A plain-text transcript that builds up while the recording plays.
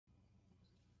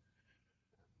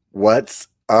What's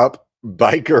up,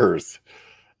 bikers?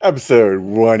 Episode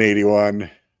 181.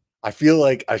 I feel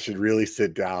like I should really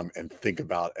sit down and think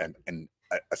about a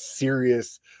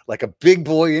serious, like a big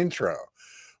boy intro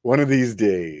one of these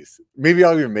days. Maybe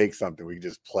I'll even make something. We can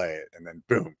just play it and then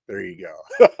boom, there you go.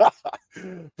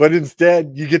 But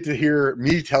instead, you get to hear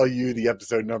me tell you the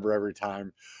episode number every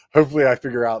time. Hopefully, I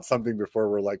figure out something before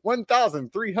we're like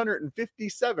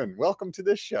 1,357. Welcome to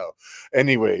this show.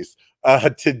 Anyways,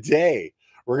 today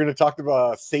we're going to talk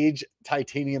about Sage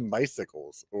titanium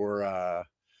bicycles, or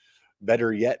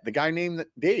better yet, the guy named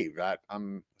Dave that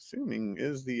I'm assuming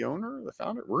is the owner, the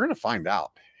founder. We're going to find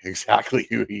out exactly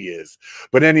who he is.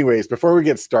 But anyways, before we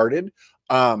get started,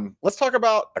 let's talk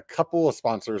about a couple of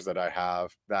sponsors that I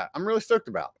have that I'm really stoked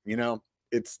about. You know,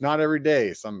 it's not every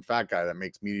day some fat guy that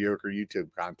makes mediocre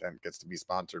YouTube content gets to be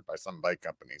sponsored by some bike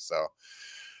company. So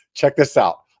check this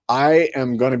out. I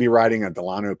am going to be riding a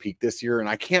Berm Peak this year, and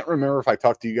I can't remember if I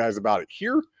talked to you guys about it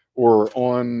here or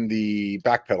on the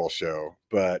Backpedal show,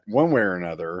 but one way or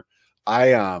another, I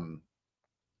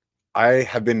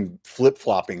have been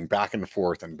flip-flopping back and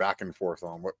forth on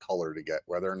what color to get,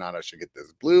 whether or not I should get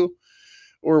this blue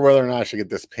or whether or not I should get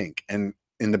this pink. And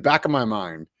in the back of my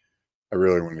mind, I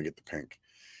really want to get the pink.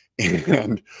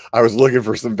 And I was looking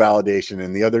for some validation.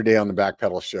 And the other day on the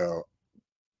Backpedal show,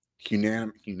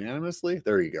 unanimously,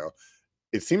 there you go,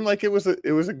 it seemed like it was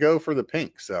a go for the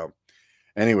pink. So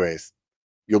anyways,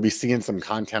 you'll be seeing some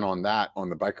content on that on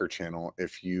the biker channel.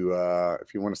 If you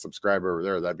want to subscribe over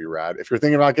there, that'd be rad. If you're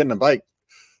thinking about getting a bike,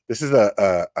 this is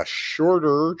a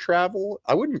shorter travel.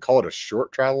 I wouldn't call it a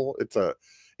short travel. It's a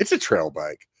trail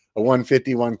bike, a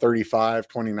 150, 135,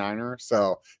 29er.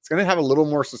 So it's going to have a little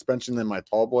more suspension than my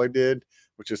tall boy did,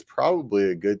 which is probably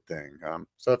a good thing.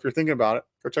 So if you're thinking about it,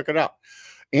 go check it out.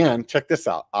 And check this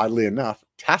out. Oddly enough,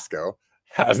 Tasco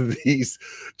has these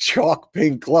chalk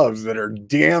pink gloves that are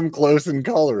damn close in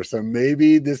color. So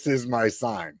maybe this is my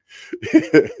sign.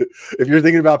 If you're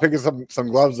thinking about picking some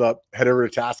gloves up, head over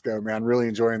to Tasco, man. Really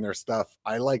enjoying their stuff.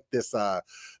 I like this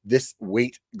this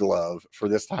weight glove for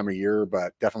this time of year,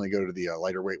 but definitely go to the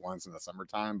lighter weight ones in the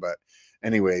summertime. But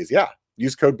anyways, yeah,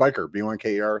 use code BIKER,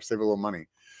 B1KER, save a little money.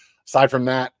 Aside from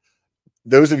that,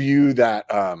 those of you that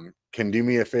can do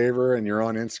me a favor and you're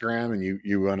on Instagram and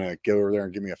you want to go over there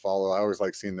and give me a follow, I always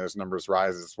like seeing those numbers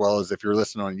rise, as well as if you're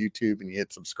listening on YouTube and you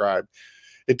hit subscribe.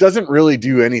 It doesn't really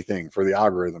do anything for the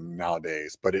algorithm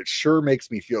nowadays, but it sure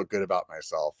makes me feel good about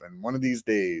myself. And one of these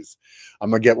days, I'm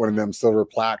going to get one of them silver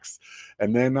plaques,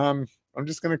 and then I'm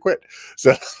just going to quit.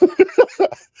 So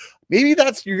maybe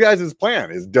that's you guys'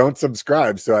 plan, is don't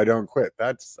subscribe so I don't quit.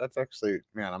 That's actually,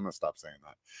 man, I'm going to stop saying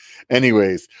that.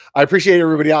 Anyways, I appreciate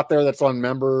everybody out there that's on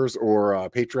members or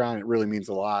Patreon. It really means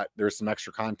a lot. There's some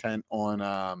extra content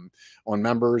on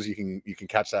members. You can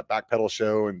catch that Backpedal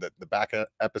show and the back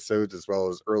episodes, as well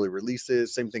as early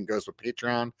releases. Same thing goes with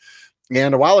Patreon.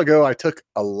 And a while ago, I took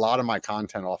a lot of my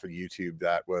content off of YouTube.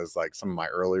 That was like some of my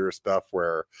earlier stuff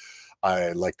where I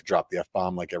like to drop the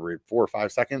F-bomb like every 4 or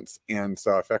 5 seconds. And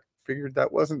so I figured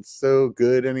that wasn't so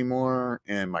good anymore.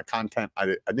 And my content,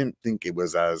 I didn't think it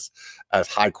was as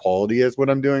high quality as what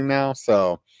I'm doing now.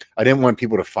 So I didn't want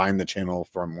people to find the channel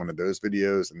from one of those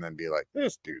videos and then be like,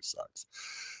 this dude sucks.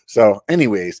 So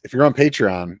anyways, if you're on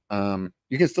Patreon,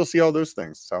 you can still see all those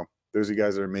things. So those of you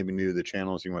guys that are maybe new to the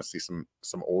channels, you want to see some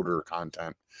older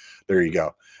content, there you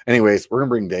go. Anyways, we're gonna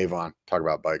bring Dave on, talk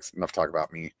about bikes. Enough talk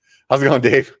about me. How's it going,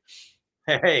 Dave?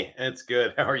 Hey, it's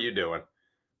good. How are you doing?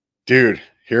 Dude,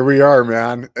 here we are,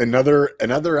 man. Another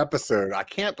episode. I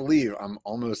can't believe I'm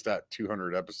almost at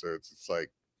 200 episodes. It's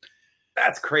like,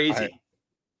 that's crazy.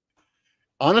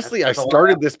 Honestly, I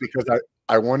started this because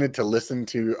I wanted to listen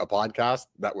to a podcast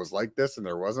that was like this, and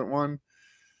there wasn't one.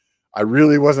 I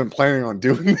really wasn't planning on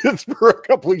doing this for a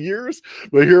couple of years,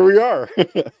 but here we are.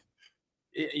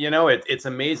 You know, it's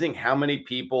amazing how many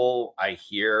people I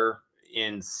hear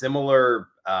in similar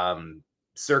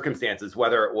circumstances.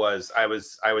 Whether it was I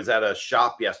was at a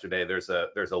shop yesterday. There's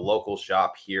a local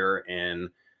shop here in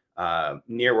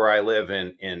near where I live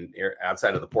in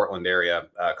outside of the Portland area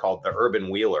called the Urban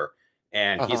Wheeler,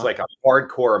 and he's like a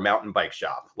hardcore mountain bike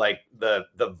shop. Like the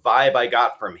vibe I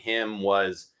got from him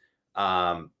was,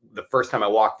 the first time I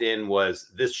walked in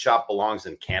was, this shop belongs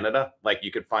in Canada. Like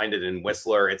you could find it in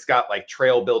Whistler. It's got like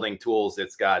trail building tools.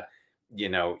 It's got, you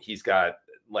know, he's got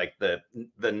like the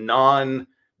non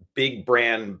big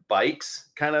brand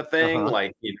bikes kind of thing.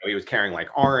 Like, you know, he was carrying like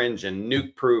Orange and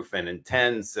Nuke Proof and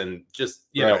Intense and just,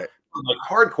 you know, like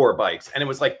hardcore bikes. And it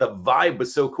was like the vibe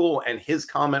was so cool. And his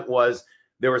comment was,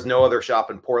 there was no other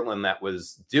shop in Portland that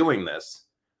was doing this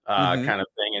kind of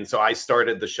thing. And so I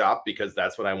started the shop because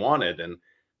that's what I wanted. And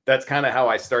that's kind of how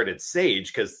I started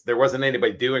Sage, because there wasn't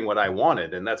anybody doing what I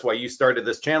wanted, and that's why you started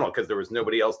this channel, because there was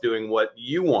nobody else doing what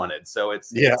you wanted. So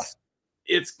Yeah.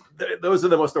 those are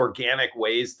the most organic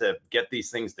ways to get these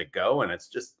things to go, and it's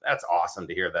just, that's awesome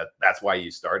to hear that that's why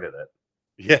you started it.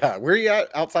 Yeah. Where are you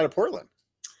at outside of Portland?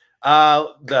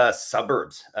 The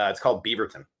suburbs. It's called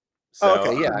Beaverton. Oh, So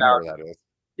okay. Yeah, I know where that is.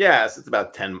 yes, it's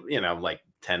about 10, like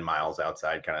 10 miles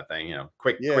outside kind of thing,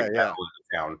 quick Yeah, paddle yeah. into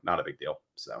town, not a big deal.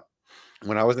 So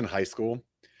When I was in high school,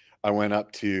 I went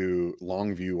up to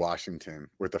Longview, Washington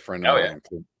with a friend of oh yeah, mine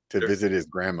to sure. visit his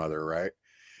grandmother, right?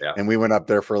 Yeah, And we went up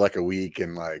there for like a week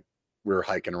and like we were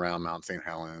hiking around Mount St.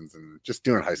 Helens and just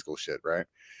doing high school shit, right?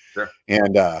 sure.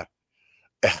 And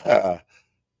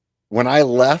when I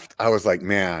left, I was like,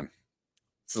 man,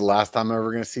 this is the last time I'm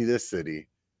ever gonna see this city.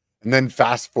 And then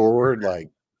fast forward like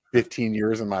 15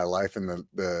 years in my life, and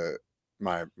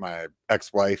my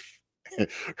ex-wife,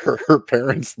 her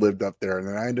parents lived up there, and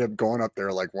then I ended up going up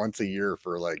there like once a year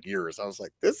for like years. I was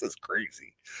like, this is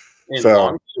crazy. In So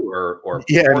Longview or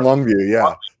yeah, in Portland? Longview,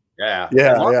 yeah. Yeah, and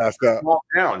Yeah, yeah. Longview's a So small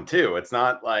town too. It's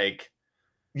not like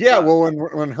it's yeah, not. well,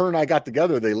 when her and I got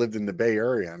together, they lived in the Bay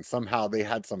Area, and somehow they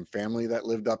had some family that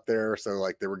lived up there. So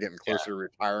like they were getting Yeah, closer to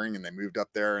retiring, and they moved up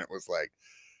there, and it was like,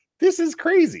 this is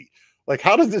crazy. Like,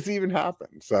 how does this even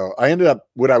happen? So I ended up,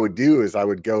 what I would do is I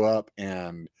would go up,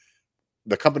 and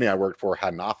the company I worked for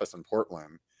had an office in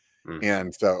Portland. mm.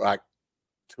 And so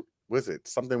was it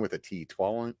something with a T?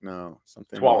 Twallen? No,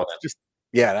 something Tualatin. just,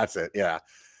 yeah, that's it. Yeah.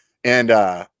 And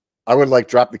I would like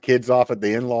drop the kids off at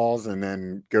the in-laws and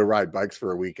then go ride bikes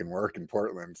for a week and work in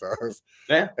Portland. So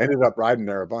Yeah, ended up riding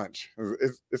there a bunch.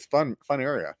 It's fun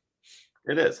area.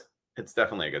 it is. It's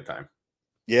definitely a good time.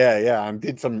 Yeah, yeah. I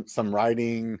did some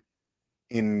riding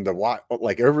in the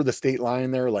like over the state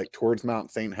line there, like towards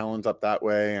Mount St. Helens up that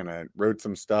way, and I rode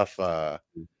some stuff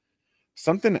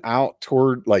something out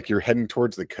toward, like you're heading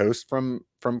towards the coast from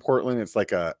Portland. It's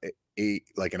like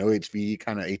like an OHV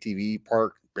kind of ATV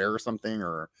park, bear or something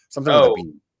with a Oh,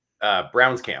 B.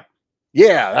 Browns Camp.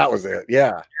 Yeah, that was it.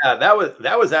 Yeah. Yeah,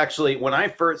 that was actually when I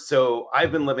first. So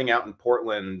I've been living out in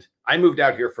Portland. I moved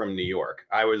out here from New York.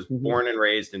 I was Mhm. born and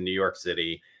raised in New York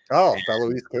City. Oh,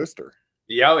 fellow East Coaster.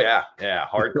 Yeah, oh yeah,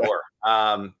 hardcore.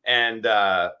 And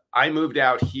I moved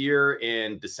out here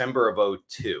in December of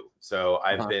 '02. So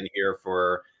I've Uh-huh. been here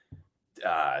for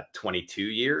 22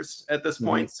 years at this Mhm.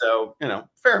 point. So,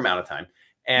 fair amount of time.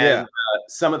 And Yeah.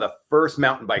 some of the first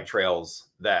mountain bike trails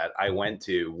that I went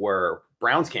to were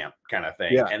Browns Camp kind of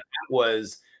thing. Yeah. And that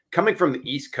was coming from the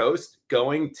East Coast,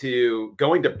 going to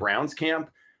Browns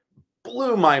Camp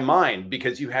blew my mind,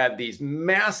 because you had these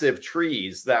massive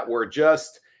trees that were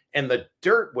just, and the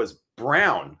dirt was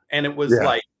brown, and Yeah.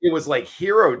 it was like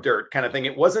hero dirt kind of thing.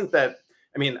 It wasn't that,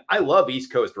 I mean, I love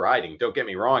East Coast riding, don't get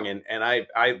me wrong, and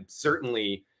I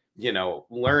certainly,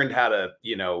 learned how to,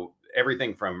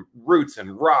 everything from roots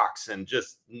and rocks and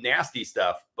just nasty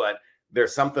stuff, but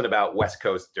there's something about West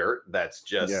Coast dirt that's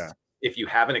Yeah. just, if you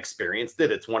haven't experienced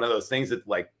it, it's one of those things that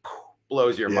like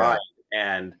blows your Yeah. mind.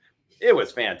 And it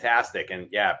was fantastic. And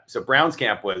yeah, so Browns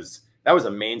Camp was a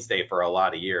mainstay for a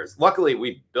lot of years. Luckily,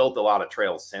 we've built a lot of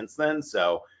trails since then,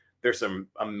 so there's some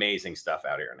amazing stuff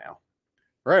out here now.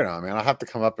 Right on, man. I'll have to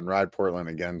come up and ride Portland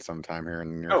again sometime here in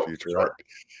the near Oh, for future. sure.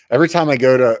 Every time I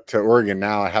go to Oregon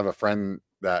now, I have a friend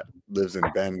that lives in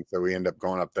Bend, so we end up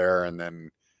going up there. And then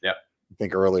Yep. I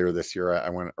think earlier this year I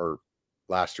went, or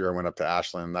last year I went up to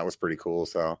Ashland. That was pretty cool.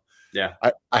 So Yeah.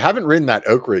 I haven't ridden that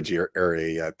Oak Ridge area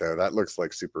yet, though. That looks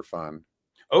like super fun.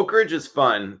 Oak Ridge is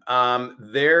fun.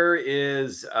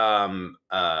 There's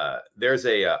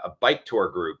a bike tour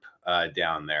group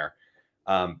down there,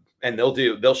 and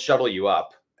they'll shuttle you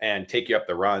up and take you up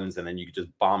the runs, and then you could just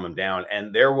bomb them down.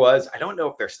 And I don't know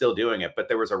if they're still doing it, but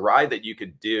there was a ride that you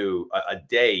could do a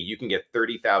day. You can get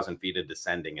 30,000 feet of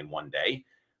descending in one day.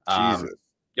 Um, Jesus.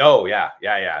 oh yeah.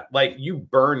 Like you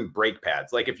burn brake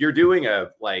pads. Like if you're doing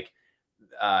there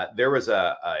was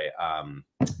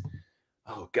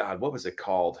oh God, what was it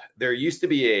called? There used to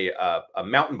be a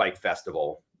mountain bike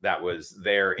festival that was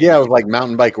there in Yeah, it was like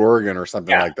Mountain Bike Oregon or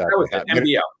something yeah, like that. that was it.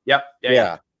 MBO. Yep. Yeah.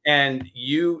 Yeah. And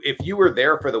if you were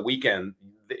there for the weekend,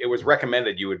 it was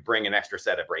recommended you would bring an extra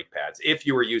set of brake pads if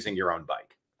you were using your own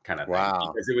bike, kind of thing,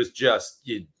 Wow. because it was just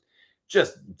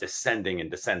descending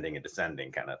and descending and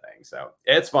descending kind of thing. So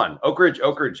it's fun. Oak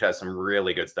Ridge has some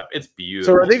really good stuff. It's So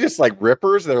beautiful. are they just like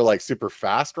rippers? They're like super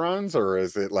fast runs, or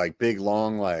is it like big,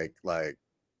 long, like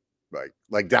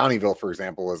Downeyville, for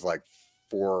example, was like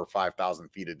 4,000 or 5,000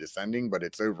 feet of descending, but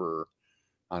it's over,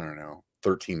 I don't know,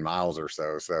 13 miles or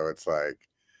so. So it's like,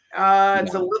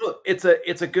 It's a little,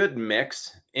 it's a good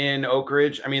mix in Oak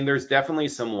Ridge. I mean, there's definitely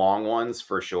some long ones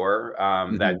for sure.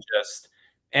 That just,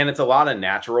 and it's a lot of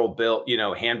natural built, you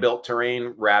know, hand built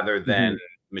terrain rather than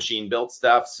machine built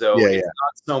stuff. So Yeah, it's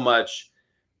not so much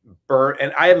burn.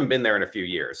 And I haven't been there in a few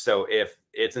years. So if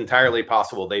it's entirely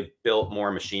possible they've built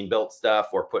more machine built stuff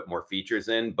or put more features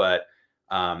in, but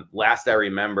last I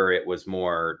remember, it was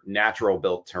more natural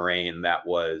built terrain that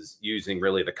was using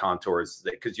really the contours,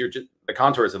 because you're just the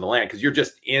contours of the land, because you're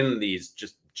just in these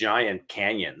just giant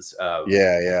canyons of,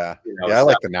 yeah. you know, Yeah, I stuff.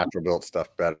 like the natural built stuff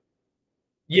better.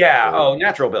 Yeah. Oh,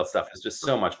 natural built stuff is just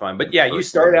so much fun. But yeah, you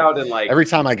start Personally, out in like, every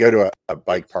time I go to a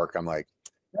bike park, I'm like,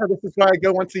 yeah, this is why I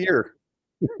go once a year.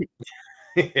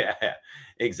 yeah,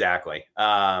 exactly.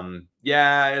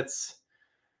 Yeah, it's,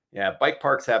 yeah, bike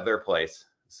parks have their place.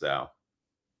 So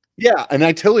Yeah, and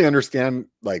I totally understand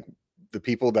like the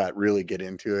people that really get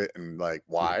into it and like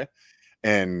why.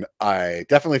 And I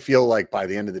definitely feel like by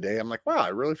the end of the day, I'm like, wow, I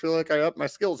really feel like I upped my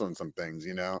skills on some things,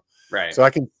 you know. right. So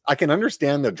I can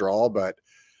understand the draw, but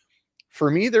for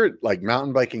me, there like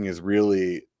mountain biking is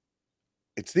really,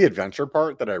 it's the adventure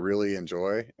part that I really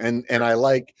enjoy. And I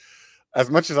like, as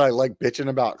much as I like bitching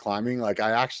about climbing, like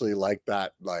I actually like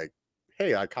that, like,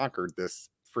 hey, I conquered this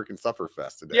freaking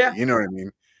sufferfest today. Yeah. You know what I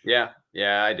mean? Yeah,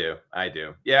 yeah, I do. I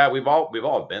do. Yeah, we've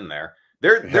all been there.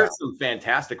 There Yeah. there's some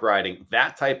fantastic riding.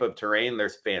 That type of terrain,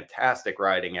 there's fantastic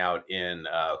riding out in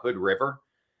Hood River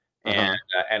and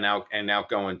Uh-huh. out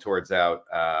going towards Mount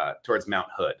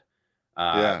Hood.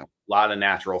 A Yeah. lot of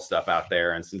natural stuff out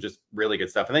there and some just really good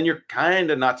stuff. And then you're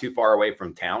kind of not too far away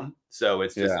from town, so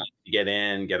it's just Yeah. you get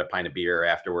in, get a pint of beer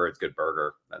afterwards, good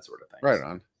burger, that sort of thing. Right So,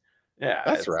 on. yeah,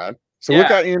 That's it's rad. So what yeah.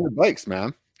 got you into bikes,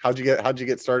 man? How'd you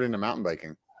get started into mountain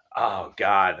biking? Oh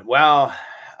God. Well,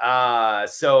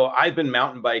 so I've been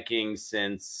mountain biking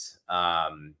since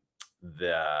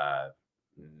the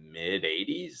mid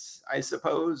 80s, I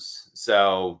suppose.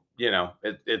 So, you know,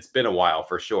 it's been a while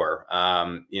for sure.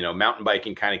 You know, mountain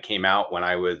biking kind of came out when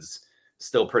I was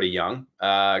still pretty young,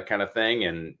 kind of thing.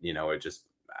 And, you know, I just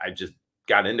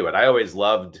got into it. I always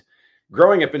loved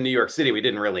growing up in New York City. We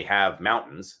didn't really have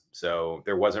mountains. So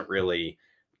there wasn't really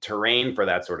terrain for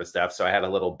that sort of stuff. So I had a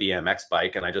little BMX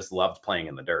bike and I just loved playing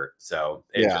in the dirt. So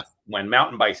it Yeah. just, when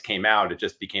mountain bikes came out, it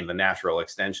just became the natural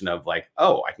extension of like,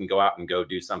 oh, I can go out and go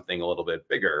do something a little bit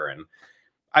bigger. And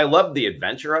I love the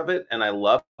adventure of it. And I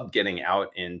love getting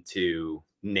out into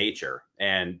nature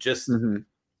and just, Hmm.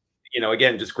 you know,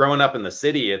 again, just growing up in the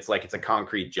city, it's like it's a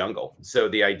concrete jungle. So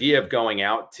the idea of going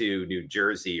out to New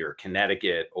Jersey or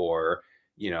Connecticut or,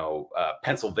 you know,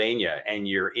 Pennsylvania, and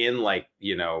you're in like,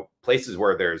 you know, places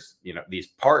where there's, you know, these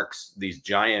parks, these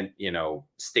giant, you know,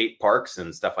 state parks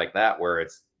and stuff like that, where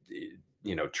it's,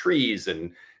 you know, trees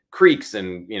and creeks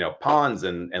and, you know, ponds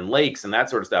and lakes and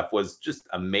that sort of stuff was just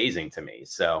amazing to me.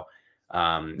 So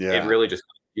it Yeah. really just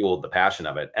fueled the passion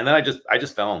of it. And then I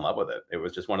just fell in love with it. It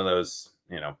was just one of those,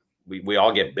 you know, we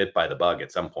all get bit by the bug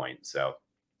at some point. So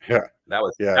Yeah. Yeah. that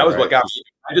was what Right. got me.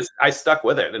 I stuck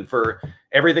with it. And for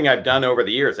everything I've done over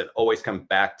the years, it always comes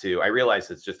back to, I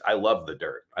realize it's just, I love the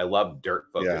dirt. I love dirt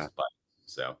Yeah. focused bikes.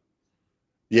 So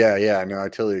Yeah. Yeah. No, I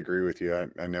totally agree with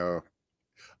you. I know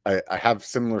I have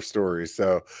similar stories.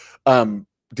 So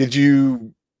did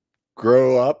you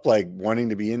grow up like wanting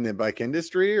to be in the bike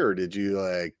industry, or did you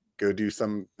like go do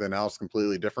something else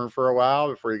completely different for a while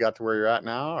before you got to where you're at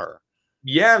now? Or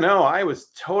yeah, no, I was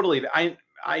totally, I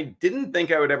didn't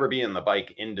think I would ever be in the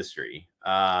bike industry.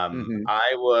 hmm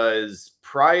I was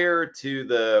prior to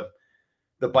the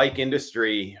bike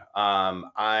industry.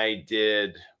 I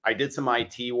did some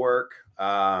IT work,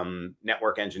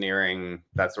 network engineering,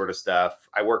 that sort of stuff.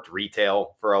 I worked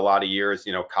retail for a lot of years,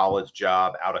 you know, college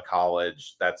job, out of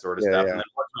college, that sort of yeah, stuff, and yeah. then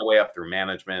worked my way up through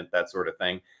management, that sort of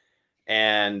thing.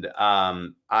 And I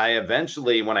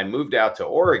eventually, when I moved out to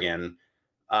Oregon,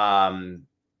 um,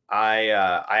 I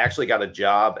actually got a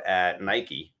job at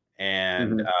Nike,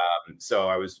 and Hmm. so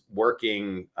I was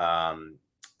working in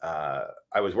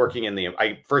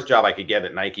the first job I could get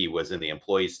at Nike was in the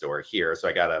employee store here. So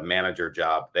I got a manager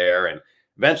job there, and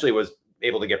eventually was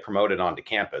able to get promoted onto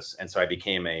campus. And so I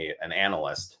became an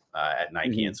analyst at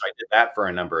Nike, Hmm. and so I did that for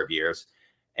a number of years.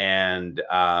 And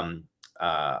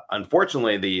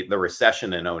unfortunately, the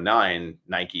recession in '09,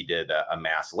 Nike did a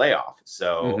mass layoff.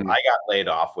 So Hmm. I got laid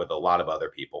off with a lot of other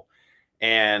people.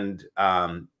 And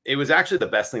it was actually the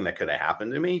best thing that could have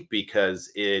happened to me,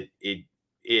 because they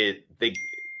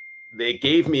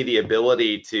gave me the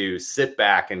ability to sit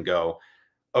back and go,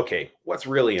 okay, what's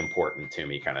really important to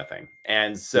me, kind of thing.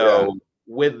 And Yeah. so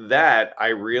with that, I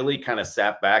really kind of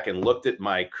sat back and looked at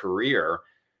my career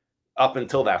up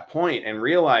until that point and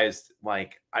realized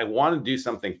like I want to do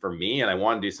something for me and I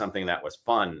want to do something that was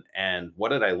fun. And what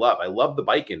did I love? I love the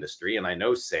bike industry and I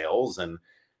know sales and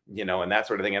and that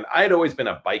sort of thing. And I'd always been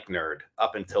a bike nerd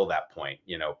up until that point.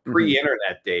 Mhm.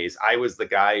 Pre-internet days, I was the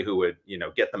guy who would,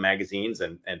 get the magazines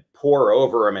and pore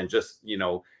over them and just,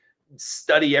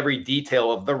 study every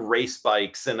detail of the race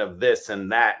bikes and of this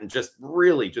and that and just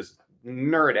really just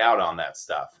nerd out on that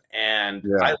stuff. And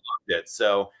I Yeah. loved it.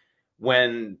 So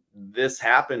when this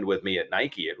happened with me at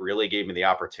Nike, it really gave me the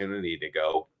opportunity to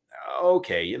go,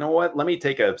 okay, you know what? Let me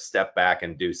take a step back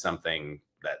and do something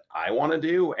that I want to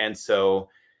do. And so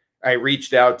I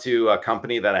reached out to a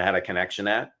company that I had a connection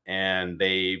at, and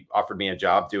they offered me a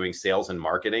job doing sales and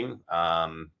marketing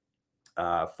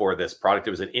for this product. It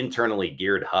was an internally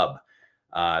geared hub.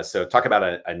 So talk about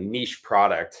a niche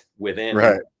product within,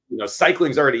 Right.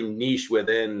 cycling's already niche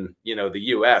within, the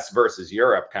US versus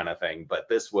Europe kind of thing. But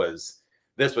this was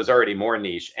already more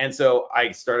niche. And so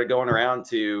I started going around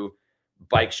to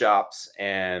bike shops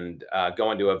and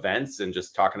going to events and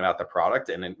just talking about the product.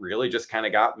 And it really just kind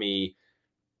of got me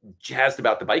jazzed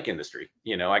about the bike industry.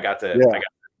 I got Yeah. to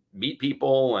meet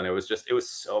people and it was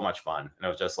so much fun. And I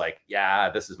was just like,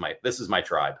 yeah, this is my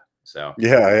tribe. So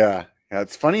Yeah. Yeah. Yeah.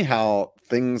 It's funny how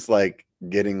things like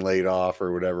getting laid off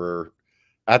or whatever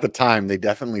at the time, they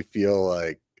definitely feel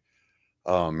like,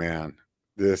 oh man,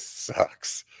 this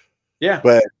sucks. yeah.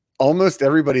 But almost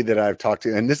everybody that I've talked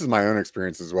to, and this is my own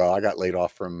experience as well. I got laid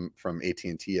off from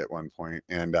AT&T at one point,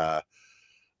 and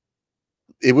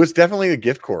it was definitely a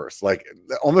gift course. Like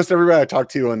almost everybody I talked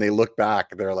to, when they look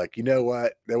back, they're like, you know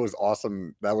what, that was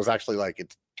awesome. That was actually like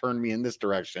it turned me in this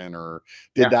direction or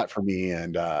did Yeah. that for me.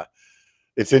 And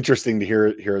it's interesting to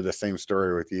hear the same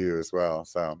story with you as well.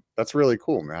 So that's really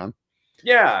cool, man. So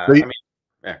Yeah. I mean,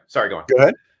 yeah. Sorry, go on. go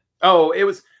ahead. Oh, it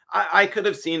was I could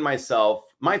have seen myself.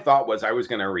 My thought was I was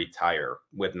going to retire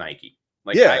with Nike.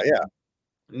 Like I Yeah, yeah,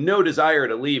 no desire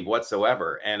to leave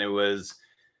whatsoever. And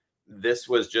this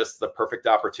was just the perfect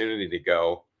opportunity to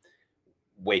go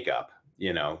wake up.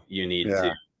 You need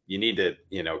to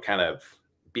yeah, kind of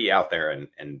be out there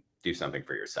and do something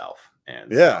for yourself.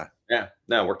 And so yeah, yeah,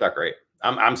 no, it worked out great.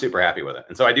 I'm super happy with it.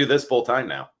 And so I do this full time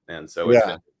now. And so it's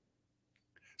been yeah.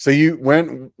 So you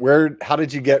went where? How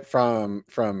did you get from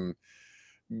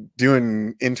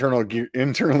doing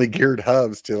internally geared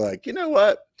hubs to like, you know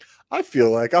what? I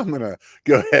feel like I'm gonna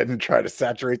go ahead and try to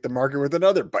saturate the market with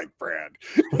another bike brand.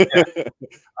 Wait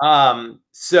a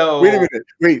so minute.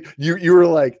 Wait, you were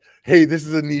like, hey, this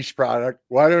is a niche product.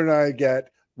 Why don't I get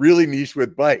really niche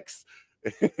with bikes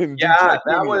and do yeah,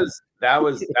 titanium? that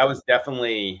was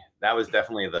definitely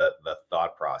the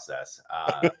thought process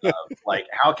of like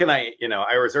how can I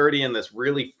was already in this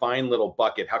really fine little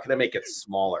bucket. How can I make it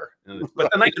smaller? But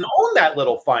then I Right, can own that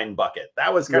little fine bucket.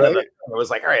 That was kind of right. I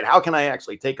was like, all right, how can I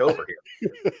actually take over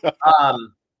here?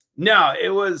 No, it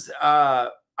was I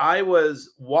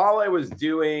was while I was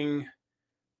doing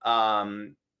the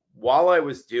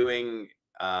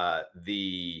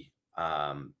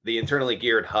internally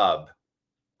geared hub.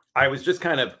 I was just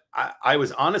kind of, I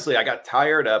was honestly, I got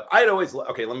tired of, I'd always,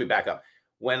 okay, let me back up.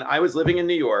 When I was living in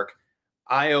New York,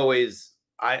 I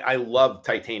loved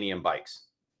titanium bikes.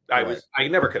 Right. I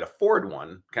never could afford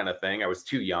one kind of thing. I was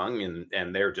too young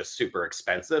and they're just super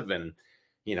expensive and,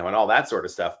 and all that sort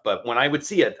of stuff. But when I would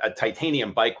see a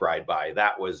titanium bike ride by,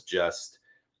 that was just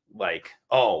like,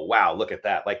 oh, wow, look at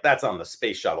that. Like that's on the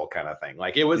space shuttle kind of thing.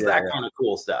 Like it was Yeah, that yeah, kind of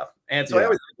cool stuff. And so I yeah,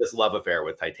 always had this love affair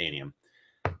with titanium.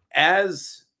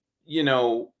 As you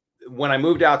know, when I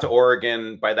moved out to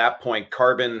Oregon, by that point,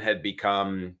 carbon had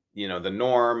become, the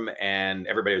norm and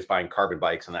everybody was buying carbon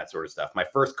bikes and that sort of stuff. My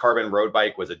first carbon road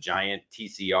bike was a giant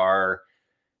TCR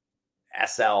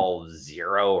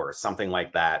SL0 or something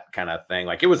like that kind of thing.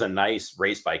 Like it was a nice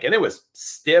race bike and it was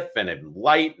stiff and it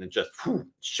light and it just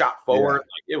shot forward.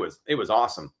 yeah, Like it was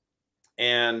awesome.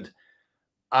 And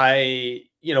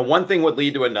one thing would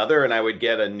lead to another, and I would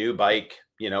get a new bike,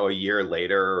 a year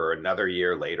later or another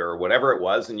year later or whatever it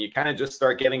was. And you kind of just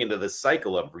start getting into this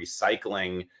cycle of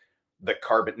recycling the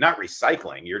carbon, not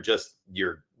recycling,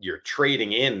 you're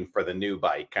trading in for the new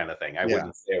bike kind of thing. I yeah,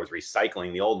 wouldn't say I was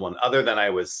recycling the old one other than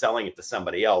I was selling it to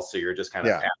somebody else. So you're just kind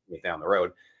of yeah, passing it down the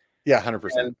road. yeah,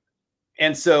 100%.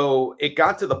 And so it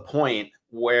got to the point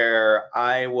where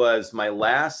my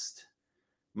last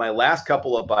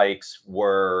couple of bikes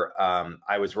were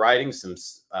I was riding some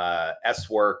S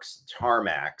Works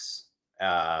Tarmacs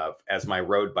as my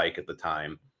road bike at the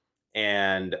time.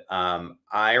 And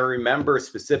I remember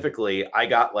specifically, I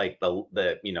got like the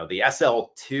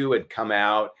SL2 had come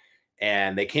out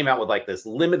and they came out with like this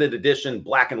limited edition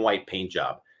black and white paint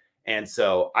job. And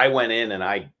so I went in and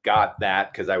I got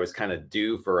that because I was kind of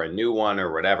due for a new one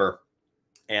or whatever.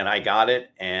 And I got it,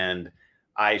 and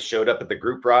I showed up at the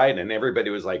group ride, and everybody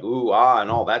was like, ooh, ah, and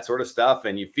all that sort of stuff.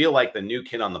 And you feel like the new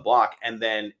kid on the block. And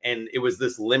it was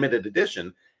this limited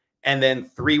edition. And then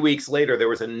 3 weeks later, there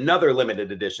was another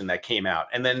limited edition that came out.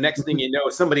 And then next thing you know,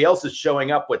 somebody else is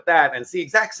showing up with that, and it's the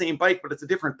exact same bike, but it's a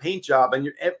different paint job.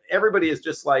 And everybody is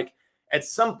just like, at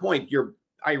some point,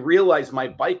 I realized my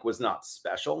bike was not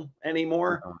special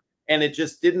anymore. And it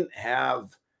just didn't have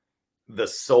the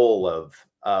soul of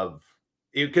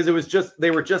because it was just, they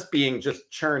were just being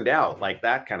just churned out like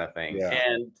that kind of thing. Yeah.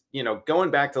 And, you know, going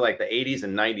back to like the 80s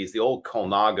and 90s, the old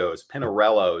Colnagos,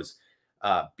 Pinarellos,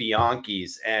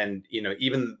 Bianchis, and, you know,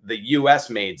 even the US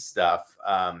made stuff,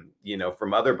 you know,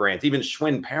 from other brands, even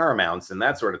Schwinn Paramounts and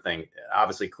that sort of thing,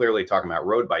 obviously clearly talking about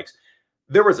road bikes.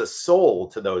 There was a soul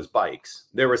to those bikes.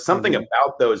 There was something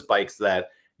about those bikes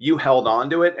that you held on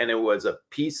to it, and it was a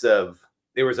piece of,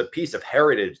 there was a piece of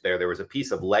heritage there. There was a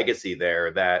piece of legacy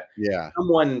there that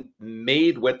someone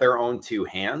made with their own two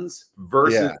hands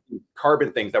versus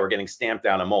carbon things that were getting stamped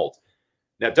down a mold.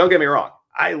 Now, don't get me wrong.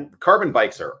 Carbon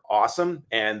bikes are awesome,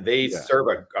 and they serve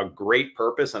a great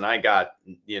purpose. And I got,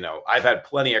 you know, I've had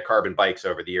plenty of carbon bikes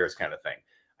over the years kind of thing.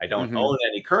 I don't own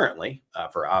any currently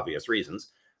for obvious reasons.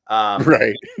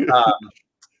 Right.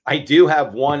 I do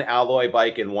have one alloy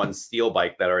bike and one steel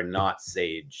bike that are not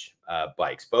Sage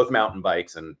bikes, both mountain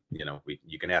bikes. And, you know,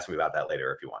 you can ask me about that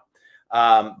later if you want.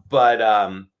 But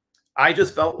I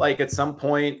just felt like at some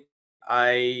point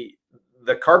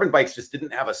the carbon bikes just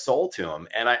didn't have a soul to them.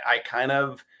 And I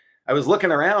was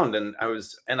looking around, and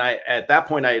at that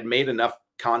point I had made enough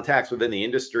contacts within the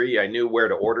industry. I knew where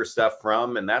to order stuff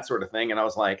from and that sort of thing. And I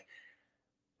was like,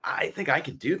 I think I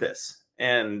could do this.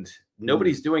 And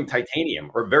nobody's doing titanium,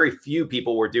 or very few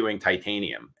people were doing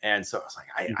titanium. And so I was like,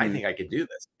 I think I could do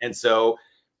this. And so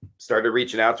started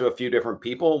reaching out to a few different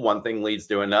people. One thing leads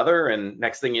to another. And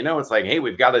next thing you know, it's like, hey,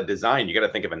 we've got a design. You got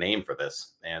to think of a name for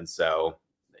this. And so,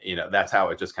 you know, that's how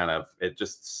it just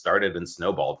started and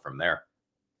snowballed from there.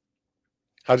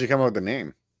 How'd you come up with the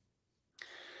name?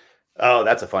 Oh,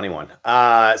 that's a funny one.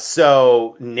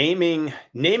 So naming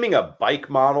a bike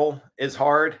model is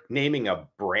hard. Naming a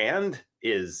brand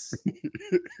is,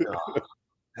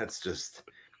 that's just,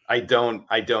 I don't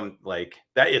like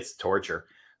that. It's torture.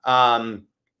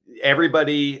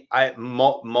 Everybody,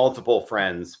 multiple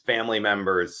friends, family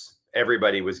members,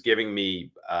 everybody was giving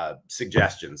me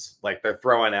suggestions. Like they're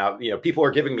throwing out, you know, people are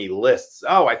giving me lists.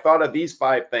 Oh, I thought of these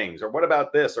 5 things, or what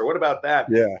about this, or what about that?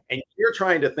 Yeah. And you're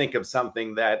trying to think of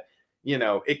something that, you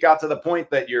know, it got to the point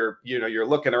that you're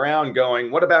looking around going,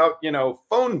 what about, you know,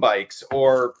 phone bikes,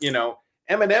 or, you know,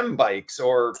 M&M bikes,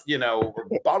 or, you know,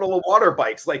 bottle of water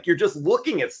bikes. Like you're just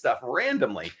looking at stuff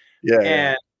randomly.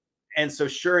 And so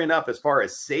sure enough, as far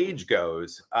as Sage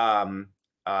goes,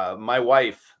 my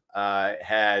wife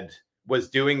was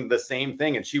doing the same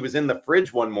thing, and she was in the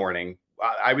fridge one morning.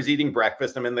 I was eating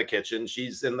breakfast. I'm in the kitchen.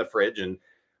 She's in the fridge and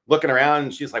looking around,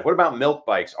 and she's like, what about milk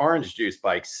bikes, orange juice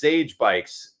bikes, Sage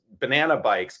bikes, banana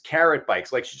bikes, carrot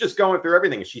bikes? Like she's just going through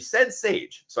everything. She said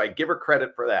Sage, so I give her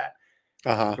credit for that.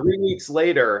 3 weeks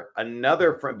later,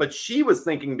 another friend, but she was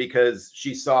thinking because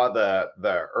she saw the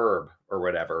herb or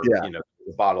whatever, you know,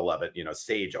 the bottle of it, you know,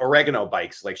 Sage, oregano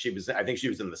bikes. Like I think she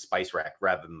was in the spice rack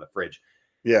rather than the fridge.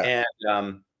 And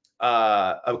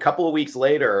a couple of weeks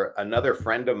later, another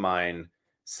friend of mine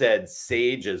said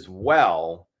Sage as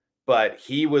well, but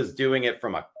he was doing it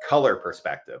from a color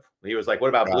perspective. He was like, what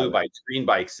about blue bikes, green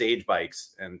bikes, Sage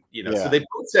bikes? And, you know, so they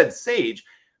both said Sage,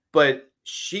 but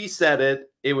she said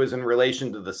it was in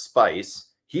relation to the spice.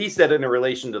 He said it in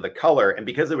relation to the color. And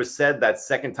because it was said that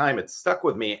second time, it stuck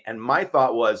with me. And my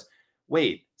thought was,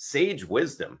 wait, sage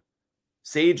wisdom,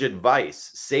 sage advice,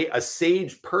 say a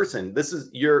sage person.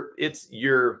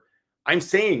 I'm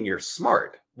saying you're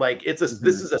smart. Like this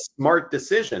is a smart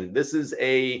decision.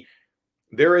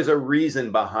 There is a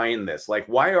reason behind this. Like,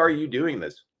 why are you doing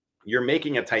this? You're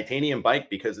making a titanium bike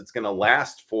because it's going to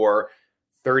last for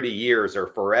 30 years or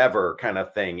forever kind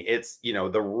of thing. It's, you know,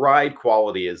 the ride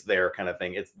quality is there kind of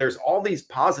thing. There's all these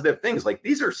positive things. Like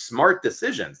these are smart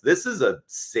decisions. This is a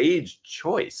sage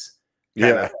choice.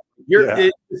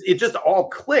 It just all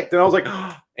clicked. And I was like,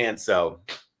 oh, and so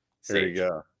there you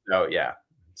go. So yeah.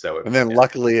 And then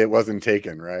luckily it wasn't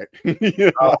taken, right?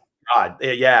 Oh God.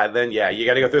 Yeah. Then you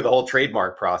got to go through the whole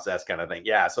trademark process kind of thing.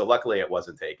 Yeah. So luckily it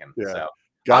wasn't taken. Yeah. So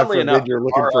God forbid enough, you're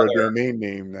looking for a domain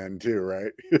name then too,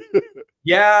 right?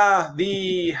 Yeah.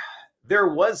 There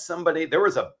was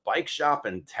a bike shop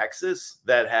in Texas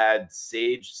that had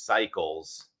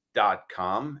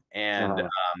sagecycles.com, and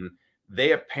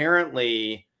they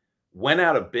apparently went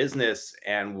out of business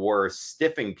and were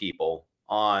stiffing people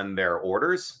on their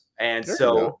orders. And There you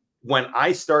go. so when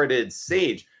I started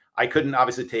Sage, I couldn't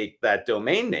obviously take that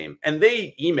domain name. And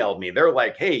they emailed me. They're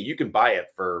like, hey, you can buy it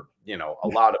for, a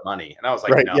lot of money. And I was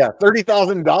like, Right. no. Yeah.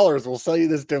 $30,000 will sell you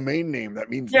this domain name that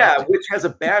means Yeah, nothing. which has a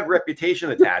bad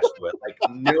reputation attached to it. Like,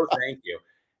 no, thank you.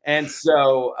 And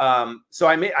so,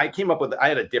 I came up with, I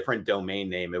had a different domain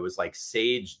name. It was like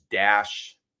Sage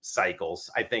Dash Cycles,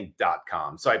 I think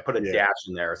 .com. So I put a Yeah. dash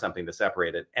in there or something to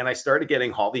separate it. And I started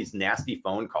getting all these nasty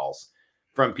phone calls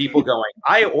from people going,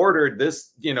 I ordered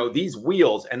this, these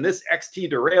wheels and this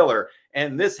XT derailleur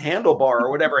and this handlebar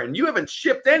or whatever, and you haven't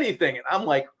shipped anything. And I'm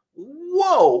like,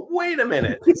 whoa, wait a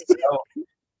minute. So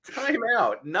time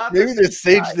out. Not Maybe this. this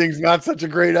Sage thing's not such a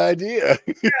great idea.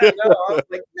 Yeah, no, I was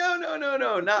like,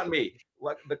 no, not me.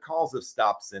 What the calls have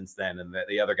stopped since then, and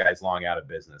the other guy's long out of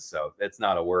business, so it's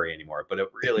not a worry anymore. But it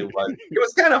really was. It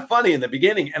was kind of funny in the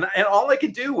beginning, and all I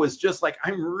could do was just like,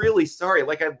 I'm really sorry.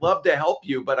 Like, I'd love to help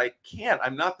you, but I can't.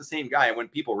 I'm not the same guy. And when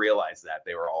people realized that,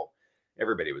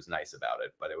 everybody was nice about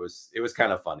it. But it was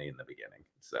kind of funny in the beginning.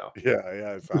 So Yeah,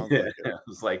 it sounds like it. it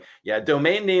was like, yeah,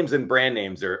 domain names and brand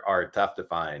names are tough to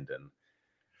find, and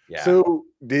yeah. So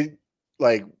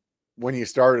when you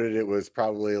started, it was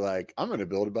probably like, I'm going to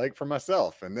build a bike for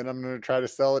myself and then I'm going to try to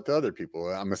sell it to other people.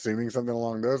 I'm assuming something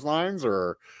along those lines,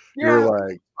 or you're Yeah,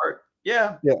 like,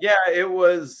 yeah, yeah, it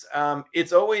was.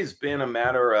 It's always been a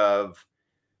matter of.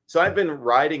 So I've been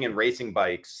riding and racing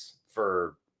bikes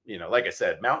for, like I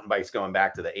said, mountain bikes going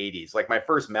back to the 80s. Like, my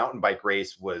first mountain bike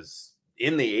race was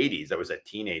in the 80s. I was a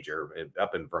teenager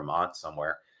up in Vermont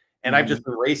somewhere, and I've just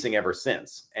been racing ever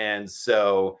since. And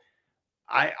so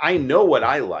I know what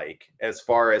I like as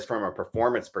far as from a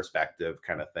performance perspective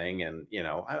kind of thing. And,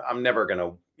 I'm never going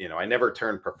to, I never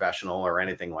turned professional or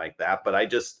anything like that, but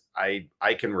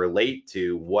I can relate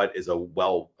to what is a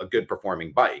good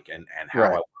performing bike and how I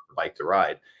right. want the bike to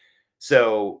ride.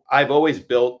 So I've always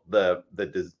built the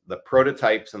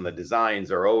prototypes, and the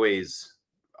designs are always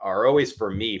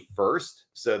for me first,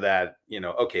 so that,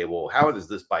 okay, well, how does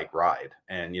this bike ride?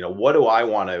 And, what do I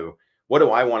want to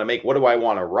make? What do I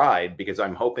want to ride? Because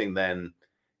I'm hoping then,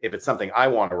 if it's something I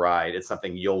want to ride, it's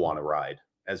something you'll want to ride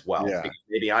as well. Yeah. Because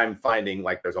maybe I'm finding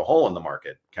like there's a hole in the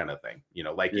market kind of thing.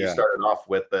 Like you Yeah. started off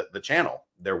with the channel.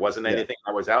 There wasn't Yeah. anything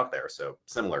that was out there. So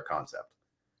similar concept.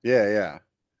 Yeah.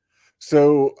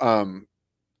 So,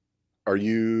 are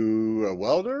you a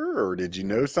welder, or did you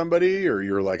know somebody, or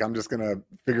you're like, I'm just going to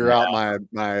figure out my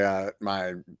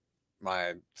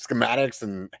schematics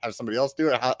and have somebody else do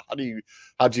it?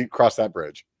 How'd you cross that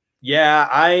bridge? Yeah,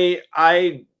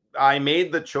 I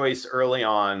made the choice early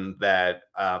on that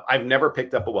I've never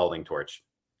picked up a welding torch.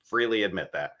 Freely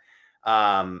admit that.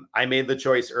 I made the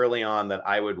choice early on that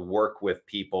I would work with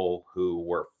people who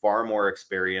were far more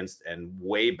experienced and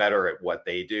way better at what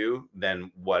they do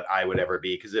than what I would ever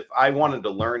be. Because if I wanted to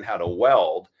learn how to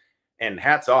weld, and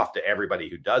hats off to everybody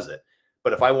who does it,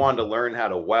 but if I wanted to learn how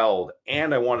to weld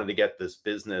and I wanted to get this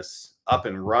business up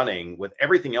and running with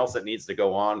everything else that needs to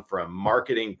go on, from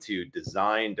marketing to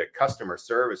design to customer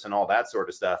service and all that sort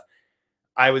of stuff,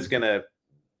 I was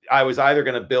either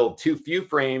going to build too few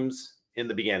frames in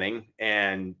the beginning,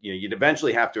 and you'd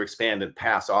eventually have to expand and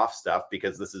pass off stuff,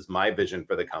 because this is my vision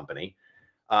for the company,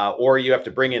 or you have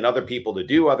to bring in other people to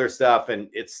do other stuff, and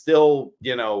it's still,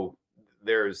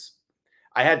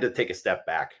 I had to take a step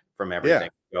back from everything.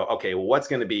 Go, okay, well,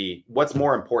 what's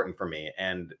more important for me?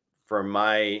 And for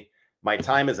my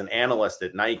time as an analyst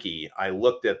at Nike, I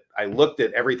looked at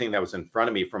everything that was in front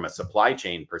of me from a supply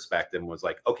chain perspective, and was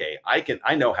like, okay,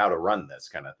 I know how to run this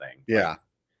kind of thing. Yeah. Like,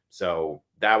 so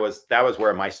that was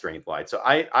where my strength lied. So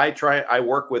I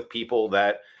work with people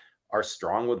that are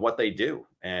strong with what they do,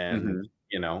 and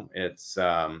it's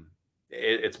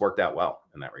worked out well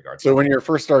in that regard. So when you're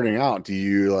first starting out, do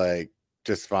you like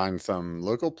just find some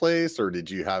local place, or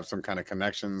did you have some kind of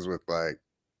connections with like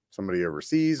somebody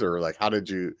overseas, or like how did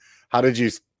you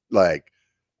like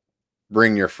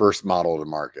bring your first model to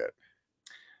market?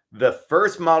 The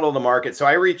first model to market. So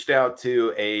I reached out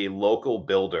to a local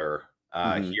builder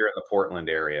here in the Portland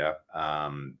area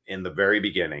in the very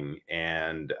beginning,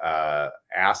 and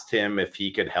asked him if he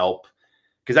could help,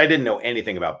 because I didn't know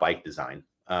anything about bike design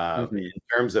in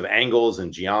terms of angles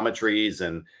and geometries.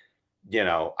 And,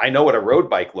 I know what a road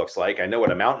bike looks like. I know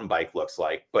what a mountain bike looks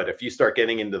like. But if you start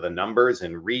getting into the numbers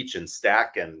and reach and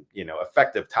stack and,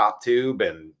 effective top tube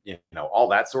and, all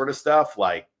that sort of stuff,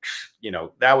 like,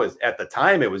 that was, at the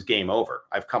time, it was game over.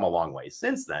 I've come a long way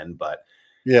since then, but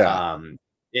Yeah.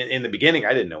 in the beginning,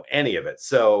 I didn't know any of it.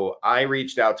 So I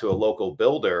reached out to a local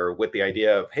builder with the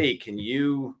idea of, hey, can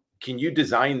you can you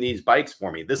design these bikes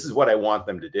for me? This is what I want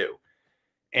them to do.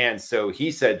 And so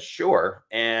he said, sure.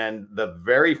 And the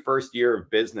very first year of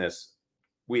business,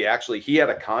 he had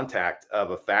a contact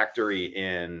of a factory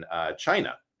in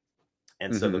China.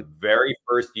 And so Mm-hmm. the very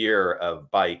first year of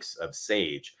bikes of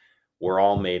Sage were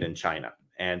all made in China.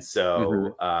 And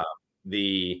Mm-hmm. so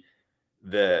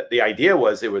the idea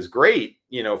was, it was great,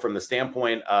 from the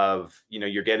standpoint of,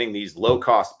 you're getting these low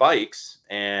cost bikes,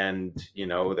 and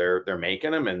they're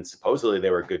making them, and supposedly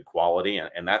they were good quality,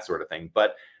 and that sort of thing.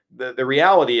 But the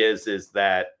reality is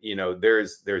that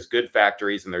there's good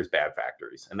factories and there's bad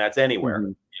factories, and that's anywhere, Mm-hmm.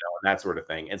 and that sort of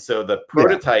thing. And so the Yeah.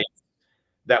 prototypes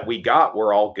that we got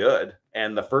were all good,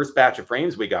 and the first batch of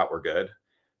frames we got were good,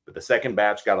 but the second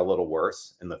batch got a little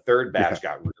worse, and the third Yeah. batch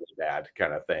got really bad,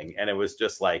 kind of thing. And it was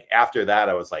just like, after that,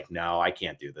 I was like, no, I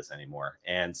can't do this anymore.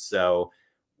 And so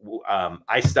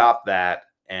I stopped that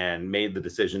and made the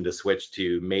decision to switch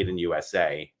to Made in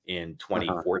USA in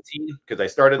 2014, because I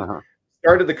started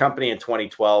the company in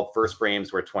 2012. First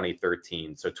frames were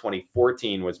 2013. So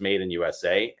 2014 was Made in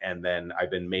USA, and then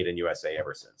I've been Made in USA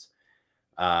ever since.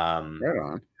 Right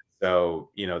on.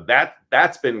 So,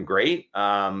 that's been great.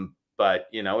 But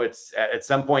it's at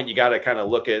some point you got to kind of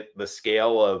look at the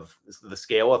scale of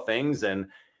things. And,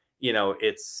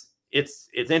 it's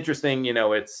interesting,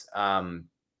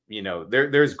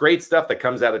 there's great stuff that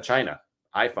comes out of China,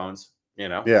 iPhones,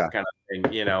 Yeah. kind of thing.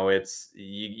 It's,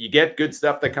 you get good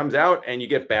stuff that comes out, and you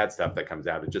get bad stuff that comes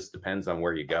out. It just depends on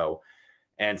where you go.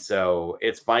 And so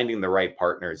it's finding the right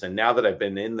partners. And now that I've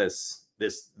been in this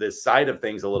side of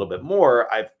things a little bit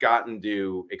more, I've gotten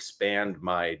to expand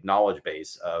my knowledge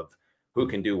base of who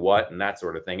can do what and that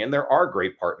sort of thing. And there are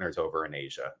great partners over in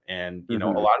Asia, and a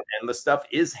lot of, and the stuff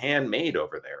is handmade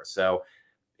over there. So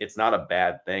it's not a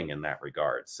bad thing in that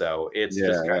regard. So it's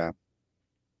just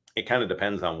it kind of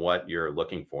depends on what you're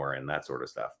looking for and that sort of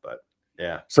stuff. But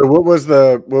yeah. So what was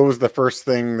the first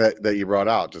thing that you brought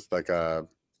out? Just like a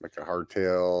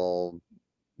hardtail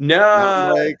mountain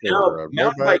No, bike or a road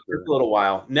mountain bike? bike took a little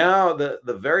while. No,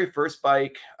 the very first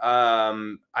bike,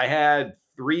 I had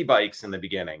 3 bikes in the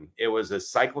beginning. It was a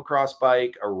cyclocross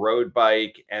bike, a road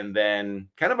bike, and then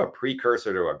kind of a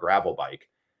precursor to a gravel bike.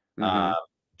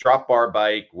 Drop bar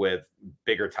bike with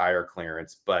bigger tire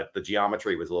clearance, but the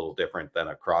geometry was a little different than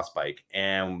a cross bike.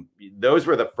 And those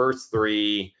were the first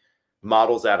 3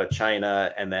 models out of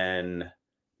China, and then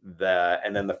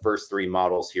the first 3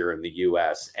 models here in the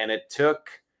US. And it took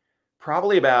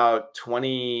probably about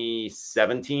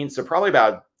 2017. So probably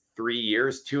about 3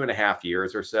 years, 2.5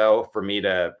 years or so, for me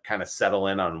to kind of settle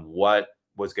in on what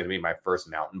was going to be my first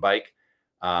mountain bike.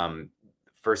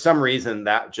 For some reason,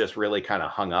 that just really kind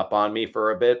of hung up on me for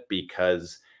a bit,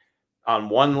 because on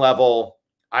one level,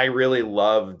 I really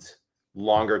loved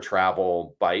longer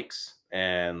travel bikes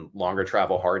and longer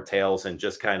travel hardtails, and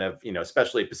just kind of,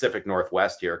 especially Pacific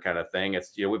Northwest here kind of thing.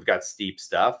 It's, we've got steep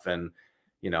stuff, and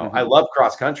I love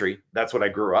cross country. That's what I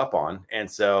grew up on. And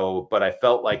so, but I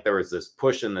felt like there was this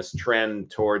push and this trend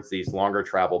towards these longer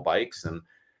travel bikes. And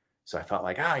so I felt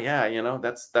like, yeah,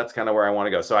 that's kind of where I want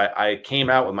to go. So I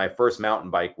came out with my first mountain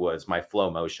bike was my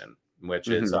Flow Motion, which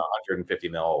is a 150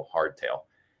 mil hardtail.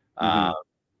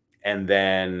 And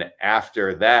then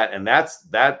after that, and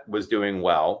that was doing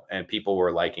well, and people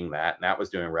were liking that, and that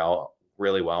was doing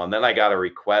really well. And then I got a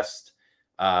request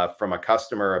from a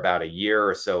customer about a year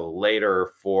or so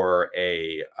later for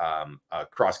a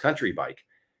cross country bike.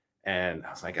 And I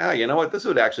was like, you know what, this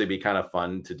would actually be kind of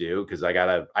fun to do, because I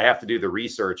have to do the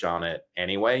research on it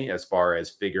anyway, as far as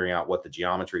figuring out what the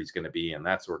geometry is going to be and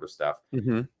that sort of stuff.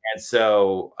 And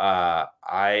so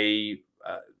I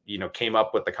came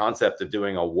up with the concept of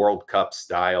doing a World Cup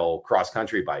style cross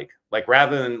country bike. Like,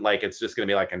 rather than like, it's just going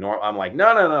to be like a normal, I'm like,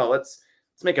 no, let's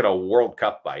make it a World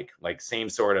Cup bike, like same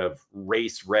sort of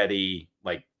race ready,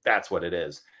 like that's what it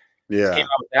is. Yeah. Just came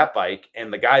out with that bike,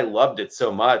 and the guy loved it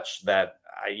so much that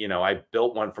I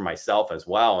built one for myself as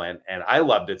well. And I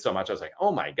loved it so much. I was like,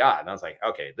 oh my God. And I was like,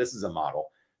 okay, this is a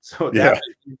model. So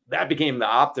that became the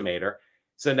Optimator.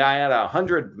 So now I had a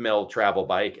 100 mil travel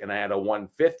bike, and I had a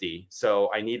 150.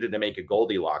 So I needed to make a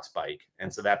Goldilocks bike.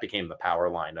 And so that became the power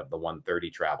line of the 130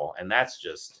 travel. And that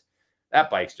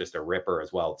bike's just a ripper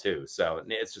as well too. So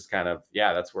it's just kind of,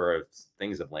 that's where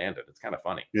things have landed. It's kind of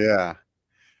funny. Yeah.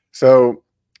 So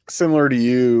similar to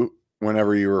you,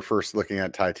 whenever you were first looking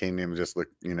at titanium, just look,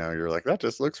 you're like, that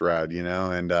just looks rad,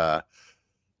 and I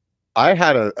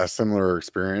had a similar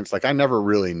experience. Like, I never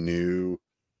really knew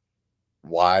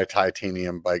why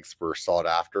titanium bikes were sought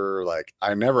after. Like,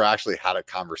 I never actually had a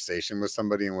conversation with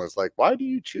somebody and was like, why do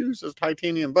you choose a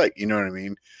titanium bike? You know what I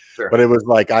mean? Sure. But it was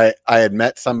like I had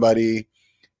met somebody,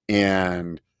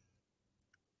 and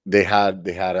they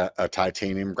had a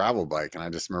titanium gravel bike, and I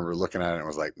just remember looking at it and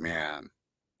was like, man,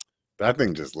 that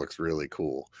thing just looks really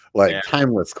cool, like Yeah.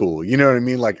 timeless cool. You know what I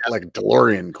mean? Like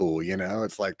DeLorean cool. You know,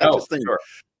 it's like that Oh, just thing sure.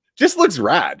 just looks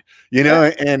rad. You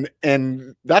Yeah. know,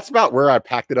 and that's about where I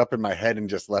packed it up in my head and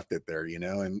just left it there. You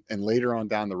know, and later on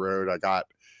down the road, I got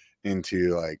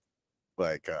into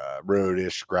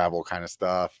roadish gravel kind of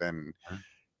stuff, and Mhm.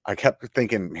 I kept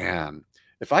thinking, man,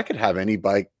 if I could have any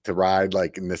bike to ride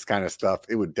like in this kind of stuff,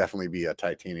 it would definitely be a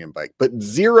titanium bike, but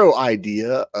zero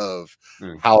idea of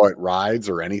Mm. how it rides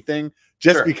or anything,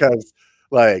 just Sure. because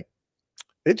like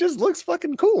it just looks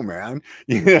fucking cool, man.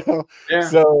 You know? Yeah.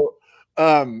 So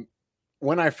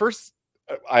when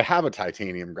I have a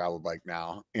titanium gravel bike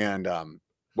now, and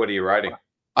What are you riding?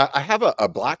 I have a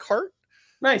black heart.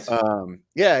 Nice.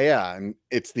 Yeah, and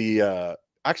it's the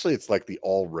actually it's like the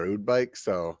all-road bike,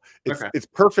 so Okay. it's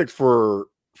perfect for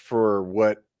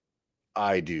what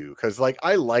I do, because like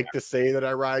I like to say that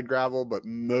I ride gravel, but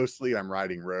mostly I'm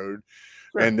riding road,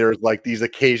 Sure. and there's like these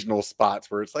occasional spots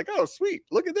where it's like, oh sweet,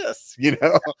 look at this, you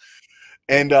know.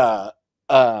 And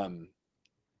um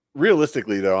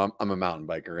realistically though, I'm a mountain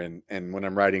biker, and when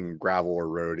I'm riding gravel or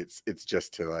road, it's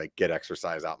just to like get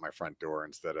exercise out my front door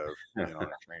instead of being on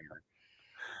a trainer.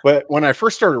 But when I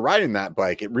first started riding that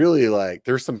bike, it really like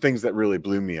there's some things that really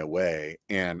blew me away.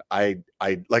 And I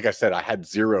like I said, I had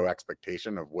zero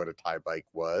expectation of what a Thai bike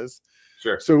was.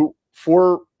 Sure. So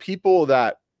for people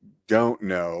that don't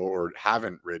know or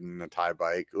haven't ridden a Thai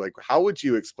bike, like how would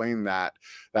you explain that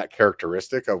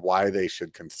characteristic of why they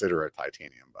should consider a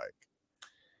titanium bike?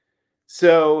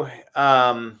 So,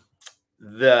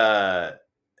 the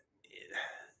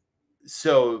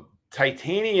so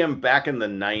titanium back in the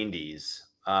 90s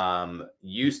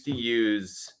used to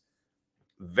use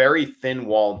very thin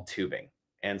walled tubing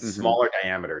and Hmm. smaller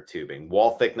diameter tubing.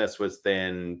 Wall thickness was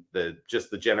thin. The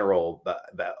general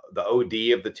the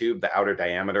OD of the tube, the outer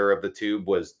diameter of the tube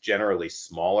was generally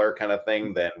smaller kind of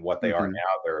thing than what they are Hmm.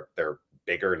 now. They're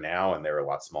bigger now and they were a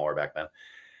lot smaller back then.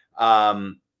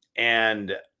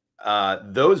 And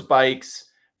those bikes,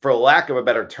 for lack of a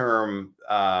better term,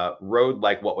 rode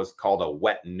like what was called a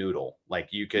wet noodle.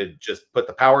 Like you could just put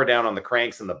the power down on the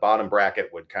cranks and the bottom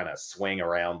bracket would kind of swing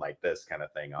around like this kind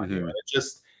of thing on you. And Hmm. it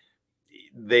just,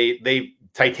 they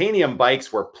titanium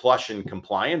bikes were plush and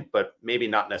compliant, but maybe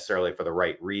not necessarily for the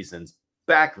right reasons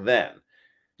back then.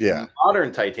 Yeah.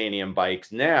 Modern titanium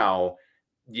bikes now,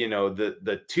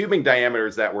 the tubing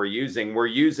diameters that we're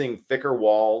using thicker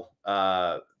wall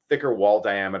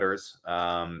diameters,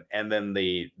 and then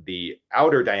the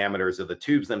outer diameters of the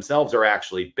tubes themselves are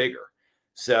actually bigger.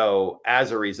 So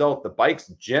as a result, the bikes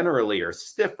generally are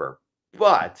stiffer,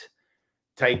 but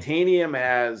titanium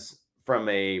has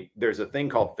there's a thing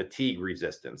called fatigue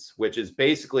resistance, which is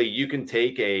basically you can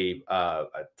take a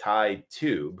tie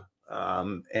tube,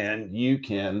 and you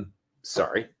can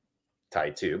tie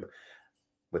tube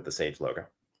with the Sage logo.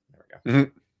 There we go.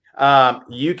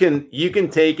 Hmm. You can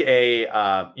take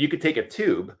a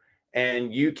tube,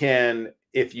 and you can,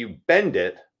 if you bend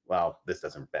it. Well, this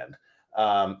doesn't bend,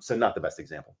 so not the best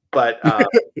example, but I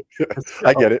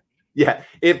so, get it. yeah,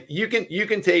 if you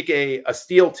can take a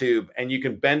steel tube and you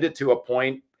can bend it to a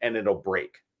point and it'll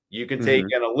break. You can take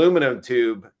Hmm. an aluminum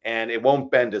tube and it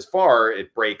won't bend as far;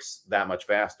 it breaks that much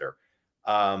faster.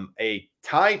 A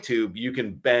tie tube you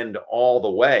can bend all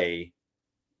the way,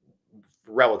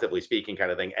 relatively speaking,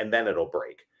 kind of thing, and then it'll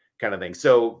break, kind of thing.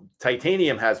 So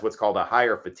titanium has what's called a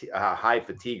high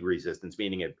fatigue resistance,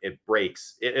 meaning it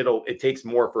breaks. It takes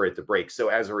more for it to break. So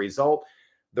as a result,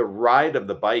 the ride of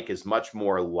the bike is much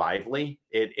more lively.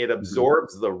 It Hmm.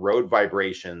 absorbs the road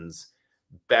vibrations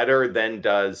better than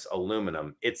does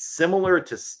aluminum. It's similar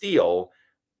to steel,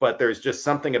 but there's just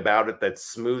something about it that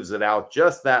smooths it out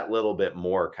just that little bit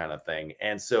more, kind of thing.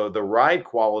 And so the ride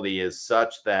quality is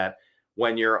such that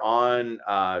when you're on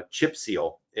chip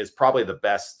seal is probably the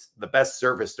best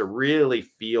surface to really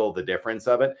feel the difference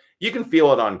of it. You can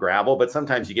feel it on gravel, but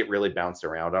sometimes you get really bounced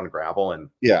around on gravel and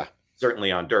Yeah.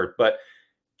 certainly on dirt. But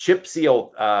chip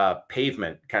seal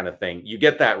pavement kind of thing, you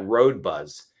get that road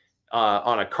buzz.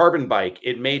 On a carbon bike,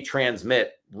 it may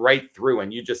transmit right through,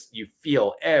 and you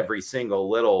feel every single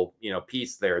little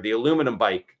piece there. The aluminum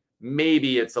bike,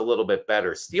 maybe it's a little bit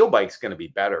better. Steel bike's going to be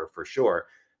better for sure,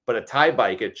 but a tie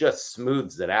bike, it just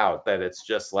smooths it out. That it's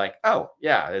just like, oh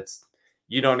yeah,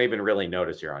 you don't even really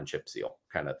notice you're on chip seal,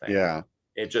 kind of thing. Yeah.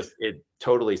 It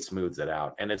totally smooths it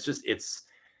out, and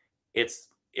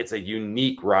it's a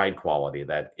unique ride quality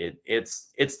that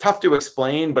it's tough to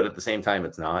explain, but at the same time,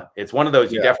 it's not. It's one of those,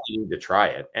 you Yeah. definitely need to try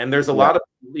it. And there's a Yeah. lot of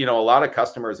a lot of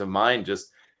customers of mine,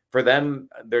 just for them,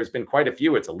 there's been quite a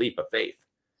few. It's a leap of faith.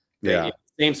 They Yeah.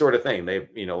 same sort of thing. They've,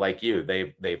 like you,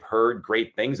 they've heard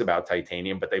great things about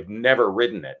titanium, but they've never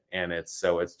ridden it. And it's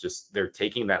just, they're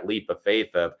taking that leap of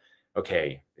faith of,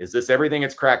 okay, is this everything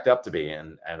it's cracked up to be?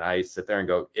 And I sit there and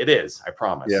go, it is, I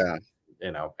promise. Yeah.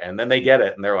 And then they get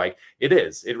it and they're like, it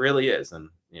is, it really is. And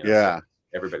so Yeah.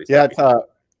 everybody's Yeah. happy. It's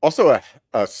also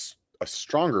a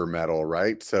stronger metal,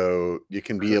 right? So you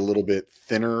can be a little bit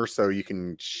thinner, so you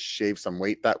can shave some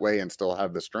weight that way and still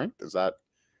have the strength. Is that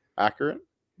accurate?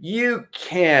 You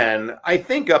can, I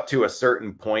think, up to a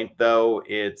certain point, though,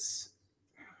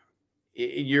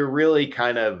 you're really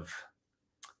kind of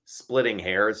splitting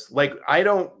hairs. Like I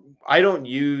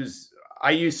use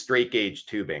straight gauge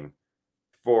tubing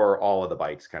for all of the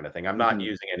bikes, kind of thing. I'm not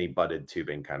using any butted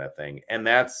tubing, kind of thing. And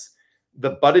that's,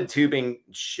 the butted tubing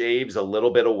shaves a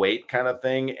little bit of weight, kind of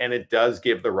thing, and it does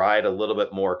give the ride a little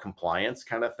bit more compliance,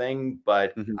 kind of thing.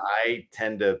 But I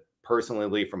tend to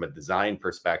personally, from a design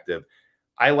perspective,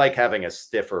 I like having a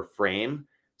stiffer frame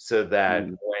so that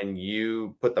when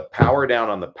you put the power down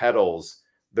on the pedals,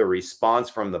 the response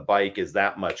from the bike is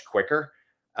that much quicker.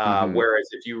 Whereas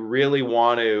if you really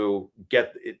want to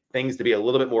get things to be a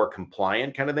little bit more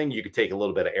compliant, kind of thing, you could take a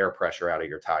little bit of air pressure out of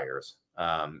your tires.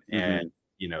 And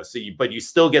but you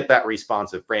still get that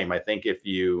responsive frame. I think if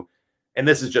you, and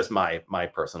this is just my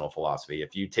personal philosophy,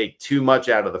 if you take too much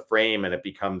out of the frame and it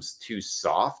becomes too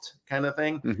soft, kind of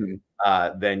thing,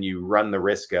 then you run the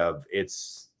risk of it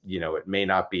may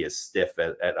not be as stiff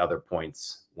at other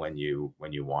points when you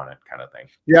want it, kind of thing.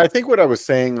 Yeah, I think what I was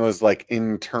saying was like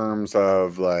in terms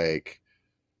of like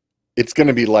it's going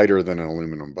to be lighter than an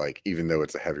aluminum bike, even though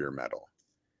it's a heavier metal.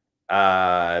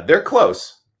 They're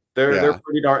close. They're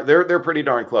pretty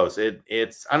darn close.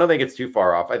 It's I don't think it's too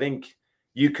far off. I think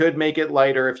you could make it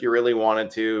lighter if you really wanted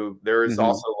to. There's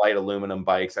also light aluminum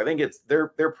bikes. I think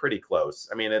they're pretty close.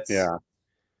 I mean,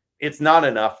 it's not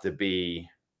enough to be.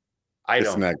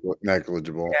 It's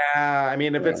negligible. Yeah, I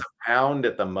mean, if it's a pound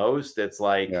at the most, it's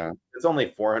like it's only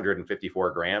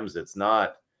 454 grams. It's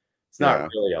not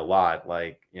really a lot.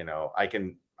 Like, I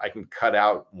can cut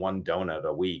out one donut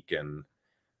a week and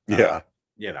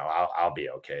I'll be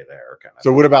okay there. Kind of.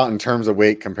 So what about in terms of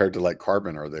weight compared to like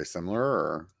carbon? Are they similar,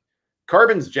 or?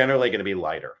 Carbon's generally going to be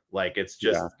lighter. Like, it's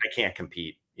just, I can't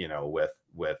compete,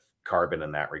 with carbon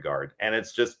in that regard. And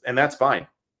it's just, and that's fine.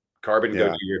 Carbon, go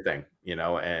do your thing, and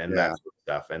that sort of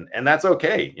stuff. And that's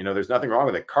okay. There's nothing wrong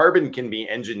with it. Carbon can be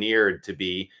engineered to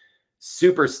be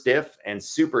super stiff and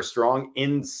super strong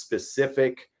in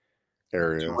specific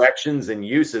areas, directions and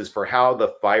uses for how the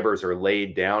fibers are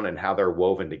laid down and how they're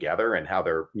woven together and how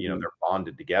they're, they're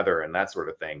bonded together and that sort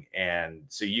of thing. And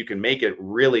so you can make it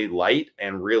really light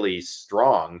and really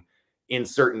strong in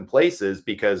certain places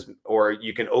or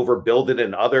you can overbuild it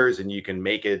in others, and you can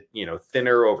make it,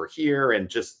 thinner over here. And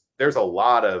just, there's a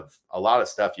lot of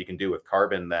stuff you can do with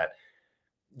carbon that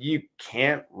you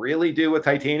can't really do with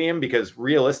titanium, because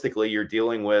realistically you're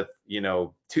dealing with,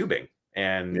 tubing.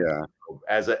 And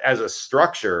as a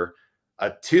structure,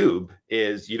 a tube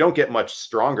you don't get much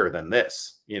stronger than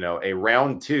this. A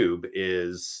round tube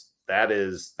is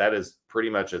pretty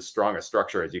much as strong a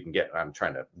structure as you can get. I'm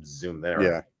trying to zoom there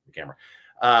on the camera.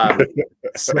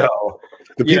 So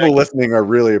the people listening are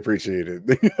really appreciated.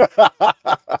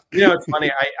 It's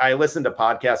funny. I listen to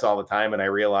podcasts all the time, and I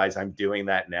realize I'm doing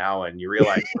that now. And you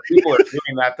realize people are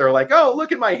doing that. They're like, "Oh,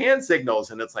 look at my hand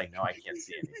signals," and it's like, "No, I can't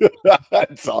see anything."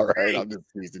 It's all right. I'm just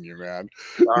teasing you, man.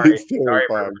 Sorry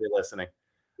for everybody listening.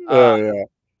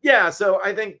 Yeah. So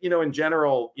I think, in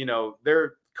general,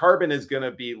 their carbon is going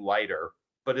to be lighter,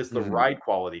 but is the ride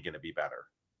quality going to be better?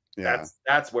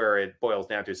 That's where it boils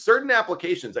down to. Certain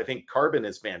applications, I think carbon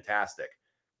is fantastic,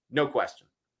 no question.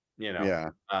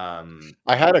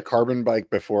 I had a carbon bike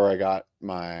before I got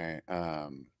my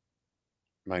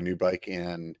my new bike,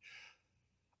 and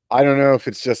I don't know if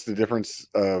it's just the difference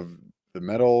of the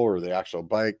metal or the actual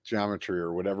bike geometry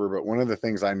or whatever, but one of the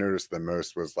things I noticed the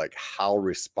most was like how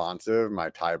responsive my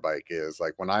Thai bike is.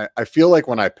 Like when I feel like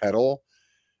when I pedal,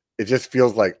 it just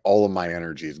feels like all of my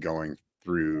energy is going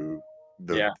through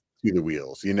the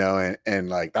wheels, and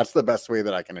like that's the best way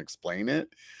that I can explain it.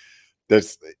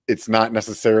 It's not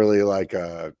necessarily like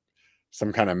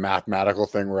some kind of mathematical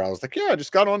thing where I was like, I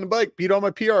just got on the bike, beat all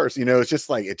my PRs. It's just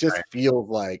like it just feels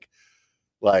like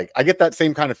I get that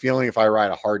same kind of feeling if I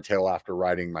ride a hardtail after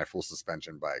riding my full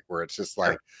suspension bike, where it's just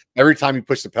like every time you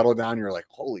push the pedal down, you're like,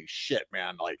 holy shit,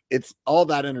 man! Like it's all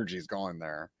that energy is going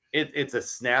there. It's a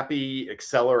snappy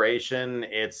acceleration.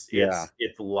 It's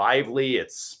lively.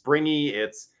 It's springy.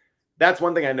 That's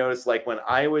one thing I noticed. Like when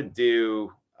I would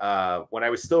do, when I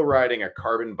was still riding a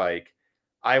carbon bike,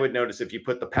 I would notice if you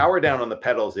put the power down on the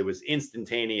pedals, it was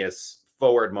instantaneous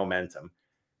forward momentum.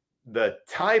 The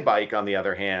tie bike, on the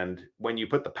other hand, when you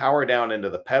put the power down into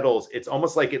the pedals, it's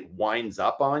almost like it winds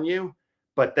up on you,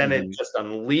 but then it Mhm. just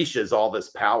unleashes all this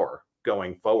power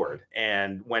going forward.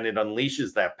 And when it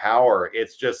unleashes that power,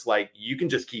 it's just like you can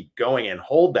just keep going and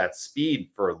hold that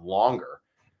speed for longer,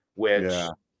 which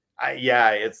Yeah. yeah,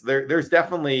 it's there's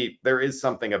definitely there is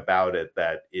something about it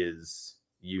that is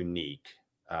unique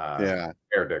Yeah.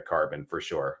 compared to carbon for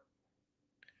sure.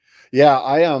 Yeah,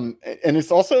 and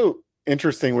it's also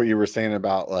interesting what you were saying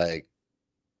about, like,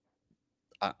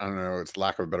 I don't know, it's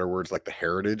lack of better words, like the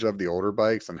heritage of the older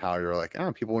bikes and how you're like,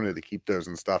 oh, people wanted to keep those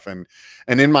and stuff. And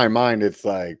in my mind, it's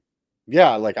like,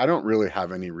 yeah, like I don't really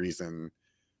have any reason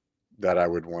that I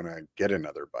would want to get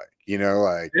another bike,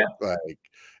 Yeah. like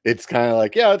it's kind of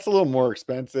like, yeah, it's a little more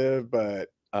expensive, but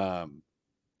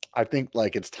I think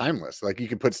like it's timeless. Like you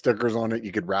could put stickers on it,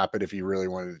 you could wrap it if you really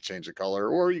wanted to change the color,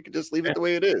 or you could just leave Yeah. it the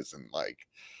way it is and like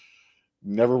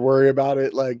never worry about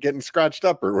it like getting scratched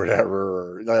up or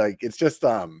whatever. Or, like it's just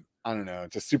I don't know,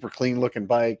 it's a super clean looking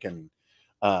bike. And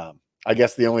I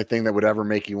guess the only thing that would ever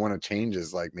make you want to change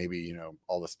is like maybe,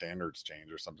 all the standards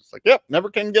change or something. It's like, yep, never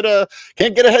can't get a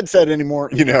headset anymore,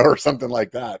 or something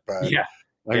like that. But Yeah.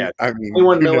 I Yeah. mean, I mean,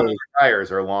 21 who millimeter knows?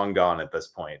 tires are long gone at this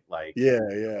point. Like, Yeah,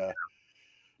 yeah,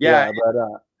 yeah, yeah. But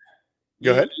go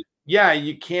you, ahead. yeah,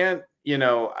 you can't,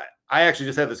 I actually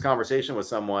just had this conversation with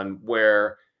someone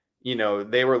where,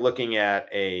 they were looking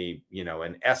at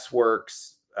an S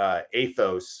Works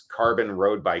Athos carbon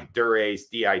road bike, Durace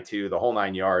Di2, the whole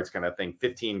 9 yards kind of thing,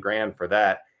 15 grand for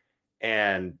that.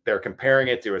 And they're comparing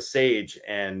it to a Sage.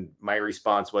 And my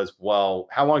response was, well,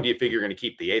 how long do you figure you're going to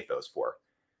keep the Athos for?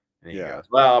 And he Yeah, goes,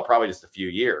 well, probably just a few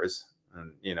years.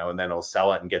 And then he'll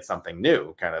sell it and get something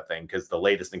new kind of thing because the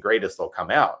latest and greatest will come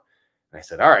out. And I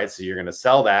said, all right, so you're going to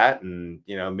sell that. And,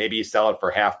 maybe you sell it for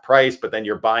half price, but then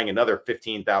you're buying another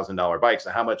 $15,000 bike.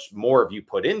 So how much more have you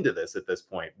put into this at this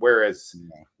point? Whereas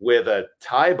yeah, with a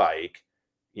tie bike,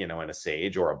 in a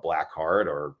Sage or a Blackheart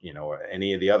or,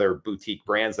 any of the other boutique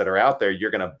brands that are out there,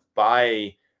 you're going to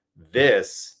buy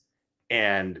this.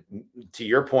 And to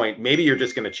your point, maybe you're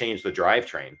just going to change the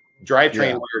drivetrain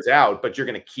yeah, wears out, but you're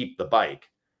going to keep the bike.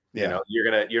 yeah,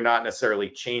 You're not necessarily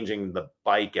changing the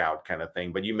bike out kind of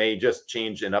thing, but you may just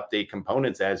change and update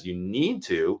components as you need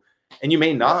to, and you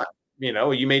may yeah, not.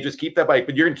 You may just keep that bike,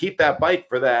 but you're going to keep that bike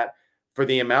for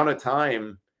the amount of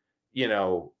time,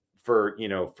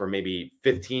 for maybe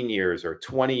 15 years or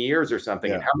 20 years or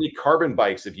something. And yeah, how many carbon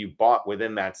bikes have you bought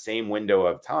within that same window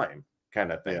of time,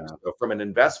 kind of thing? yeah. So from an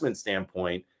investment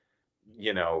standpoint,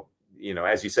 you know,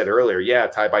 as you said earlier, yeah,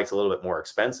 tie bike's a little bit more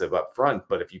expensive up front,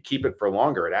 but if you keep it for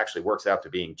longer, it actually works out to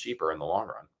being cheaper in the long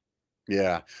run.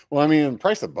 Yeah. Well, I mean,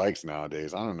 price of bikes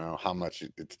nowadays, I don't know how much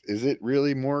it's is it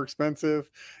really more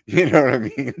expensive? You know what I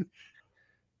mean?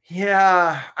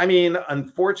 Yeah, I mean,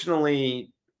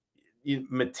 unfortunately,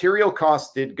 material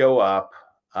costs did go up.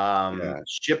 Yeah.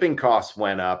 Shipping costs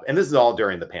went up, and this is all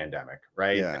during the pandemic,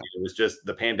 right? I Yeah. mean, it was just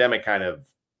the pandemic kind of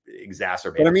But I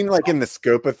exacerbated mean, stuff. like in the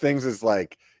scope of things is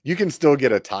like you can still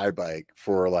get a tie bike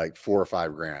for like 4 or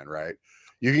 5 grand, right?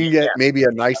 You can Yeah, get maybe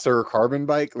a nicer carbon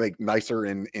bike, like nicer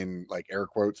in like air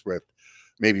quotes with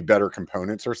maybe better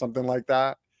components or something like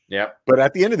that. yeah, But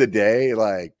at the end of the day,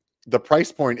 like the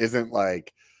price point isn't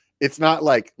like it's not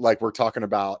like we're talking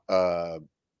about a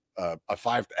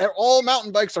five. All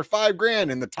mountain bikes are 5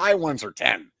 grand, and the Thai ones are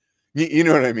 10. You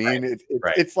know what I right, mean? It's it's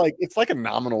right. it's like it's like a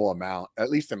nominal amount, at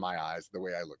least in my eyes, the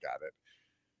way I look at it.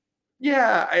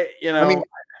 Yeah, I mean,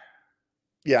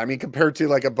 yeah, I mean, compared to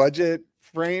like a budget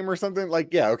frame or something, like,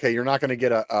 yeah, okay, you're not going to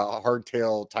get a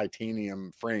hardtail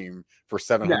titanium frame for no,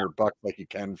 700 bucks like you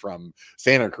can from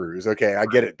Santa Cruz. Okay, I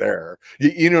get it there.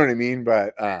 You know what I mean?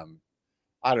 But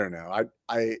I don't know.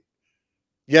 I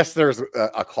yes, there's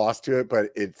a cost to it,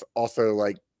 but it's also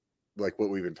like what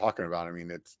we've been talking about. I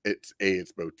mean, it's a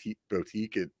it's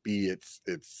boutique. It b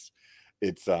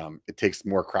it takes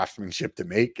more craftsmanship to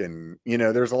make, and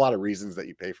there's a lot of reasons that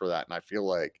you pay for that. And I feel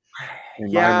like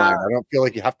in my yeah, mind, I don't feel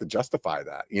like you have to justify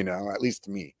that. At least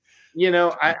to me.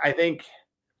 I think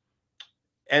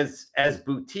as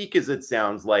boutique as it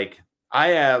sounds like, I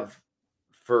have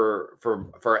for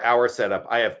our setup,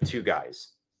 I have two guys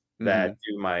that Hmm.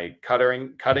 do my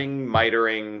cutting,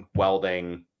 mitering,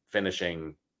 welding,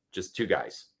 finishing. Just two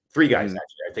guys, three guys Hmm.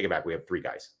 actually. I take it back. We have three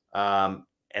guys, and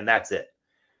that's it.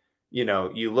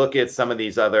 You look at some of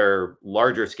these other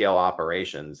larger scale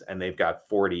operations, and they've got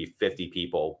 40, 50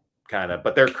 people, kind of,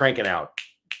 but they're cranking out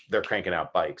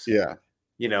bikes. Yeah.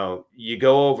 You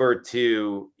go over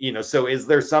to, so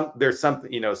there's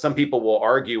something, some people will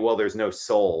argue, well, there's no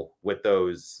soul with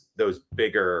those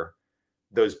bigger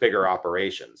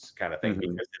operations kind of thing, Hmm.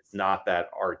 because it's not that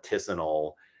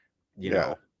artisanal, you Yeah.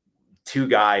 know, 2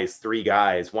 guys, 3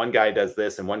 guys, one guy does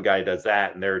this and one guy does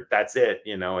that, and that's it,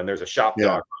 you know, and there's a shop Yeah.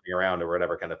 dog running around or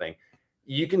whatever kind of thing.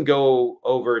 You can go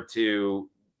over to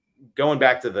going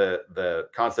back to the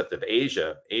concept of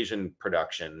Asian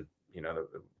production, you know,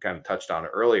 that kind of touched on it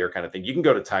earlier kind of thing. You can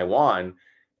go to Taiwan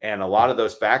and a lot of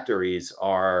those factories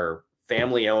are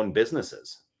family owned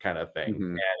businesses kind of thing.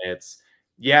 Hmm. And it's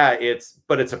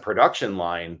a production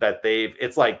line that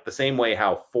it's like the same way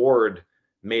how Ford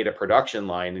made a production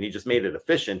line and he just made it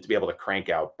efficient to be able to crank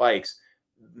out bikes.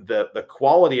 The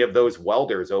quality of those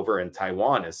welders over in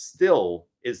Taiwan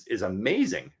is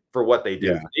amazing for what they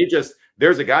do. Yeah.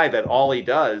 There's a guy that all he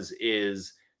does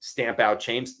is stamp out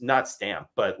chains, not stamp,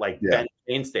 but like Yeah. bend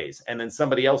chainstays. And then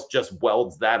somebody else just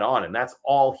welds that on. And that's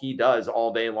all he does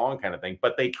all day long kind of thing.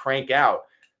 But they crank out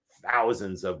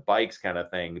thousands of bikes kind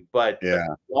of thing. But the Yeah.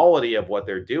 quality of what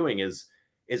they're doing is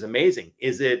amazing.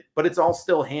 But it's all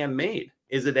still handmade.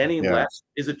 Is Yeah.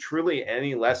 it truly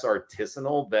any less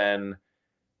artisanal than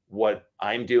what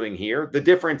I'm doing here? The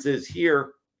difference is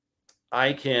here,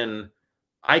 I can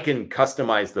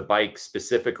customize the bike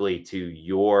specifically to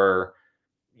your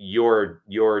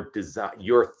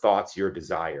thoughts, your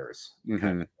desires.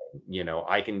 Hmm. You know,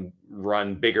 I can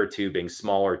run bigger tubing,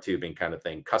 smaller tubing kind of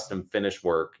thing, custom finish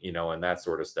work, you know, and that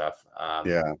sort of stuff.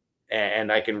 Yeah.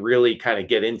 And I can really kind of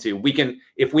get into,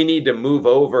 if we need to move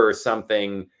over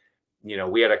something, you know,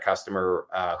 we had a customer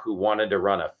who wanted to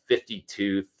run a 50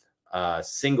 tooth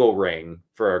single ring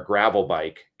for a gravel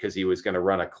bike because he was going to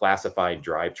run a classified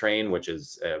drivetrain, which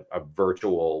is a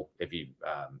virtual,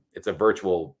 it's a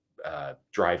virtual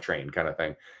drivetrain kind of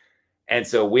thing. And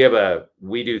so we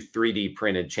do 3D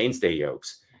printed chainstay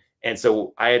yokes. And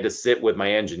so I had to sit with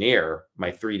my engineer,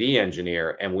 my 3D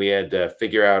engineer, and we had to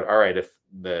figure out, all right, if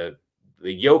the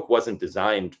yoke wasn't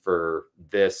designed for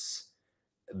this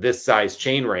size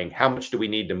chain ring, how much do we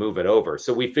need to move it over?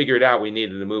 So we figured out we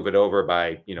needed to move it over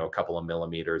by, you know, a couple of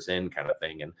millimeters in kind of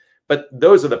thing. But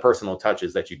those are the personal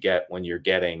touches that you get when you're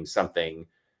getting something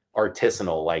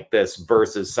artisanal like this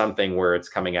versus something where it's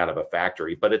coming out of a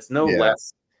factory. But it's no Yeah.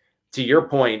 less, to your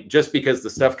point, just because the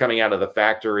stuff coming out of the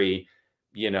factory,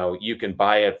 you know, you can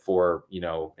buy it for, you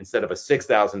know, instead of a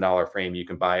 $6,000 frame, you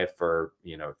can buy it for,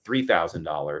 you know,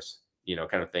 $3,000, you know,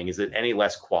 kind of thing. Is it any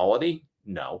less quality?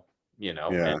 No, you know,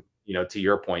 Yeah. and, you know, to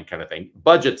your point kind of thing,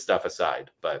 budget stuff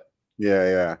aside, but Yeah.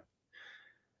 Yeah.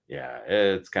 yeah,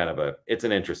 it's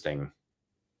an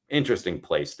interesting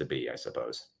place to be, I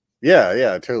suppose. Yeah.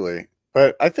 Yeah. Totally.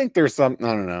 But I think there's something,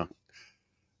 I don't know.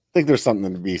 I think there's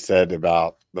something to be said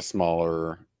about the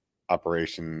smaller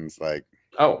operations. Like,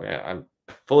 Oh yeah, I'm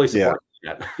fully yeah. supporting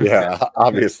that. Yeah.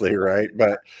 Obviously. Right.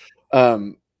 But,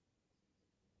 um,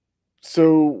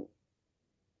 so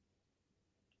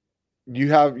you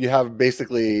have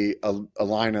basically a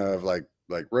line of like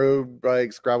road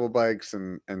bikes, gravel bikes,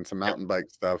 and some Yep. mountain bike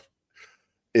stuff.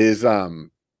 Is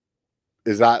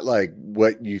is that like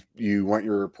what you want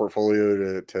your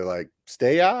portfolio to like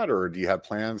stay at, or do you have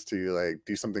plans to like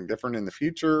do something different in the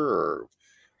future, or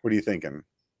what are you thinking?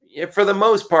 Yeah, for the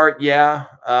most part, yeah.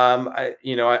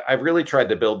 I've really tried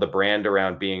to build the brand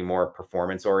around being more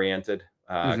performance oriented,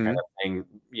 kind Hmm. of thing.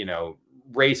 You know,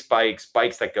 race bikes,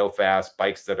 bikes that go fast,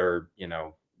 bikes that are,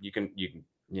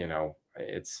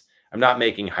 it's. I'm not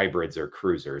making hybrids or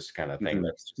cruisers kind of thing. Hmm.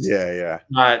 That's just Yeah, yeah,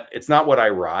 not. It's not what I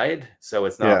ride, so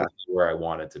it's not yeah, really where I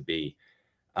want it to be.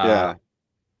 Uh,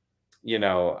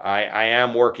 yeah. I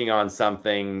am working on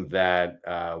something that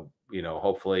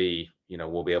hopefully,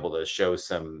 we'll be able to show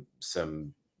some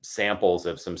samples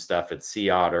of some stuff at Sea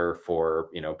Otter for,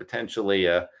 potentially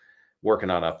working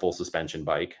on a full suspension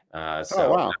bike. Oh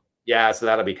So wow. yeah, so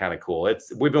that'll be kind of cool.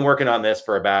 We've been working on this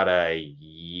for about a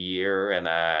year and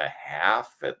a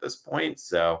half at this point.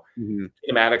 So Hmm.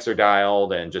 schematics are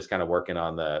dialed and just kind of working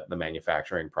on the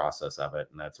manufacturing process of it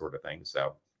and that sort of thing.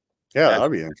 So Yeah, that's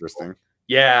that'd be interesting.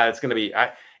 yeah, it's gonna be.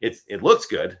 It looks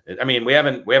good. I mean, we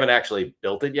haven't actually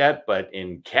built it yet, but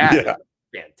in CAD, Yeah.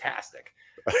 it's fantastic.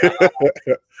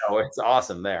 Oh, it's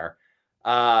awesome there.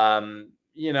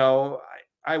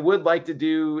 I would like to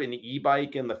do an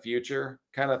e-bike in the future,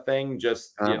 kind of thing.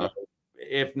 Just uh,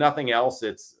 if nothing else,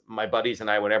 it's my buddies and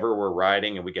I. Whenever we're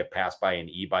riding and we get passed by an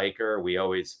e-biker, we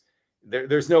always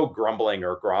there's no grumbling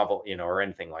or grovel, or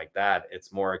anything like that.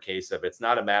 It's more a case of it's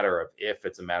not a matter of if,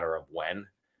 it's a matter of when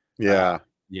uh,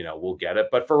 yeah, we'll get it.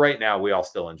 But for right now, we all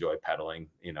still enjoy pedaling,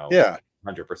 yeah,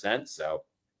 100%. So,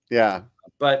 yeah.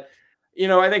 but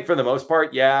I think for the most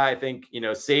part, yeah, I think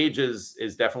Sage is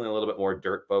definitely a little bit more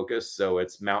dirt focused. So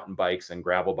it's mountain bikes and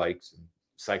gravel bikes and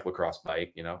cyclocross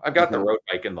bike. I've got the Hmm. road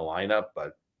bike in the lineup,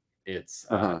 but it's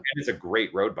Uh-huh. and it's a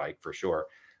great road bike for sure.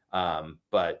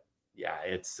 But yeah,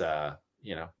 it's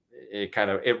you know, it kind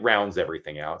of it rounds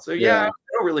everything out. So yeah, I Yeah.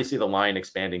 don't really see the line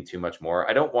expanding too much more.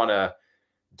 I don't want to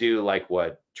do like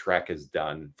what Trek has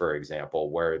done, for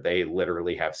example, where they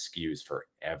literally have SKUs for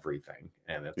everything,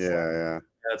 and it's like Yeah.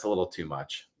 that's a little too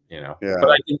much, you know. Yeah.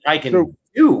 But Yeah. I So can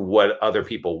do what other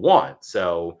people want.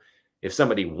 So if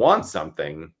somebody wants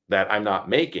something that I'm not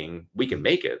making, we can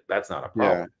make it. That's not a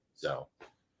problem. yeah. So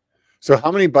So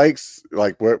how many bikes,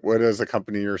 like what is a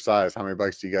company your size? How many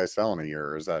bikes do you guys sell in a year?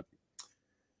 Or is that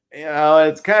you know,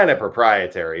 it's kind of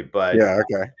proprietary, but yeah,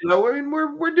 okay. you know, I mean,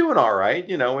 we're doing all right.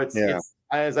 You know, Yeah. it's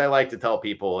as I like to tell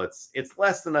people, it's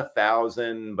less than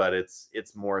 1,000, but it's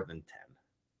more than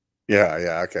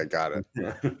Yeah. Okay, got it.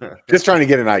 10. Just trying to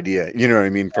get an idea. You know what I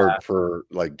mean? For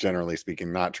like generally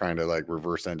speaking, not trying to like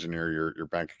reverse engineer your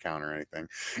bank account or anything.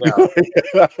 No,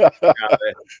 no,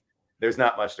 there's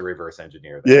not much to reverse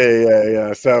engineer there.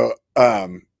 Yeah. So yeah,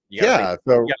 You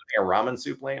so got to pay a ramen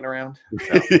soup laying around.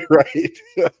 So right.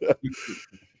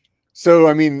 So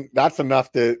I mean, that's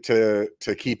enough to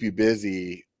keep you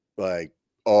busy like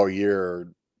all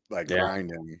year, like yeah,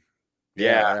 grinding.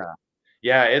 yeah,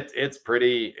 Yeah. yeah. It's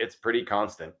pretty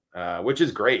constant, which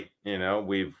is great. You know,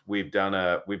 we've done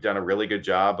a really good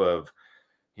job of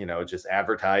you know just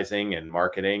advertising and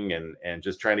marketing and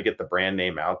just trying to get the brand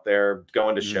name out there.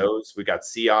 Going to Mhm. shows. We got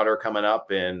Sea Otter coming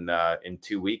up in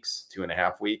 2 weeks,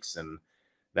 2.5 weeks, and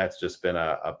that's just been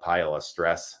a pile of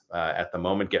stress at the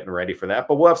moment getting ready for that.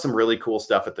 But we'll have some really cool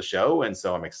stuff at the show, and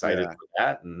so I'm excited Yeah. for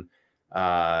that. And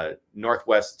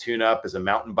Northwest Tune Up is a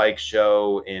mountain bike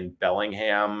show in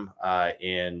Bellingham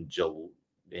in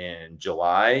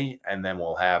July, and then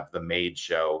we'll have the Made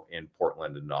show in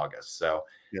Portland in August. So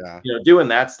Yeah. you know, doing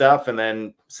that stuff and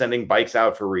then sending bikes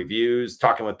out for reviews,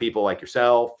 talking with people like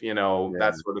yourself, you know, Yeah.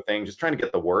 that sort of thing. Just trying to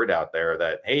get the word out there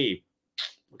that hey,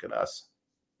 look at us.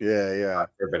 Yeah.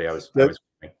 Everybody, I That was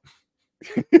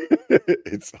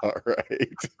it's all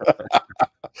right.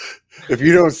 If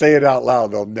you don't say it out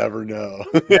loud, they'll never know.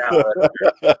 yeah,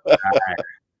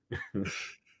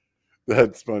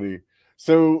 That's funny.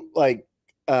 So like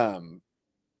um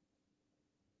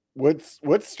what's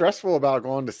stressful about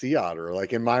going to Sea Otter?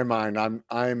 Like in my mind,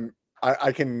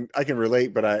 I can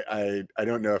relate, but I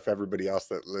don't know if everybody else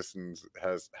that listens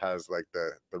has like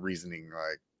the reasoning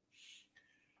like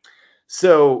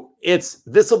so it's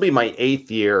this will be my 8th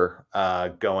year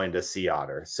going to Sea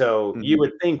Otter. So you mhm.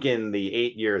 would think in the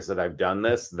 8 years that I've done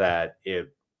this that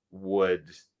it would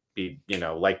be, you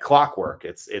know, like clockwork.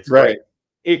 It's great. Right.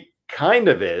 It kind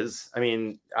of is. I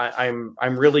mean, I'm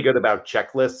really good about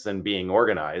checklists and being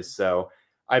organized. So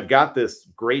I've got this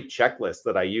great checklist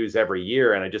that I use every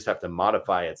year, and I just have to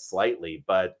modify it slightly.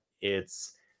 But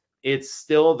it's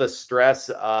still the stress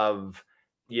of,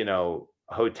 you know,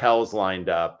 hotels lined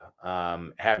up.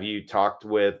 Have you talked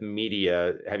with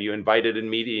media? Have you invited in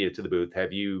media to the booth?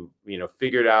 Have you, you know,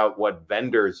 figured out what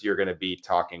vendors you're going to be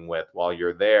talking with while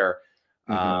you're there?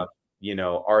 Uh, Mhm. you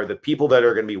know, are the people that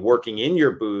are going to be working in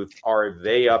your booth, are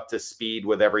they up to speed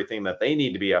with everything that they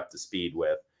need to be up to speed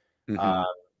with? Uh, Mhm.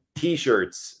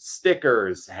 T-shirts,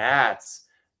 stickers, hats,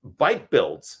 bike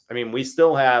builds. I mean, we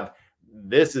still have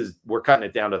we're cutting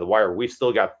it down to the wire. We've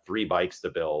still got 3 bikes to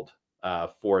build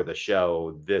for the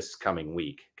show this coming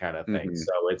week, kind of thing. Mhm.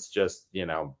 So it's just, you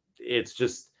know, it's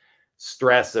just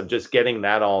stress of just getting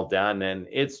that all done. And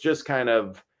it's just kind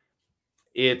of,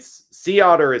 it's Sea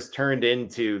Otter has turned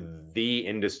into the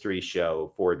industry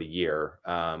show for the year.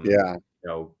 Yeah. You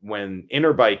know, when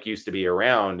Interbike used to be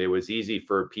around, it was easy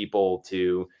for people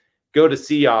to go to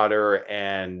Sea Otter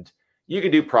and you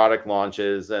could do product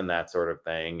launches and that sort of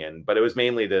thing. And but it was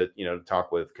mainly to, you know,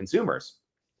 talk with consumers.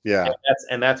 Yeah.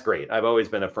 And that's great. I've always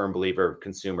been a firm believer of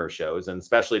consumer shows, and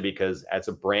especially because as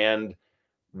a brand,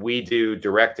 we do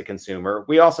direct to consumer.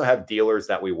 We also have dealers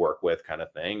that we work with, kind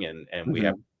of thing, and we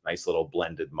have Mhm. a nice little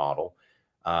blended model.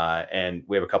 And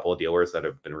we have a couple of dealers that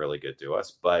have been really good to us,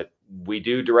 but we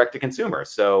do direct to consumer.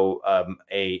 So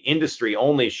a industry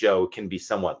only show can be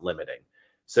somewhat limiting.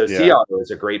 So Sea Yeah. Auto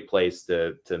is a great place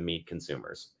to meet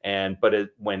consumers. And but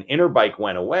when Interbike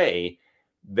went away,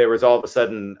 there was all of a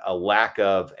sudden a lack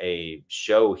of a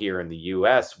show here in the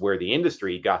US where the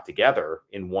industry got together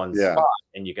in one Yeah. spot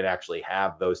and you could actually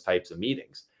have those types of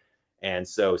meetings. And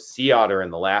so Sea Otter in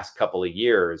the last couple of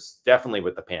years, definitely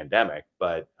with the pandemic,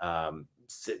 but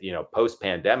you know, post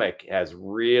pandemic has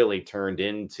really turned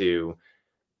into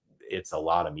it's a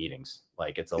lot of meetings.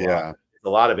 Like Yeah. it's a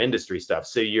lot of industry stuff.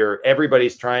 So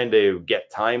everybody's trying to get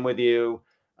time with you,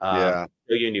 Yeah.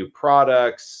 show you new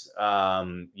products,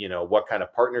 you know, what kind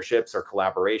of partnerships or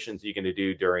collaborations you're going to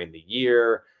do during the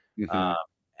year, um, Mhm.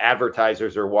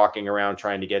 advertisers are walking around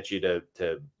trying to get you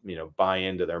to buy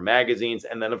into their magazines.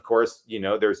 And then of course,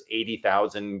 there's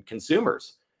 80,000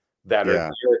 consumers that are Yeah.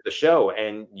 here at the show,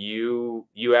 and you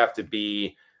have to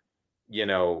be,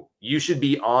 you should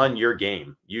be on your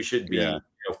game. You should Yeah.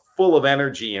 be full of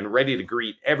energy and ready to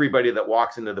greet everybody that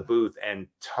walks into the booth and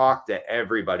talk to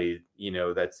everybody,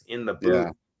 that's in the booth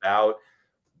Yeah. about,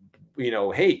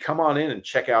 hey, come on in and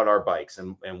check out our bikes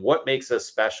and what makes us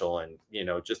special. And,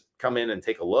 just come in and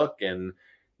take a look. And,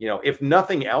 if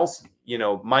nothing else,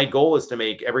 my goal is to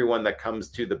make everyone that comes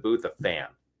to the booth a fan.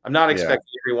 I'm not Yeah.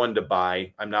 expecting everyone to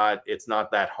buy. It's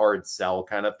not that hard sell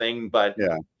kind of thing. But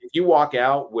Yeah. if you walk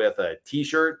out with a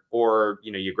t-shirt or,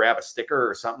 you grab a sticker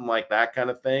or something like that kind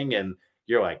of thing, and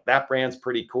you're like, that brand's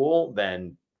pretty cool,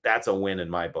 then that's a win in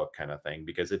my book kind of thing,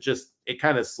 because it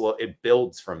kind of it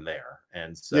builds from there.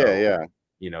 And Yeah. so,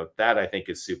 Yeah. that I think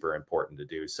is super important to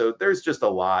do. So there's just a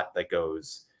lot that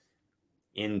goes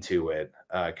into it,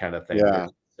 kind of thing. Yeah.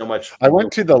 There's so much. I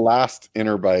went to the last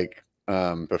Interbike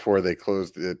before they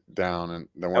closed it down, and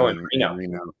the one in in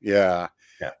Reno. Yeah.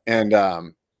 Yeah. And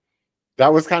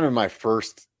that was kind of my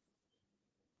first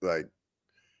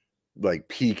like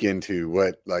peek into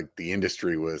what like the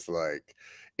industry was like.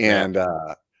 And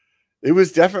it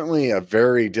was definitely a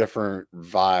very different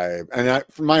vibe. And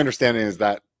from my understanding is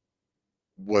that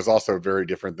was also very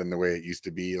different than the way it used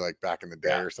to be like back in the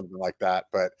day or something like that.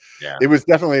 But it was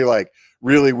definitely like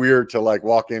really weird to like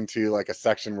walk into like a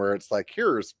section where it's like,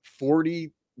 here's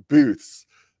 40 booths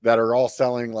that are all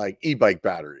selling like e-bike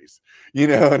batteries,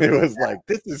 and it was like,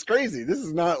 this is crazy. This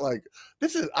is not like,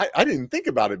 I didn't think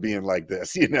about it being like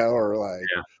this, or like,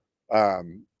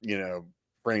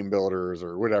 frame builders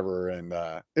or whatever. And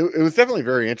it was definitely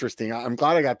very interesting. I'm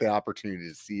glad I got the opportunity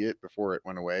to see it before it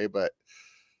went away. But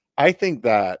I think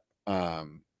that,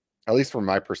 at least from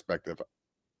my perspective,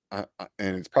 and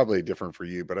it's probably different for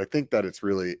you, but I think that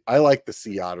I like the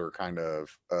sea otter kind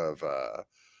of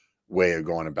way of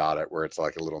going about it, where it's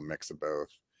like a little mix of both.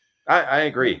 I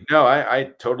agree. No,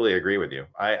 I totally agree with you.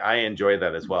 I enjoy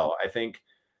that as well. I think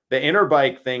the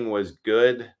Interbike thing was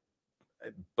good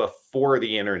before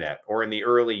the internet, or in the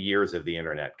early years of the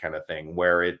internet kind of thing,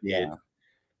 where it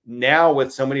now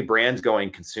with so many brands going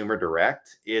consumer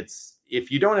direct, if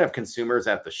you don't have consumers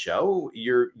at the show,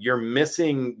 you're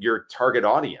missing your target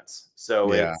audience.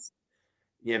 So it's,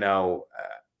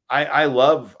 I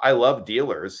love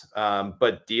dealers,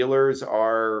 but dealers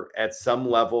are at some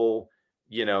level,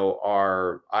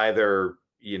 are either,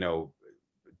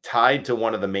 tied to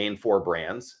one of the main four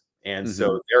brands. And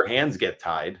so their hands get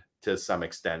tied to some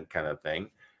extent kind of thing.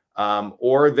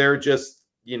 Or they're just,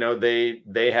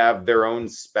 they have their own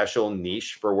special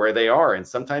niche for where they are. And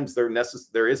sometimes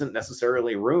there isn't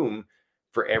necessarily room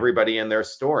for everybody in their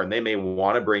store, and they may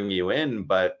want to bring you in,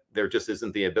 but there just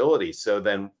isn't the ability. So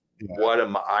then what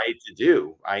am I to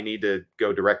do? I need to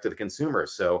go direct to the consumer.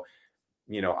 So,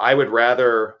 I would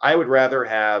rather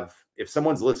have, if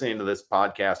someone's listening to this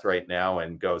podcast right now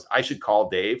and goes, I should call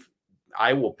Dave,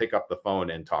 I will pick up the phone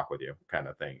and talk with you kind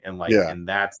of thing. And and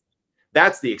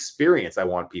that's the experience I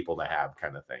want people to have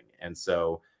kind of thing. And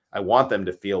so I want them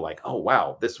to feel like, oh,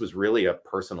 wow, this was really a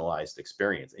personalized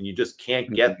experience. And you just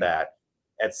can't get that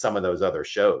at some of those other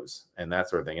shows and that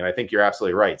sort of thing. And I think you're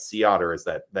absolutely right. Sea Otter is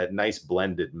that nice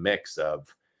blended mix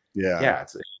of,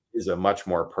 it is a much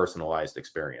more personalized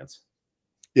experience.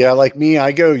 Yeah, like me,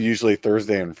 I go usually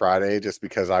Thursday and Friday just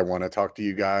because I want to talk to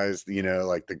you guys,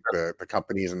 like the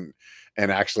companies, and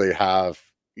actually have,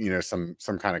 some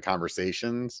kind of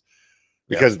conversations,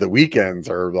 because the weekends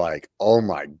are like, oh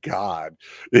my God,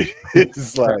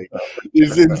 it's like,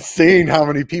 it's insane how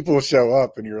many people show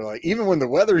up. And you're like, even when the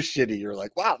weather's shitty, you're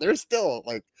like, wow, there's still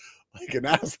like an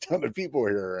ass ton of people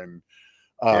here. And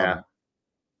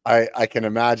I can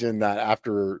imagine that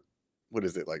after, what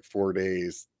is it, like 4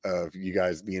 days of you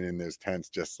guys being in those tents,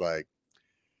 just like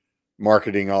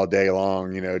marketing all day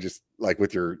long, just like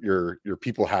with your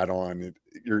people hat on,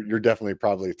 you're definitely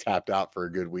probably tapped out for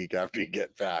a good week after you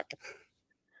get back.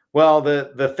 Well,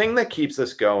 the thing that keeps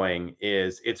us going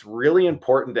is it's really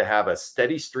important to have a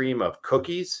steady stream of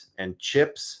cookies and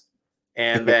chips.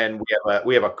 And then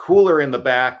we have a cooler in the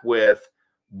back with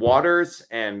waters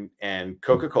and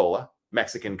Coca-Cola,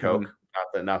 Mexican Coke,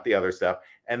 not the other stuff.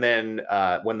 And then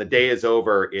when the day is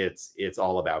over, it's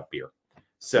all about beer.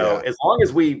 So as long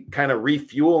as we kind of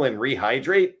refuel and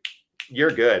rehydrate,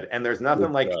 you're good. And there's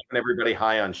nothing like keeping everybody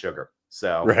high on sugar.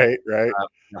 So right.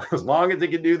 As long as they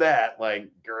can do that, like,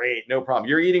 great, no problem.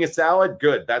 You're eating a salad,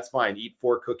 good, that's fine. Eat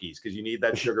 4 cookies because you need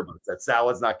that sugar boost. That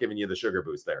salad's not giving you the sugar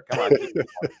boost there. Come on.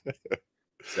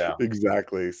 So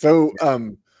exactly. So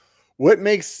what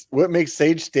makes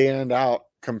Sage stand out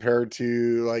compared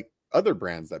to like other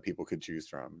brands that people could choose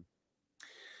from?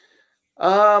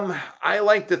 I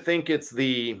like to think it's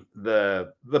the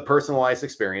personalized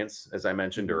experience, as I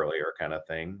mentioned Mhm. earlier, kind of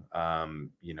thing.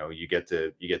 You know, you get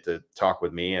to talk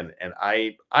with me, and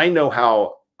I know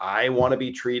how I want to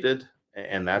be treated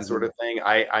and that sort Mhm. of thing.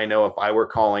 I know if I were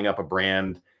calling up a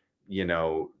brand, you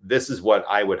know, this is what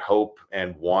I would hope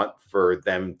and want for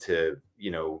them to,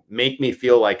 you know, make me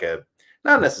feel like a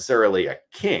not necessarily a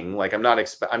king. Like I'm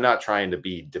not trying to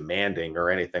be demanding or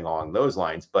anything along those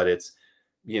lines, but it's,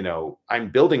 you know, I'm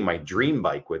building my dream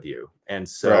bike with you. And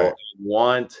so Right. I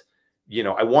want, you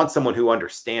know, I want someone who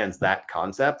understands that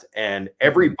concept. And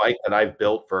every Mhm. bike that I've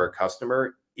built for a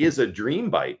customer is a dream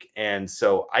bike. And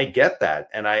so I get that.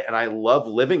 And I love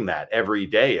living that every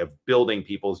day of building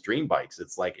people's dream bikes.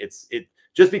 It's like it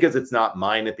just because it's not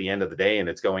mine at the end of the day and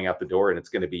it's going out the door and it's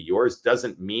going to be yours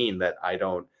doesn't mean that I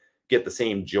don't get the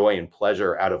same joy and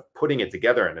pleasure out of putting it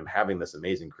together and having this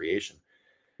amazing creation.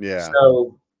 Yeah.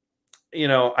 So, you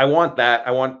know, I want that.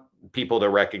 I want people to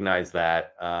recognize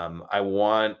that. I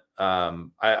want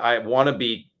to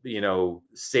be, you know,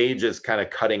 Sage is kind of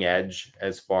cutting edge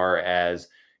as far as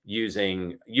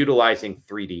utilizing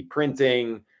 3D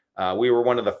printing. We were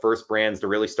one of the first brands to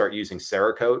really start using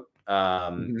Cerakote.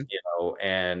 Mhm. You know,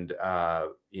 and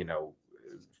you know,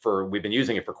 for we've been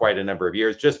using it for quite a number of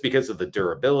years just because of the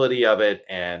durability of it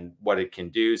and what it can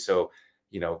do. So,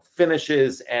 you know,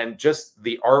 finishes and just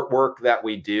the artwork that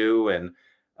we do and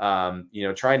you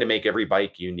know, trying to make every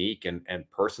bike unique and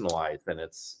personalized. And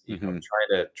it's, you know, Mhm.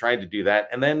 trying to do that.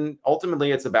 And then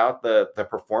ultimately it's about the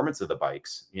performance of the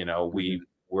bikes. You know, Mhm.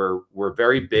 we're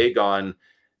very big on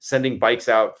sending bikes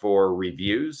out for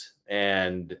reviews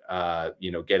and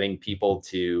you know, getting people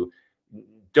to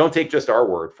don't take just our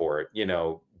word for it, you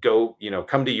know, go, you know,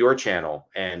 come to your channel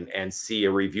and see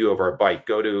a review of our bike,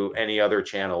 go to any other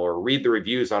channel or read the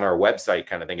reviews on our website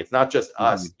kind of thing. It's not just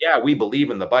us. Mhm. Yeah, we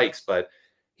believe in the bikes, but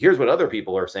here's what other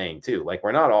people are saying too. Like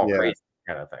we're not all Yeah. crazy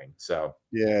kind of thing. So,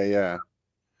 Yeah, yeah.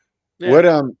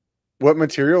 yeah, What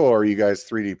material are you guys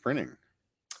 3D printing?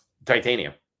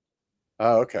 titanium.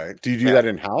 Oh, okay. Do you do Yeah. that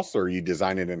in-house or you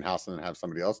design it in-house and then have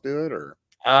somebody else do it or?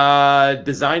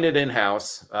 Design it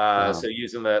in-house. Uh-huh. So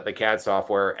using the CAD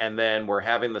software, and then we're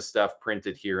having the stuff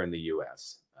printed here in the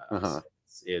US. Uh-huh.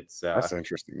 So it's That's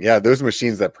interesting. Yeah, those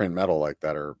machines that print metal like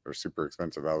that are super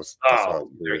expensive. That's why I was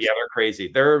Oh, curious. they're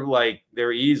crazy. They're like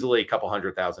they're easily a couple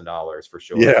 $100,000 for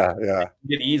sure. Yeah, yeah.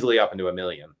 Get easily up into 1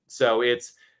 million. So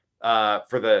it's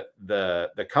for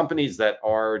the companies that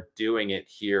are doing it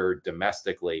here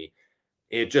domestically,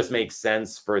 it just makes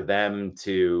sense for them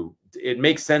to it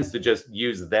makes sense to just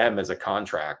use them as a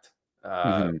contract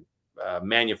Mhm.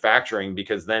 manufacturing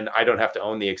because then I don't have to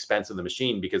own the expense of the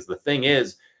machine because the thing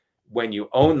is when you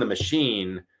own the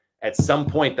machine at some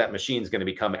point that machine is going to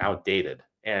become outdated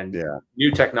and Yeah,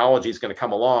 new technology is going to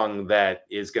come along that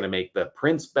is going to make the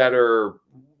prints better,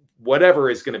 whatever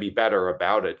is going to be better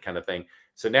about it kind of thing.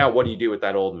 So now what do you do with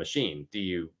that old machine? Do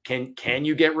you can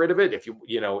you get rid of it? If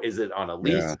you know, is it on a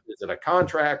lease? yeah, Is it a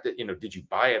contract? You know, did you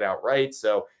buy it outright?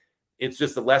 So it's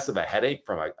just a less of a headache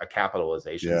from a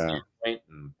capitalization yeah. standpoint.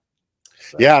 And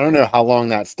Yeah, so I don't know how long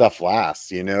that stuff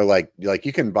lasts, you know, like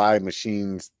you can buy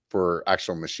machines for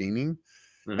actual machining.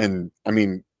 mhm, And I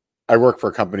mean, I work for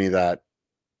a company that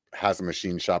has a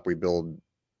machine shop. We build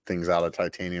things out of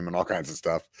titanium and all kinds of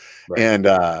stuff. right. And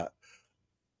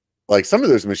like some of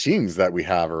those machines that we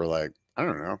have are like, I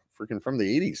don't know, freaking from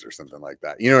the 80s or something like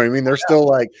that. You know what I mean? They're still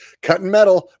like cutting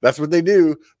metal. That's what they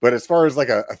do. But as far as like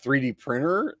a 3D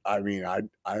printer, I mean, I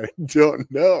don't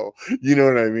know. You know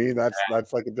what I mean?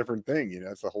 That's like a different thing, you know,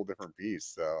 it's a whole different piece.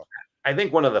 So I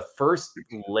think one of the first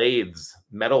lathes,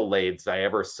 metal lathes I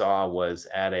ever saw was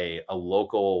at a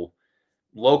local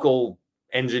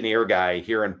engineer guy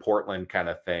here in Portland kind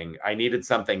of thing. I needed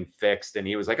something fixed and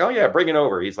he was like, "Oh yeah, bring it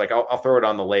over." He's like, I'll throw it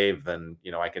on the lathe and,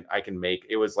 you know, I can make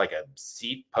it was like a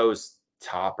seat post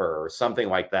topper or something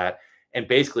like that. And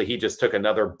basically he just took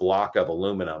another block of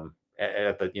aluminum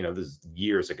at the, you know, this is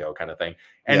years ago kind of thing.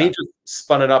 And he yeah, just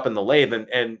spun it up in the lathe and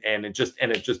it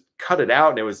just cut it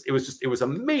out and it was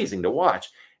amazing to watch.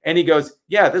 And he goes,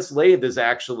 "Yeah, this lathe is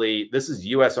actually this is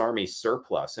US Army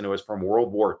surplus and it was from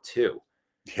World War II."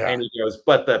 yeah, And he goes,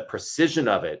 "But the precision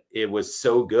of it, it was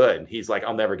so good." He's like,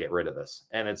 "I'll never get rid of this."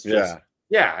 And it's just, yeah,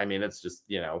 yeah, I mean, it's just,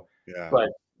 you know, yeah, but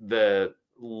the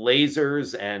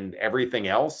lasers and everything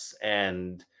else,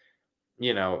 and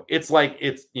you know,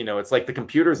 you know, it's like the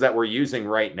computers that we're using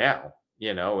right now.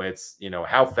 You know, it's, you know,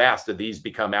 how fast did these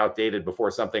become outdated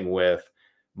before something with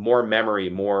more memory,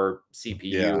 more CPU,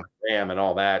 yeah, RAM, and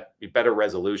all that, better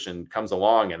resolution comes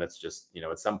along, and it's just, you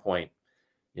know, at some point,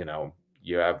 you know,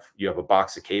 you have a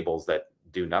box of cables that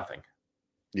do nothing.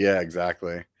 Yeah,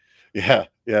 exactly. Yeah,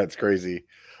 yeah, it's crazy.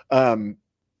 Um,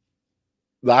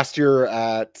 Last year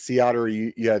at Sea Otter,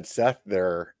 you had Seth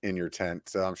there in your tent,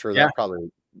 so I'm sure Yeah. that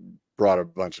probably brought a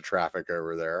bunch of traffic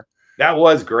over there. That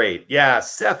was great. Yeah,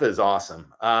 Seth is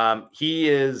awesome. He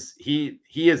is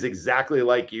exactly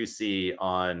like you see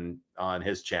on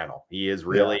his channel. He is Yeah.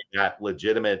 really that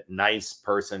legitimate, nice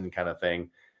person kind of thing.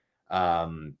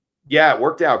 Um, yeah, it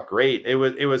worked out great. It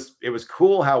was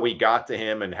cool how we got to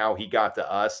him and how he got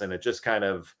to us, and it just kind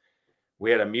of we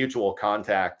had a mutual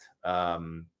contact,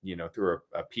 through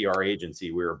a PR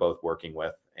agency we were both working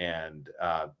with, and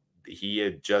he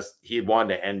had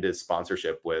wanted to end his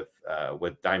sponsorship with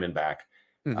Diamondback,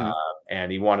 uh, Mhm.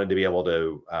 and he wanted to be able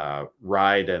to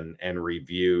ride and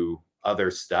review other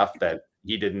stuff that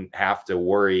he didn't have to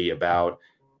worry about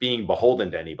being beholden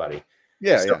to anybody.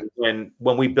 Yeah, So yeah.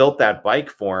 when we built that bike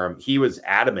for him, he was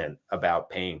adamant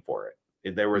about paying for it.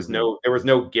 Mhm. There was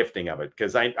no gifting of it,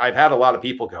 because I've had a lot of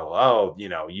people go, oh,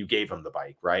 you gave him the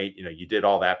bike, right? You did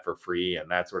all that for free and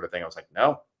that sort of thing. I was like,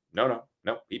 no, no, no,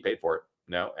 no, he paid for it.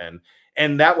 No.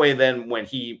 And that way, then when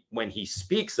he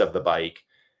speaks of the bike,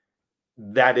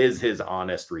 that is his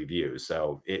honest review.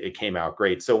 So it came out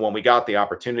great. So when we got the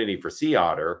opportunity for Sea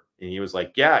Otter, and he was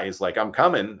like, yeah, he's like, I'm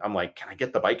coming. I'm like, can I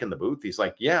get the bike in the booth? He's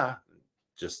like, yeah.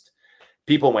 Just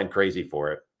people went crazy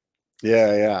for it.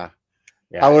 Yeah, yeah.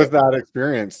 Yeah, How was that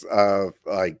experience of,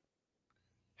 like,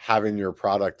 having your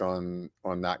product on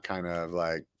that kind of,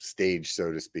 like, stage,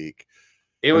 so to speak?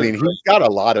 it I was mean, great. he's got a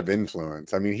lot of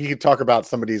influence. I mean, he could talk about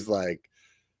somebody's, like,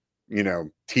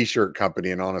 t-shirt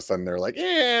company, and all of a sudden they're like,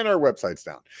 and our website's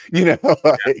down.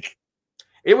 Like,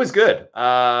 It was good.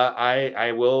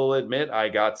 I will admit I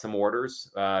got some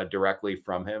orders directly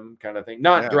from him, kind of thing.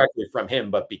 Not yeah, directly from him,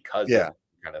 but because of yeah, him,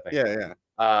 kind of thing. yeah,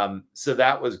 yeah, So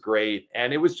that was great,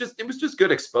 and it was just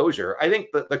good exposure. I think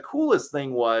the coolest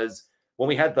thing was when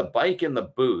we had the bike in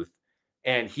the booth,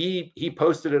 and he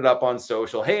posted it up on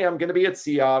social. Hey, I'm going to be at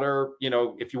Sea Otter.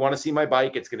 If you want to see my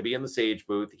bike, it's going to be in the Sage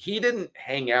booth. He didn't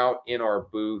hang out in our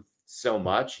booth so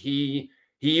much. He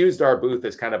used our booth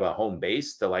as kind of a home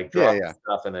base to like yeah, drop yeah,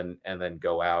 stuff and then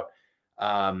go out.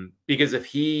 Because if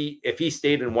he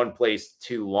stayed in one place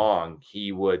too long,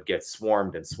 he would get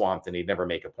swarmed and swamped, and he'd never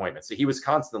make appointments. So he was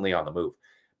constantly on the move,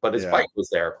 but his yeah, bike was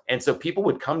there, and so people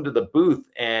would come to the booth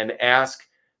and ask.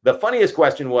 The funniest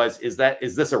question was, "Is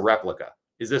this a replica?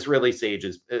 Is this really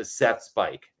Seth's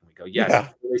bike?" And we go, "Yes, yeah,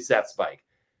 it's really Seth's bike."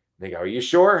 They go, "Are you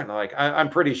sure?" And I'm like, I'm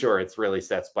pretty sure it's really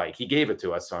Seth's bike. He gave it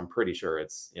to us, so I'm pretty sure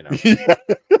it's. yeah,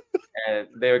 And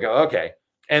they would go, okay.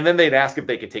 And then they'd ask if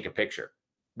they could take a picture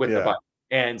with the yeah, bike.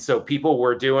 And so people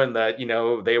were doing that,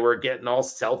 they were getting all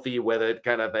selfie with it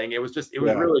kind of thing. It was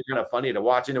yeah, really kind of funny to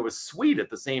watch. And it was sweet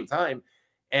at the same time.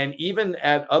 And even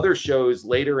at other shows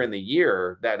later in the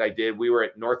year that I did, we were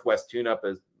at Northwest Tune Up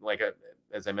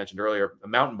as I mentioned earlier, a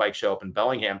mountain bike show up in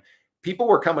Bellingham. People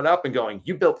were coming up and going,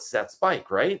 "You built Seth's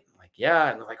bike, right?" I'm like, yeah.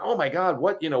 And they're like, "Oh my God,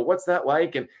 what's that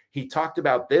like?" And he talked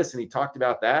about this and he talked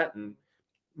about that. And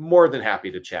more than happy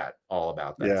to chat all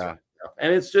about that sort yeah, of stuff.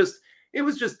 And it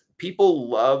was just people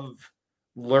love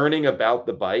learning about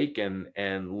the bike and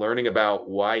learning about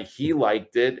why he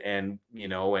liked it, and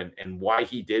why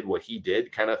he did what he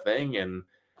did, kind of thing. And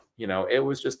it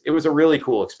was a really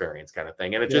cool experience, kind of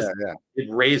thing. And yeah, yeah, it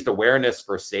raised awareness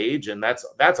for Sage, and that's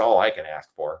all I can ask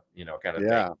for, kind of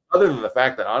thing. yeah, Other than the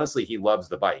fact that honestly he loves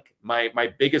the bike.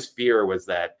 My biggest fear was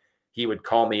that he would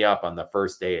call me up on the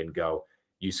first day and go,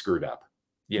 "You screwed up,"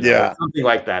 or yeah. something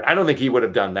like that. I don't think he would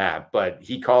have done that, but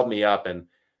he called me up, and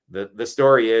the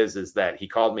story is that he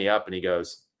called me up and he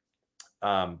goes,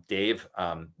 "Dave,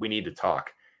 we need to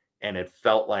talk." And it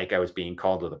felt like I was being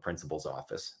called to the principal's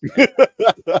office. And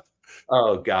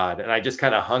oh God. And I just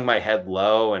kind of hung my head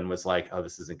low and was like, oh,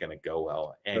 this isn't going to go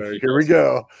well. And he Here we goes,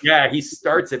 go. yeah, he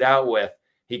starts it out with,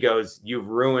 he goes, "You've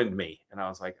ruined me." And I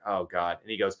was like, oh God. And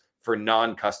he goes, "For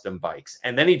non-custom bikes."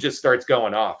 And then he just starts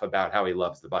going off about how he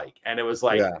loves the bike. And it was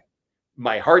like, Yeah,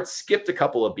 my heart skipped a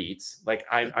couple of beats. Like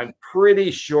I'm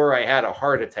pretty sure I had a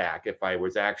heart attack if I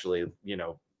was actually,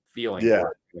 feeling yeah.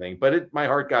 for anything. But my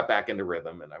heart got back into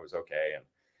rhythm and I was okay.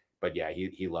 But yeah,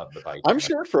 he loved the bike. I'm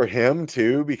sure for him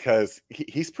too, because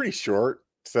he's pretty short.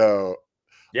 So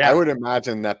I Yeah. would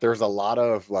imagine that there's a lot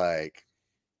of like,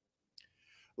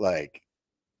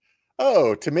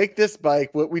 oh, to make this bike,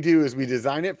 what we do is we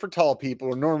design it for tall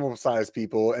people, normal size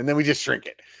people, and then we just shrink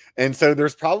it. And so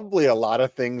there's probably a lot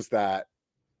of things that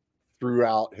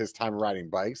throughout his time riding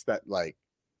bikes that, like,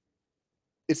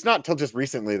 it's not till just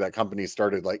recently that companies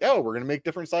started like, oh, we're going to make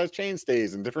different size chain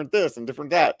stays and different this and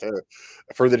different that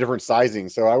for the different sizing.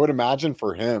 So I would imagine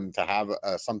for him to have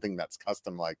something that's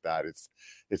custom like that,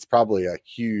 it's probably a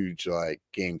huge like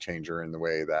game changer in the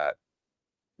way that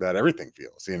everything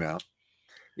feels, you know?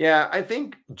 Yeah, I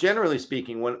think generally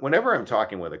speaking, whenever I'm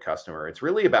talking with a customer, it's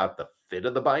really about the fit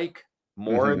of the bike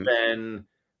more Hmm. than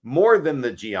more than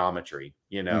the geometry,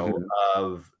 Hmm.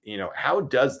 of, how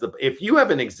does the if you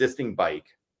have an existing bike,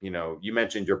 you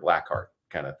mentioned your black cart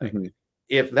kind of thing. Hmm.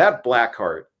 If that black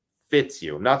cart fits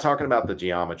you, I'm not talking about the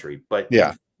geometry, but you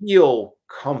Yeah. feel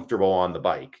comfortable on the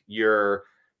bike. Your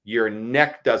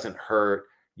neck doesn't hurt,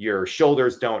 your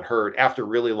shoulders don't hurt after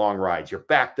really long rides, your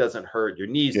back doesn't hurt, your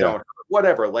knees Yeah. don't,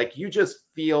 whatever. Like you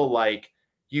just feel like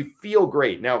you feel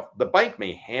great. Now, the bike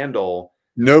may handle.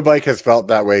 No bike has felt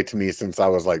that way to me since I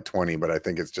was like 20, but I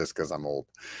think it's just because I'm old.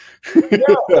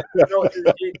 No, no,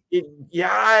 yeah,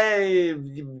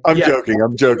 I'm yes. joking.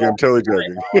 I'm joking. I'm totally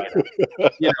joking. I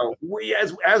know. We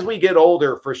as we get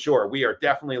older, for sure, we are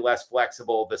definitely less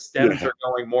flexible. The stems Yeah. are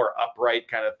going more upright,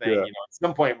 kind of thing. Yeah. At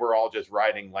some point, we're all just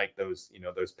riding like those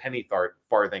penny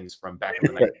farthings from back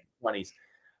in the 1920s.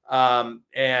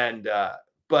 And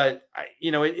but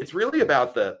it's really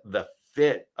about the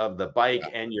fit of the bike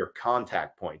Yeah. and your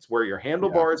contact points, where your Yeah.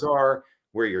 handlebars are,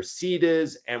 where your seat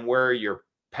is, and where your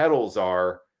pedals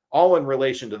are, all in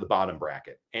relation to the bottom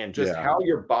bracket, and just Yeah. how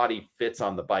your body fits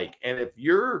on the bike. And if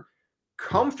you're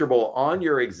comfortable on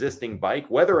your existing bike,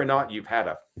 whether or not you've had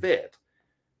a fit,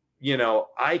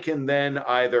 I can then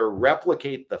either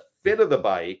replicate the fit of the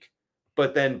bike,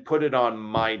 but then put it on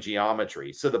my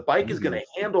geometry. So the bike is going Mhm.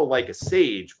 to handle like a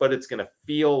Sage, but it's going to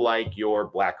feel like your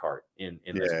Blackheart in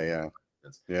this Yeah. Yeah.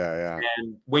 instance. Yeah. Yeah.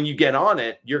 And when you get on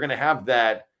it, you're going to have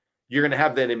that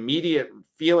immediate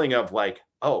feeling of like,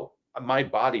 oh, my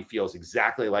body feels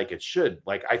exactly like it should.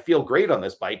 Like I feel great on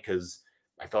this bike because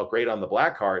I felt great on the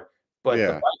Blackheart, but the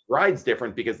Yeah. bike ride's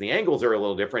different because the angles are a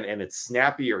little different and it's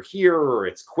snappier here or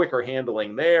it's quicker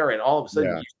handling there. And all of a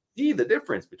sudden Yeah. you see the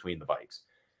difference between the bikes.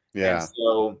 And Yeah.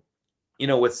 so,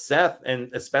 with Seth and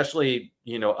especially,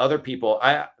 other people,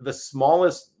 the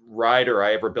smallest rider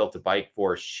I ever built a bike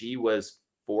for, she was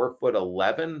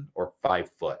 4'11" or 5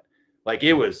 foot. Like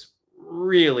it was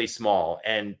really small,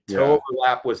 and toe Yeah.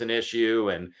 overlap was an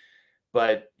issue.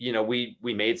 But we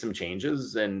made some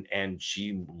changes, and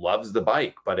she loves the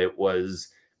bike, but it was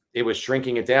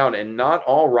shrinking it down. And not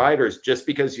all riders, just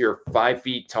because you're 5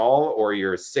 feet tall or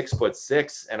you're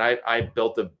 6'6", and I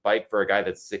built a bike for a guy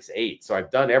that's 6'8", so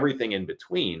I've done everything in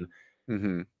between.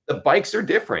 Hmm. The bikes are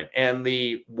different, and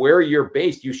the where you're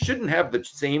based, you shouldn't have the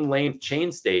same length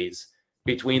chain stays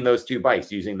between those two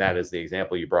bikes, using that as the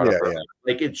example you brought Yeah. up earlier.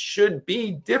 Yeah. Like it should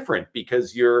be different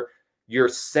because your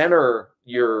center,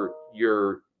 your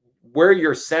where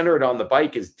you're centered on the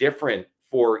bike is different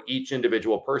for each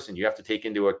individual person. You have to take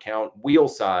into account wheel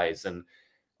size and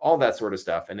all that sort of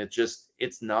stuff. And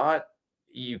it's not,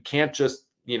 you can't just,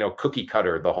 cookie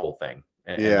cutter the whole thing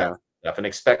and that Yeah. stuff and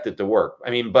expect it to work.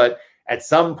 I mean, but at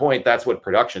some point, that's what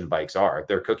production bikes are.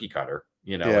 They're cookie cutter.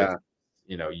 It's, Yeah.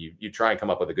 you try and come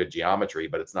up with a good geometry,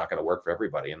 but it's not going to work for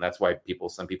everybody. And that's why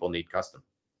some people need custom.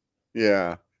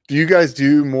 Yeah. Do you guys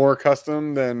do more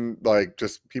custom than like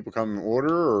just people come and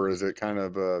order, or is it kind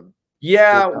of a split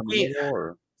Yeah, down the we middle?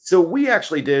 Or so we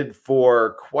actually did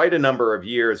for quite a number of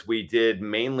years. We did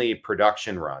mainly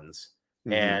production runs.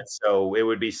 And hmm. so it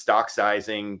would be stock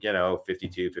sizing,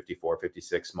 52, 54,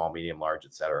 56, small, medium, large,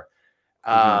 etc.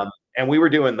 Hmm. And we were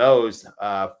doing those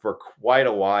for quite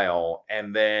a while.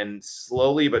 And then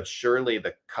slowly but surely,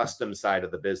 the custom side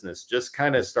of the business just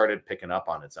kind of started picking up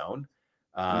on its own.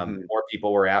 Hmm. More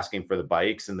people were asking for the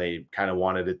bikes, and they kind of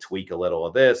wanted to tweak a little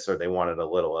of this or they wanted a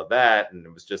little of that. And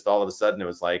it was just all of a sudden, it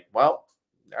was like, well,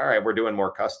 all right, we're doing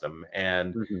more custom.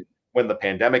 And Hmm. when the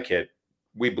pandemic hit,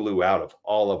 we blew out of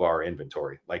all of our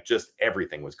inventory. Like just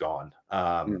everything was gone.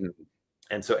 Hmm.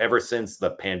 And so ever since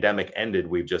the pandemic ended,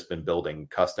 we've just been building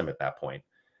custom at that point.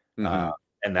 Uh, Hmm.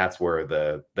 and that's where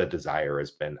the desire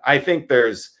has been. I think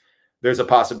there's a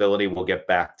possibility we'll get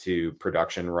back to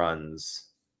production runs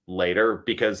later,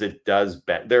 because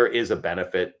there is a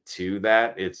benefit to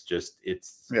that. It's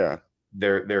Yeah.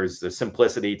 there's a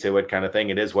simplicity to it, kind of thing.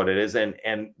 It is what it is.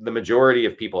 And the majority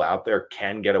of people out there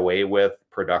can get away with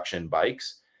production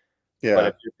bikes. But Yeah.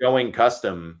 if you're going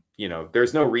custom,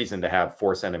 there's no reason to have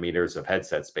 4 centimeters of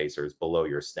headset spacers below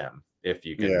your stem. If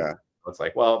you can, Yeah. it's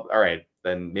like, well, all right,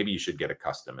 then maybe you should get a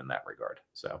custom in that regard.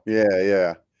 So Yeah.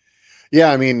 Yeah.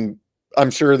 Yeah. I mean,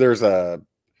 I'm sure there's a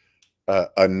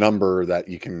number that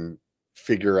you can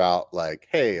figure out, like,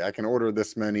 hey, I can order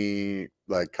this many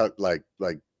like cut like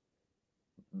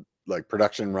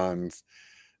production runs,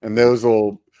 and those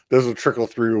will trickle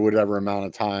through whatever amount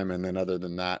of time, and then other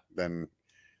than that, then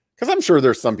because I'm sure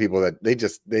there's some people that they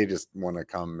just want to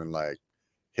come and like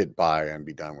hit buy and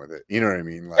be done with it. You know what I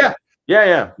mean? Like,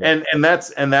 yeah. And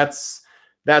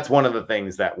that's one of the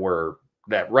things that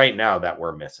right now that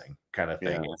we're missing, kind of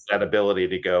thing. Is that ability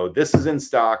to go, this is in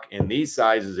stock in these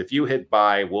sizes. If you hit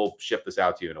buy, we'll ship this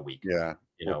out to you in a week. Yeah.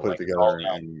 You know, we'll put like it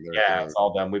together. it's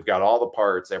all done. We've got all the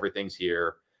parts, everything's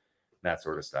here, that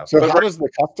sort of stuff. So how does the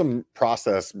custom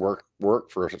process work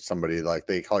for somebody? Like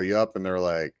they call you up and they're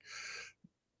like,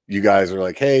 you guys are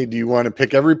like, hey, do you want to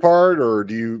pick every part, or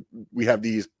we have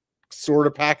these sort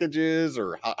of packages,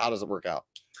 or how does it work out?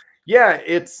 Yeah,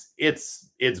 it's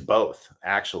both,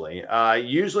 actually.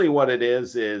 Usually what it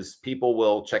is people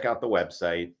will check out the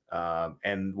website,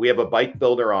 and we have a bike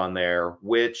builder on there,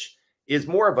 which is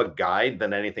more of a guide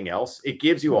than anything else. It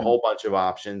gives you a whole bunch of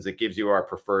options. It gives you our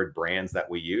preferred brands that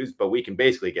we use, but we can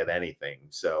basically get anything.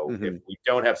 So if we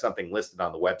don't have something listed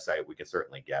on the website, we can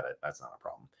certainly get it. That's not a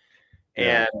problem.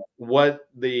 And what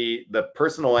the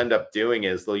person will end up doing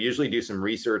is they'll usually do some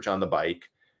research on the bike,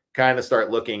 kind of start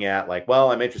looking at like,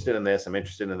 well, I'm interested in this, I'm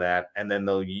interested in that. And then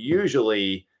they'll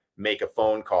usually make a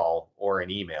phone call or an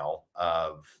email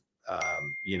of,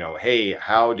 you know, hey,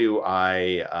 how do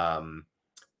I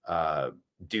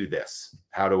do this?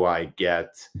 How do I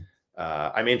get,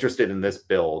 I'm interested in this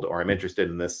build, or I'm interested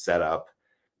in this setup.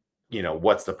 You know,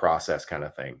 what's the process, kind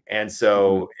of thing. And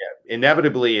so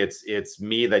inevitably it's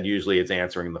me that usually is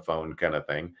answering the phone, kind of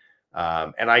thing.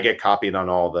 And I get copied on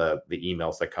all the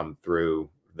emails that come through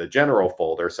the general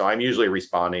folder. So I'm usually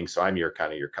responding. So I'm your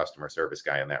customer service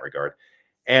guy in that regard.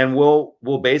 And we'll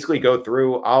basically go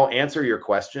through, I'll answer your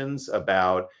questions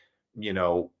about, you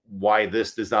know, why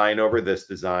this design over this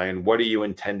design, what are you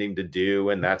intending to do,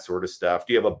 and that sort of stuff.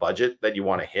 Do you have a budget that you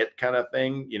want to hit, kind of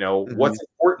thing? You know, what's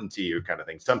important to you, kind of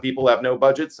thing. Some people have no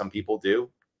budget, some people do.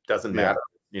 Doesn't matter.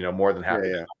 You know, more than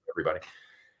happy to help everybody.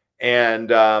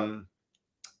 And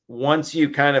once you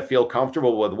kind of feel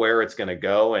comfortable with where it's going to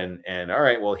go, and all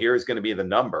right, well, here's going to be the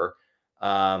number.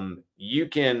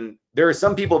 There are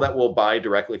some people that will buy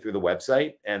directly through the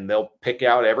website, and they'll pick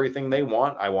out everything they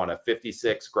want. I want a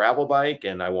 56 gravel bike,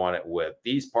 and I want it with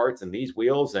these parts and these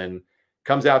wheels, and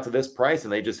comes out to this price,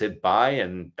 and they just hit buy,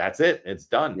 and that's it. It's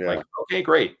done. Like, okay,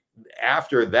 great.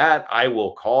 After that, I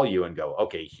will call you and go,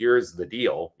 okay, here's the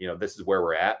deal. You know, this is where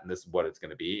we're at, and this is what it's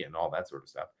going to be, and all that sort of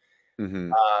stuff.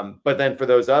 But then for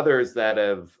those others that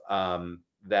have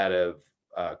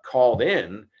called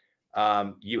in,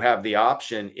 you have the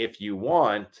option, if you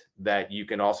want, that you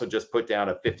can also just put down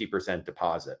a 50%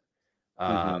 deposit,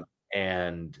 and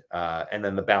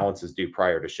then the balance is due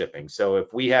prior to shipping. So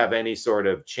if we have any sort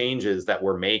of changes that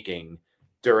we're making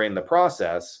during the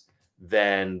process,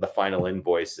 then the final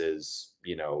invoice is,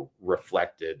 you know,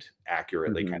 reflected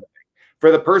accurately, kind of thing.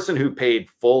 For the person who paid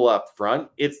full up front,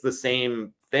 it's the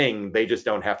same thing. They just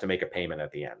don't have to make a payment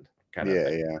at the end, kind of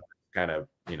thing. Kind of,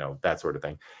 you know, that sort of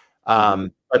thing.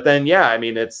 But then, I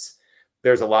mean,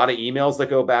 there's a lot of emails that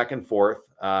go back and forth.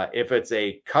 If it's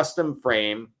a custom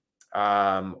frame,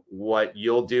 what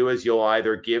you'll do is you'll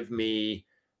either go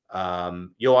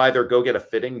get a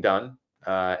fitting done.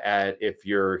 If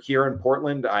you're here in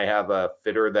Portland, I have a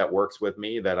fitter that works with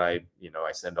me that I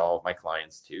send all of my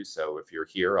clients to. So if you're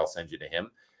here, I'll send you to him.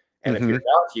 And if you're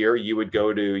not here, you would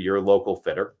go to your local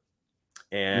fitter,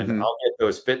 and I'll get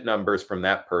those fit numbers from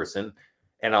that person,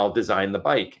 and I'll design the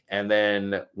bike. And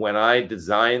then when I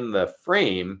design the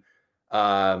frame,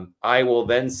 I will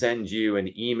then send you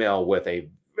an email with a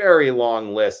very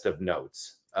long list of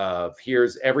notes of,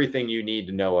 here's everything you need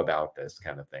to know about this,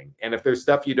 kind of thing. And if there's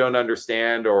stuff you don't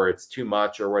understand, or it's too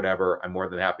much or whatever, I'm more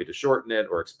than happy to shorten it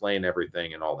or explain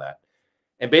everything and all that.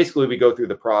 And basically we go through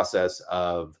the process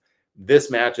of,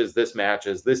 this matches, this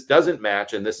doesn't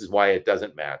match, and this is why it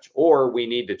doesn't match, or we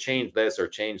need to change this or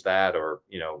change that, or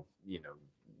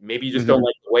maybe you just don't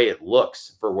like the way it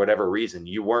looks for whatever reason.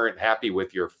 You weren't happy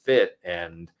with your fit,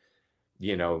 and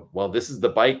well, this is the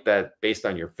bike that, based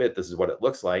on your fit, this is what it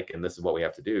looks like, and this is what we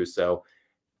have to do. So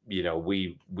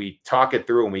we talk it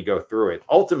through and we go through it.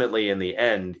 Ultimately, in the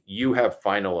end, you have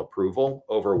final approval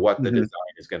over what the design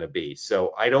is going to be.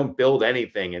 So I don't build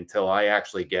anything until I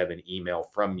actually get an email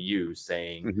from you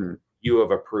saying you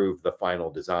have approved the final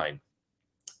design.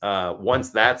 Once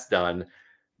that's done,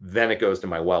 then it goes to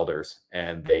my welders,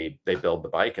 and they build the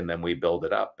bike, and then we build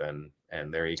it up, and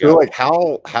there you go. So like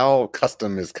how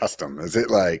custom is custom? Is it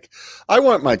like, I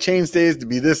want my chainstays to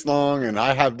be this long, and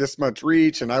I have this much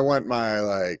reach, and I want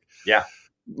my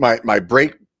my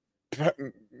brake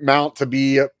mount to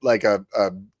be like a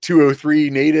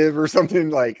 203 native or something,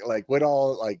 like what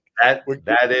all, like that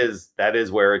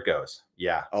is where it goes.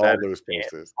 Yeah, All those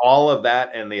places. all of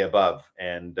that and the above.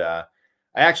 And I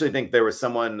actually think there was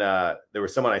someone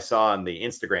I saw on the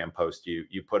Instagram post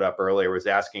you put up earlier was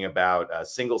asking about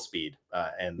single speed,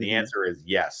 and the Mhm. answer is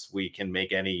yes. We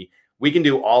can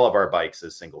do all of our bikes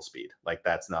as single speed. Like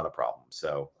that's not a problem.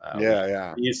 So Yeah,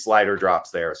 yeah. we use slider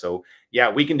drops there. So yeah,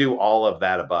 we can do all of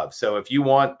that above. So if you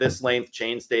want this length,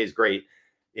 chain stays great.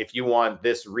 If you want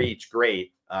this reach,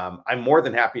 great. I'm more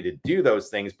than happy to do those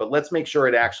things, but let's make sure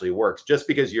it actually works. Just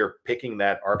because you're picking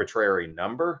that arbitrary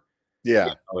number,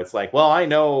 Yeah. it's like, well, I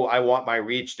know I want my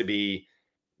reach to be,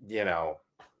 you know,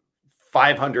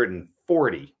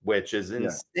 540, which is Yeah.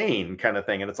 insane kind of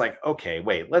thing. And it's like, okay,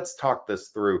 wait, let's talk this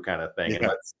through kind of thing. And Yeah.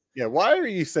 let's, Yeah. Why are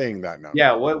you saying that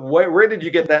yeah, number? where did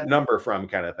you get that number from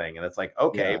kind of thing? And it's like,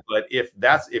 okay, Yeah. but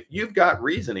if you've got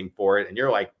reasoning for it and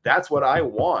you're like, that's what I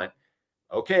want,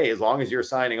 okay, as long as you're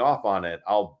signing off on it,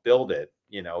 I'll build it,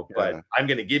 but Yeah. I'm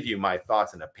going to give you my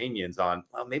thoughts and opinions on,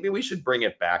 well, maybe we should bring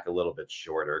it back a little bit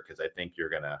shorter because I think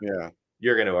Yeah.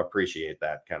 you're going to appreciate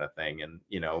that kind of thing. And,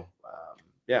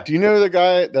 yeah, Do you know the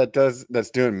guy that's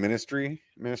doing ministry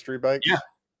yeah, bikes?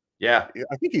 yeah. Yeah,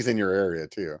 I think he's in your area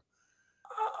too.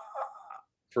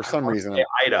 For I some want reason, to say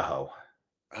Idaho,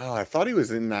 I thought he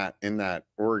was in that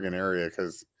Oregon area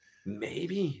because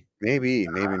maybe. maybe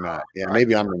not. Yeah, I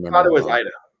maybe I'm thought it remembering was wrong.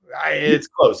 Idaho. It's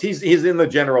close. He's in the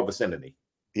general vicinity.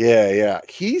 Yeah, yeah.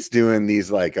 He's doing these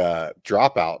like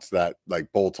dropouts that like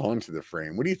bolt onto the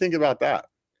frame. What do you think about that?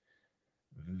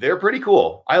 They're pretty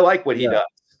cool. I like what he Yeah, does.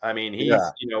 I mean, yeah,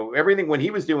 he's, everything when he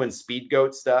was doing speed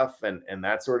goat stuff and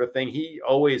that sort of thing, he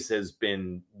always has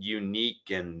been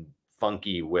unique and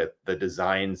funky with the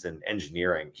designs and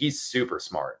engineering. He's super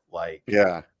smart.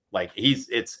 yeah,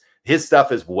 It's his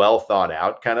stuff is well thought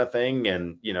out kind of thing.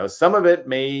 And, some of it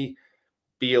may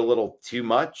be a little too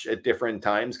much at different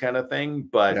times kind of thing,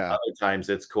 but yeah, other times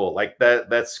it's cool. Like that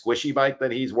squishy bike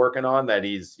that he's working on that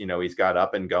he's got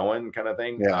up and going kind of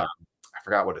thing. yeah, I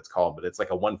forgot what it's called, but it's like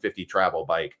a 150 travel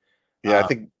bike. yeah. I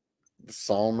think the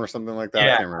Psalm or something like that. I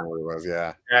Yeah, can't remember what it was.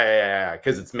 Yeah, yeah,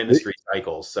 because it's ministry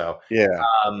cycles. So yeah,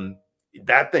 um,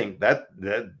 that thing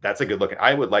that's a good looking.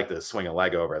 I would like to swing a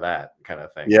leg over that kind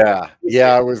of thing. yeah,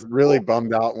 yeah. I was really Cool.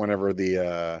 bummed out whenever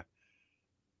the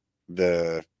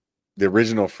the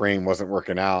original frame wasn't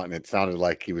working out, and it sounded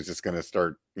like he was just going to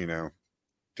start,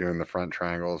 doing the front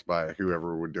triangles by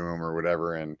whoever would do them or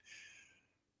whatever. And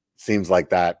seems like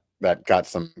that got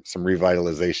some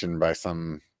revitalization by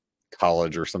some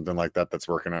college or something like that that's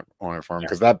working on it for him,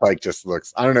 because that bike just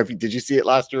looks, I don't know if you did you see it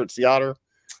last year at Sea Otter?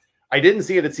 I didn't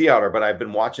see it at Sea Otter, but I've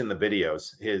been watching the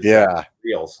videos, his Yeah,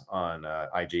 reels on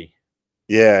IG.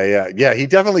 yeah, yeah, yeah. He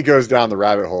definitely goes down the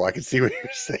rabbit hole. I can see what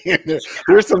you're saying.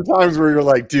 There's some times where you're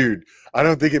like, dude, I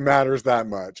don't think it matters that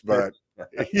much, but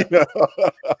you know,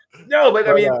 No, but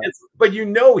I but mean, but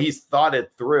he's thought it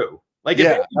through. Like if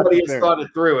yeah, that's anybody the has thing. thought it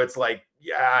through, it's like,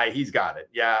 yeah, he's got it.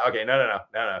 Yeah, okay, no.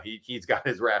 He's got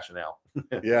his rationale.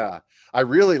 Yeah, I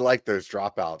really like those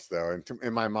dropouts though, and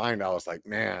in my mind, I was like,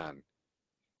 man,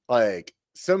 like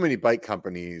so many bike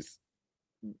companies,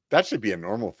 that should be a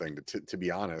normal thing to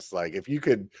be honest. Like if you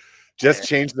could just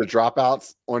change the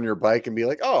dropouts on your bike and be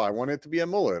like, oh, I want it to be a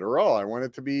mullet, or oh, I want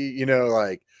it to be,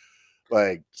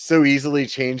 like so easily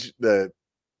change the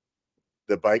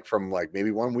bike from like maybe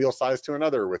one wheel size to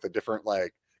another with a different,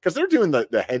 like, because they're doing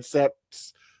the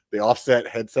headsets, the offset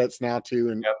headsets now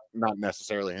too, and Yep. not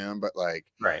necessarily him, but like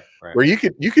Right. where you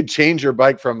could change your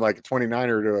bike from like a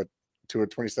 29er to a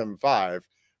 27.5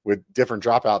 with different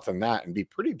dropouts than that and be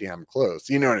pretty damn close.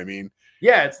 You know what I mean?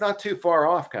 Yeah, it's not too far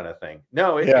off kind of thing.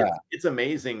 No, Yeah, it's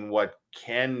amazing what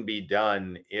can be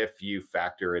done if you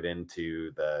factor it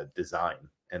into the design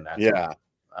and that sort of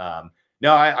yeah,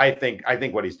 no, I think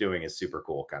what he's doing is super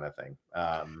cool kind of thing.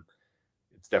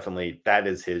 It's definitely that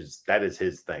is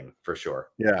his thing for sure.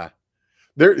 yeah.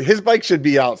 His bike should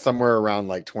be out somewhere around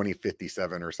like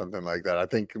 2057 or something like that. I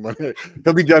think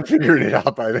he'll be done figuring it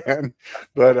out by then.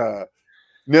 But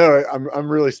no,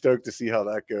 I'm really stoked to see how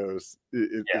that goes.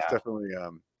 It's Yeah. definitely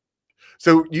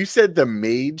So you said the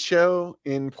Made show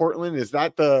in Portland, is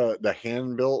that the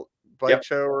hand built bike Yep.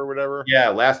 show or whatever? Yeah,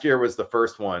 last year was the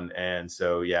first one, and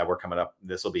so yeah, we're coming up.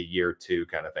 This will be year 2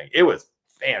 kind of thing. It was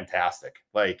fantastic.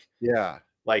 Yeah.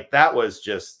 Like that was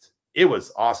just it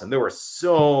was awesome. There were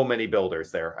so many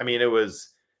builders there. I mean,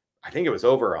 I think it was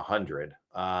over 100.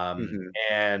 Hmm.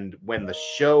 And when the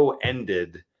show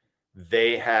ended,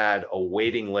 they had a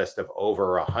waiting list of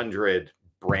over 100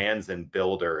 brands and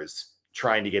builders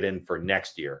trying to get in for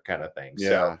next year kind of thing. So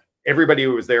Yeah. everybody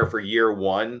who was there for year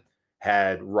 1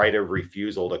 had right of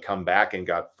refusal to come back and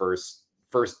got first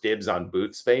dibs on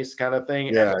booth space kind of thing.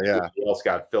 And Yeah. then Yeah. everybody else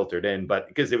got filtered in, but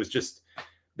because it was just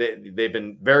they've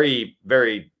been very,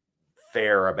 very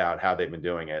fair about how they've been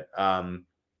doing it.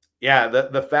 Yeah,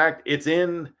 the fact it's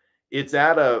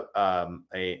at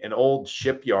an old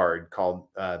shipyard called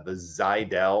the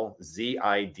Zidell,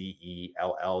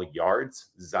 Zidell yards,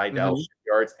 Zidell Hmm.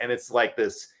 shipyards, and it's like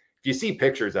this. If you see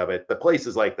pictures of it, the place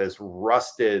is like this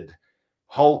rusted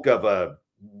hulk of a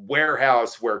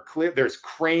warehouse where there's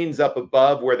cranes up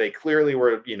above where they clearly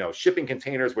were, shipping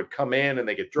containers would come in and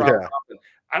they get dropped Yeah. off. And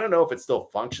I don't know if it's still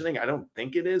functioning. I don't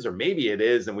think it is, or maybe it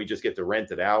is, and we just get to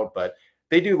rent it out. But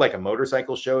they do like a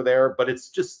motorcycle show there, but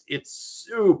it's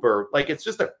super, like, it's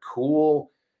just a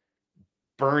cool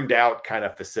burned out kind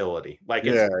of facility. Like,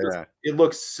 Yeah. Yeah. it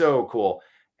looks so cool.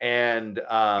 And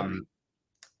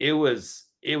it was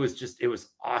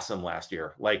awesome last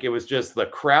year. Like, it was just the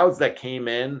crowds that came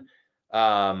in.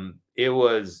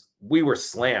 We were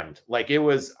slammed. Like,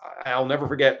 I'll never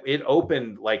forget, it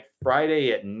opened like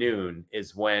Friday at noon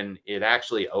is when it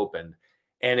actually opened.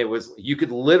 And you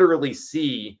could literally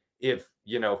see, if,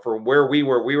 from where we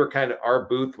were kind of, our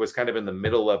booth was kind of in the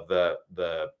middle of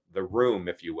the room,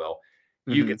 if you will.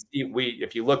 You Hmm. could see,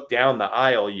 if you look down the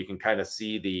aisle, you can kind of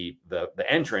see the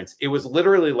entrance. It was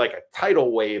literally like a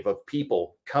tidal wave of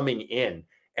people coming in,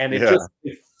 and Yeah.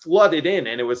 it flooded in.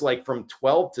 And it was like from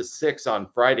 12 to 6 on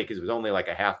Friday, because it was only like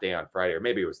a half day on Friday, or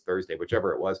maybe it was Thursday,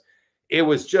 whichever it was. It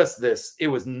was just it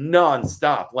was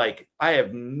nonstop. Like, I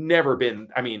have never been,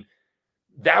 I mean,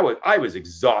 I was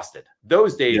exhausted.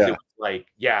 Those days, it Yeah. was like,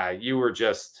 yeah, you were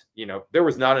just, there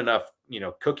was not enough,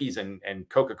 cookies and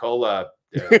Coca-Cola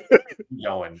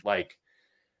going. Like,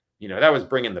 that was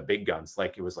bringing the big guns.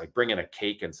 Like, it was like bringing a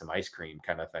cake and some ice cream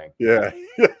kind of thing. Yeah.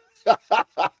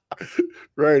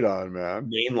 Right on,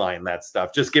 man. Mainline that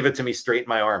stuff. Just give it to me straight in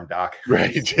my arm, Doc.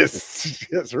 Right.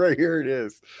 Just right here it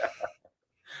is.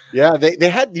 Yeah, they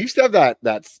used to have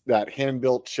that hand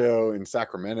built show in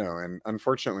Sacramento, and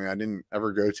unfortunately, I didn't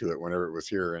ever go to it whenever it was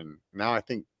here. And now I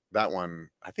think that one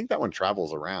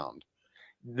travels around.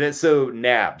 So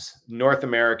NABS, North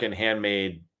American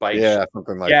Handmade Bike Show. Yeah,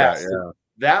 something like Yeah, that. so Yeah,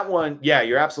 that one, yeah,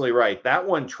 you're absolutely right. That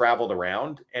one traveled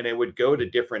around, and it would go to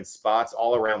different spots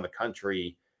all around the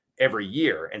country every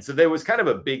year. And so there was kind of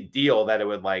a big deal that it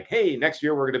would, like, hey, next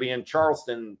year we're going to be in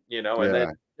Charleston, and then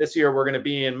yeah, this year we're going to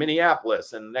be in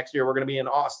Minneapolis, and next year we're going to be in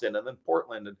Austin, and then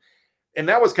Portland. And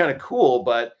that was kind of cool.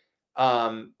 But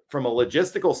from a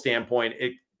logistical standpoint,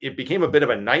 it became a bit of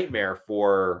a nightmare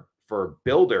for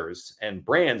builders and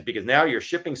brands, because now you're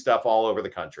shipping stuff all over the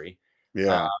country.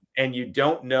 yeah. And you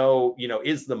don't know,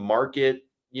 is the market,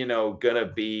 gonna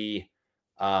be,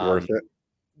 Worth it.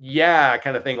 yeah,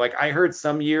 kind of thing. Like, I heard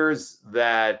some years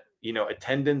that,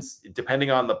 attendance,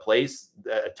 depending on the place,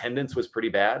 the attendance was pretty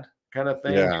bad, kind of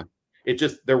thing. Yeah,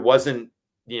 There wasn't,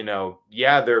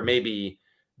 yeah, there may be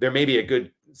a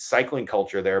good cycling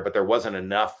culture there, but there wasn't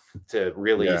enough to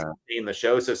really yeah, sustain the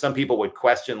show. So some people would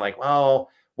question, like, well,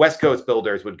 West Coast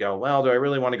builders would go, well, do I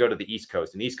really want to go to the East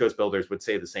Coast? And East Coast builders would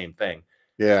say the same thing.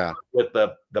 yeah, With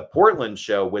the Portland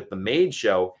show, with the Made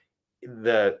show,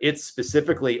 it's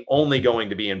specifically only going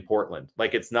to be in Portland.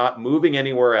 Like, it's not moving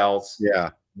anywhere else.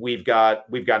 yeah, We've got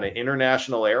an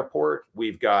international airport.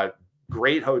 We've got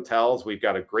great hotels. We've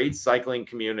got a great cycling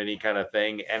community, kind of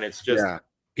thing. And it's just, yeah,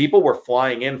 people were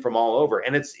flying in from all over,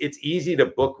 and it's easy to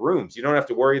book rooms. You don't have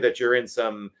to worry that you're in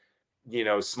some,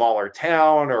 smaller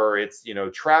town, or it's,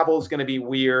 travel is going to be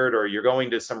weird, or you're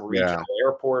going to some yeah. regional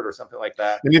airport or something like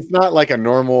that. And it's not like a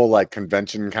normal like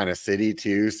convention kind of city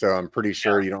too. So I'm pretty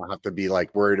sure you don't have to be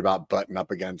like worried about butting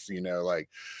up against, like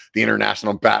the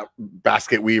International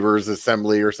Basket Weavers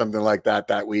Assembly or something like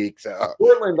that week. So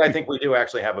Portland, I think we do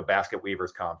actually have a basket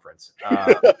weavers conference.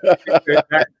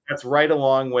 That's right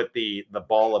along with the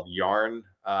Ball of Yarn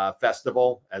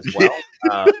festival as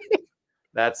well.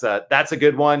 That's a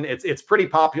good one. It's pretty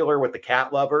popular with the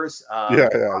cat lovers. Yeah,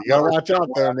 yeah. You gotta watch out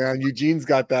though, man. Eugene's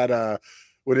got that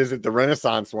what is it, the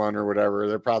Renaissance one or whatever.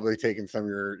 They're probably taking some of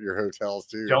your hotels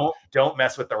too. Don't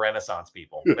mess with the Renaissance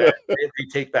people. They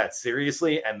take that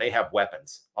seriously, and they have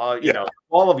weapons.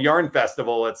 Ball of Yarn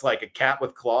festival, it's like a cat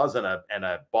with claws and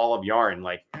a ball of yarn.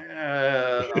 Like,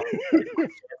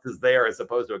 is there, as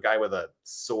opposed to a guy with a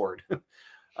sword.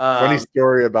 Funny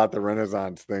story about the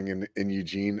Renaissance thing in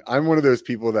Eugene. I'm one of those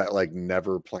people that like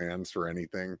never plans for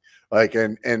anything. Like,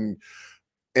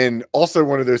 and also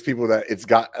one of those people that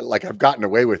I've gotten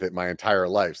away with it my entire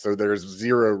life. So there's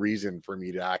zero reason for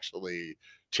me to actually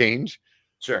change.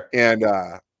 Sure. And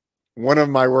one of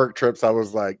my work trips, I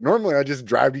was like, normally I just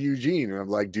drive to Eugene and I'm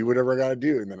like, do whatever I gotta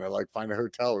do. And then I like find a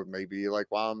hotel, maybe like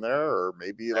while I'm there, or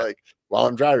maybe like while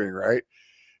I'm driving, right?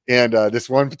 And this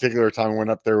one particular time I went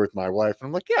up there with my wife, and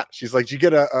I'm like, yeah. She's like, did you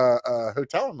get a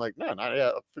hotel? I'm like, no, not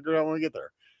yet. I'll figure it out when we get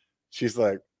there. She's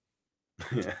like,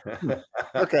 "Hmm, Yeah.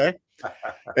 okay."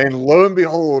 And lo and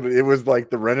behold, it was like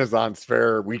the Renaissance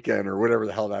Fair weekend or whatever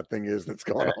the hell that thing is that's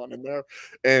going on in there.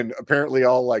 And apparently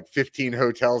all like 15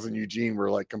 hotels in Eugene were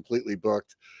like completely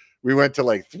booked. We went to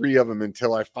like 3 of them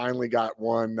until I finally got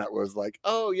one that was like,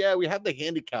 "Oh yeah, we have the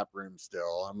handicap room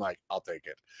still." I'm like, "I'll take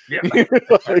Yeah. it."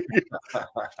 Like,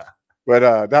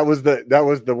 but that was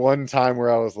the one time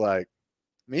where I was like,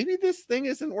 maybe this thing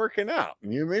isn't working out.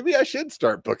 Maybe I should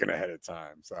start booking ahead of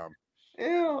time. So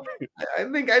Yeah, I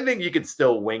think you could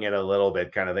still wing it a little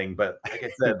bit, kind of thing. But like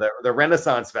I said, the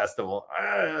Renaissance Festival,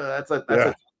 that's a yeah.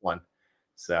 tough one.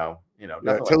 So Yeah,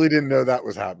 definitely. Tilly didn't know that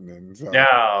was happening. So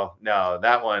No, no,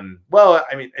 that one. Well,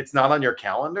 I mean, it's not on your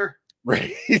calendar.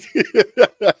 right. I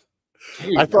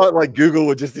Jeez. thought like Google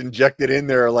would just inject it in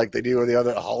there like they do with the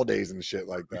other holidays and shit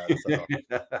like that.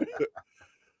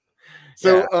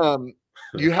 So Yeah,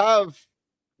 you have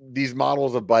these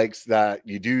models of bikes that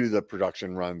you do the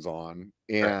production runs on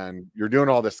right. and you're doing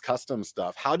all this custom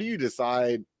stuff. How do you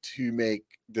decide to make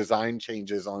design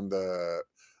changes on the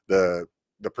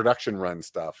the production run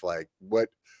stuff? Like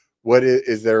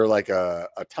is there like a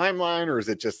timeline, or is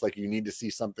it just like you need to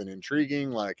see something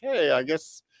intriguing like, hey, I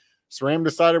guess SRAM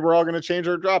decided we're all going to change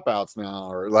our dropouts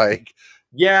now, or like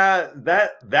Yeah,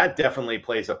 that definitely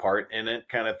plays a part in it,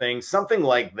 kind of thing. Something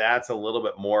like that's a little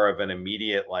bit more of an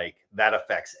immediate, like that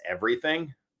affects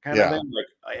everything kind of yeah, thing.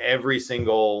 Like every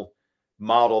single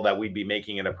model that we'd be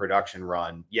making in a production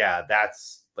run, yeah,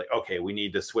 that's like okay, we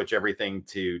need to switch everything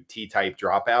to T-type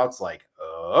dropouts. Like,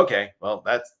 okay, well,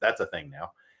 that's a thing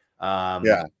now.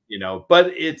 yeah.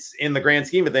 But it's in the grand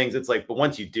scheme of things, it's like, but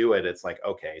once you do it, it's like,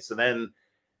 okay, so then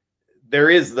there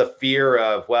is the fear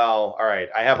of, well, all right,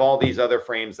 I have all these other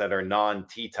frames that are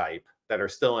non-T type that are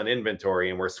still in inventory,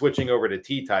 and we're switching over to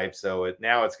T type. So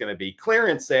now it's going to be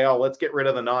clearance sale. Let's get rid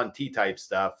of the non-T type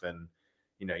stuff. And,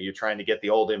 you're trying to get the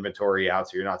old inventory out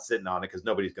so you're not sitting on it because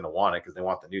nobody's going to want it because they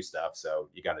want the new stuff. So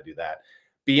you got to do that.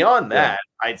 Beyond Yeah. that,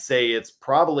 I'd say it's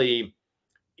probably,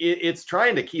 it's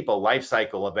trying to keep a life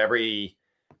cycle of every,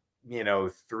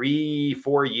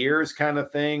 3-4 years kind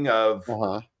of thing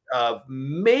Uh-huh. of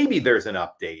maybe there's an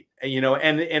update,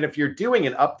 and if you're doing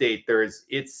an update,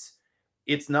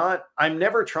 it's not, I'm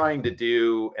never trying to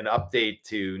do an update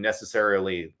to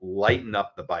necessarily lighten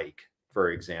up the bike,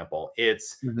 for example.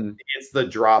 Hmm. It's the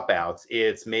dropouts.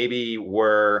 It's maybe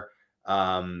we're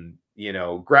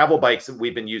gravel bikes,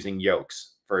 we've been using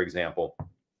yokes, for example.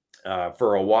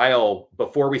 For a while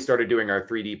before we started doing our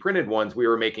 3D printed ones, we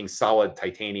were making solid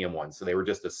titanium ones. So they were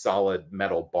just a solid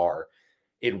metal bar.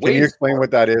 It Can you weighs explain more.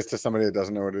 what that is to somebody that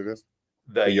doesn't know what it is?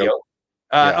 The The yoke. yoke.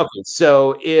 Yeah. Okay,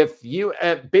 so if you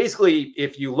basically,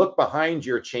 if you look behind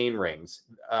your chain rings,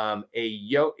 a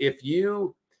yoke,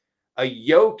 a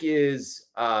yoke is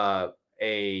a,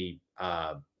 a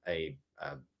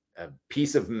a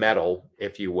piece of metal,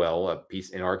 if you will, a piece,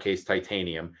 in our case,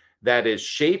 titanium, that is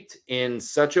shaped in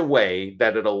such a way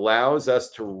that it allows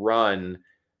us to run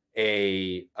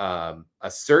a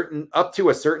certain, up to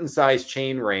a certain size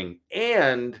chain ring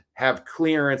and have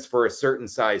clearance for a certain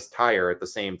size tire at the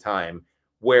same time,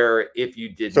 where if you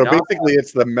did So not. basically,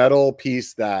 it's the metal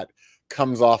piece that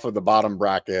comes off of the bottom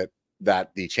bracket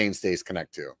that the chainstays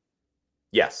connect to.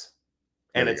 Yes,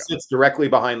 There and you it go. sits directly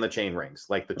behind the chain rings,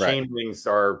 like the Right. chain rings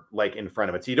are like in front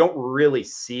of it, so you don't really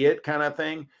see it, kind of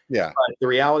thing. Yeah. But the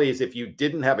reality is, if you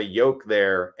didn't have a yoke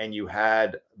there and you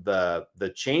had the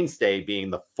chainstay being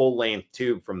the full length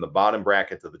tube from the bottom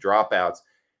bracket to the dropouts,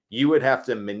 you would have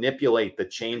to manipulate the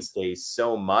chainstay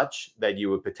so much that you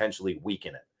would potentially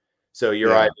weaken it. So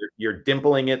Yeah. you're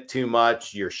dimpling it too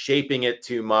much, you're shaping it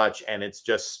too much, and it's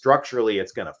just structurally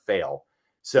it's going to fail.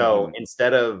 So Hmm.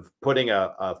 instead of putting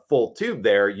a full tube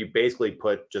there, you basically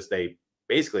put just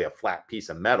basically a flat piece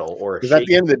of metal or a Because at shape.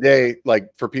 the end of the day, like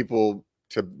for people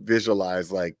to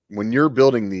visualize, like when you're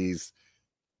building these,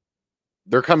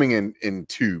 they're coming in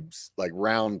tubes, like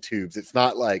round tubes. It's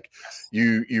not like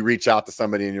you reach out to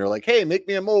somebody and you're like, hey, make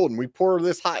me a mold, and we pour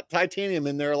this hot titanium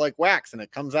in there like wax and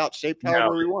it comes out shaped No,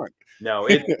 however we want. no,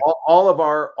 it all of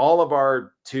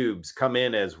our tubes come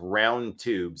in as round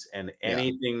tubes, and Yeah.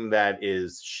 anything that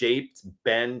is shaped,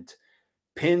 bent,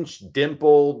 pinched,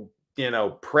 dimpled,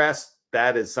 pressed,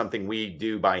 that is something we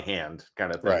do by hand,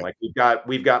 kind of thing. Right. Like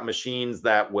we've got machines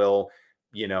that will,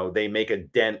 they make a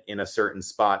dent in a certain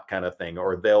spot, kind of thing,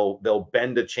 or they'll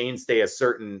bend a chainstay a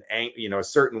certain a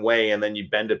certain way, and then you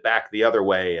bend it back the other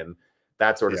way, and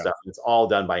that sort of Yeah. stuff. It's all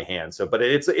done by hand. So, but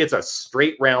it's a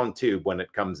straight round tube when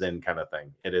it comes in, kind of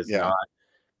thing. It is Yeah. not.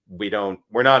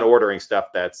 We're not ordering stuff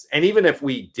and even if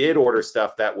we did order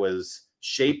stuff that was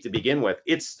shape to begin with.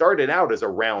 It started out as a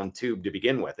round tube to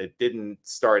begin with. It didn't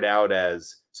start out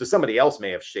as, so somebody else may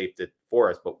have shaped it for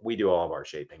us, but we do all of our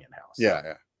shaping in house.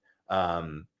 Yeah,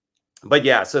 so. But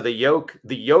yeah, so the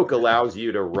yoke allows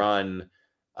you to run,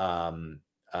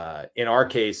 in our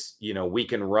case, you know, we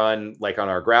can run, like on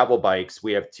our gravel bikes,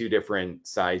 we have 2 different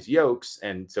size yokes.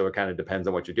 And so it kind of depends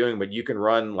on what you're doing, but you can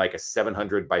run like a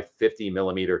 700 by 50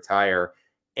 millimeter tire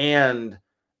and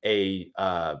a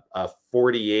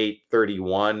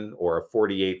 48-31 or a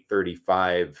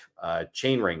 48-35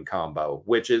 chainring combo,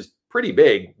 which is pretty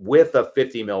big with a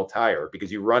 50 mil tire,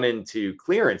 because you run into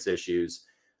clearance issues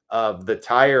of the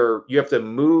tire. You have to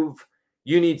move,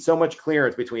 you need so much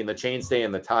clearance between the chainstay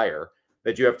and the tire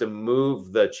that you have to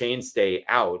move the chainstay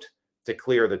out to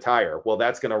clear the tire. Well,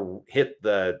 that's going to hit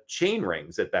the chain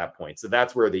rings at that point. So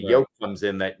that's where the yoke comes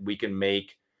in, that we can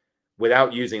make,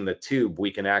 without using the tube,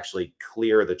 we can actually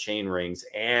clear the chain rings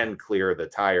and clear the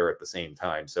tire at the same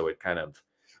time. So it kind of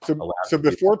so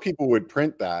before people would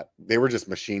print that, they were just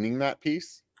machining that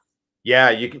piece.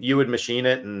 Yeah, you would machine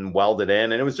it and weld it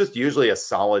in, and it was just usually a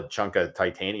solid chunk of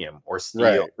titanium or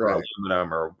steel or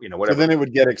aluminum or, you know, whatever. So then it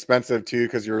would get expensive too,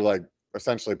 because you're like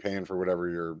essentially paying for whatever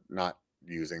you're not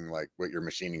using, like what you're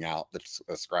machining out, that's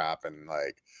a scrap, and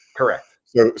like. Correct.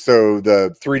 So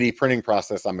the 3D printing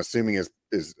process, I'm assuming,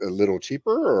 is a little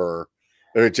cheaper, or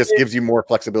it just gives you more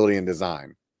flexibility in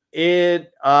design. It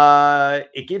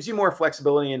gives you more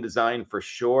flexibility in design for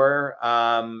sure.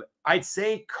 I'd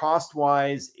say cost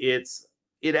wise,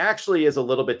 it actually is a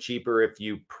little bit cheaper if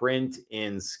you print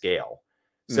in scale.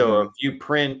 So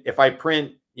if I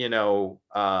print, you know,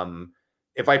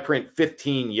 if I print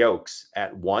 15 yokes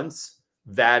at once,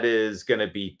 that is going to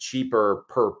be cheaper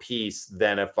per piece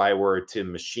than if I were to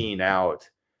machine out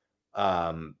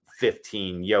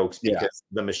 15 yokes, because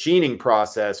the machining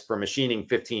process for machining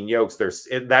 15 yokes,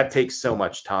 that takes so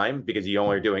much time, because you're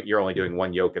only doing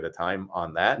 1 yoke at a time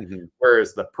on that.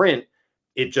 Whereas the print,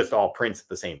 it just all prints at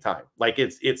the same time. Like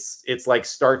it's like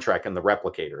Star Trek and the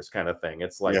replicators kind of thing.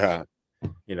 It's like,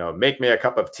 you know, make me a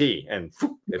cup of tea, and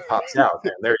it pops out,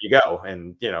 and there you go.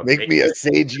 And, you know, make me a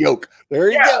sage yoke. There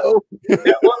you go.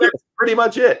 Well, that's pretty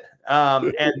much it.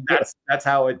 And that's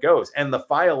how it goes. And the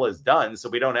file is done, so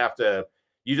we don't have to.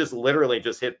 You just literally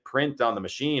just hit print on the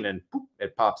machine, and poof,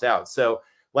 it pops out. So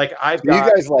like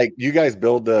you guys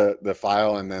build the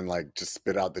file and then like just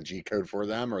spit out the G code for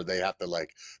them, or they have to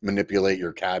like manipulate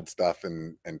your CAD stuff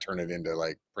and turn it into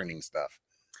like printing stuff.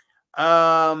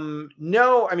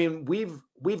 No, I mean,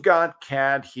 we've got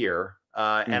CAD here,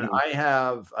 and I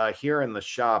have here in the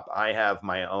shop, I have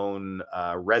my own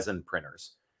resin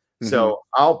printers. So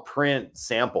I'll print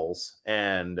samples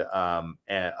and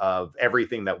of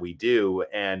everything that we do,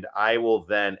 and I will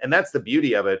then, and that's the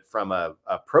beauty of it from a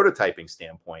prototyping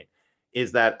standpoint,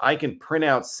 is that I can print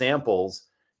out samples,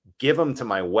 give them to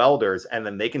my welders, and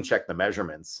then they can check the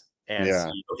measurements and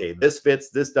see, okay, this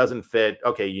fits, this doesn't fit.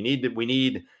 Okay, we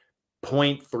need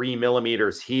 0.3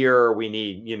 millimeters here. We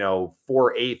need, you know,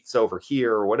 4/8 over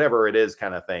here, or whatever it is,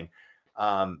 kind of thing.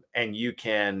 And you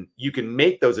can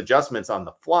make those adjustments on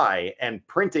the fly. And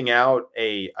printing out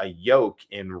a yoke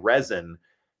in resin,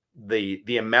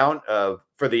 the amount of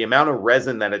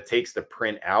resin that it takes to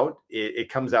print out, it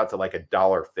comes out to like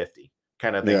 $1.50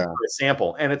 kind of thing for a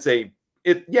sample. And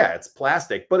it's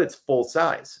plastic, but it's full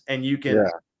size, and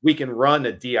we can run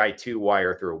a Di2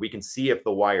 wire through. We can see if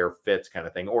the wire fits, kind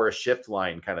of thing, or a shift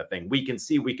line kind of thing. We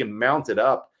can mount it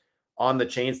up on the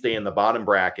chainstay in the bottom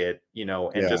bracket, you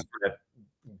know, and just kind of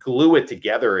glue it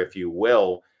together, if you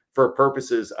will, for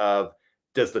purposes of,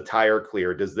 does the tire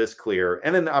clear? Does this clear?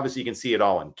 And then obviously you can see it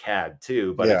all in CAD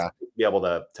too, but it's be able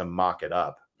to mock it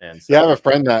up. And so, I have a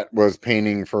friend that was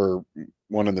painting for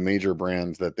one of the major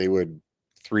brands, that they would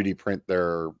 3D print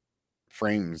their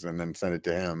frames and then send it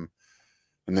to him.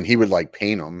 And then he would like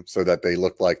paint them so that they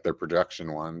looked like their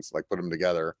production ones, like put them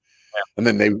together. And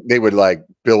then they would like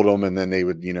build them, and then they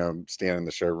would, you know, stand in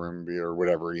the showroom or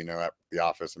whatever, you know, at the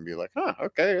office and be like,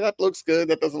 okay, that looks good,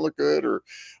 that doesn't look good, or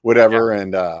whatever.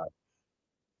 And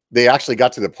they actually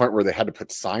got to the point where they had to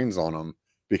put signs on them,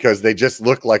 because they just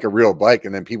looked like a real bike,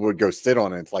 and then people would go sit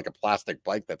on it. It's like a plastic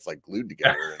bike that's like glued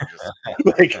together, and just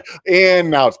like, and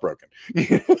now it's broken.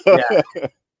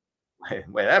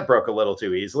 Wait, that broke a little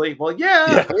too easily. Well, wait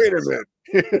a minute.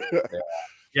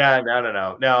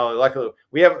 No, luckily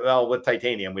we have, with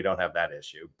titanium, we don't have that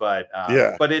issue, but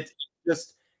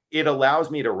it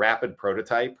allows me to rapid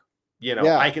prototype. You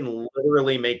know, I can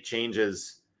literally make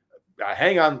changes.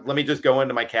 Hang on, let me just go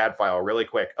into my CAD file really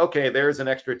quick. Okay, there's an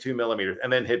extra 2 millimeters,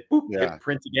 and then hit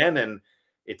print again, and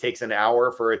it takes an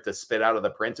hour for it to spit out of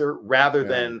the printer, rather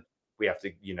than we have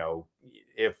to, you know,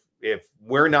 if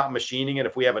we're not machining it,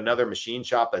 if we have another machine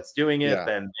shop that's doing it, Yeah.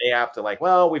 then they have to like,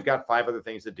 well, we've got 5 other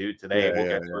things to do today. Yeah, We'll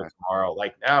yeah, get to yeah. it tomorrow.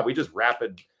 Like now we just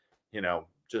rapid, just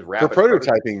For rapid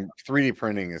prototype. prototyping, 3D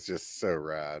printing is just so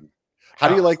rad. How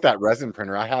do you Oh, like that resin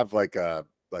printer? I have like a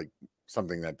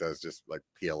something that does just like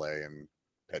PLA and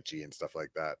PETG and stuff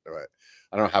like that, but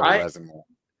I don't have a I resin one.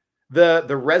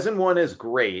 the resin one is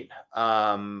great.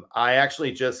 I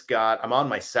actually just got, I'm on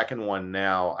my second one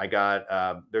now. I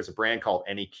got there's a brand called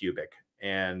Anycubic,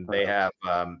 and they have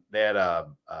they had a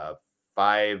 5,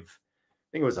 I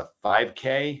think it was a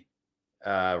 5K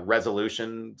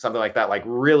resolution, something like that, like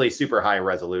really super high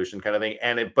resolution kind of thing.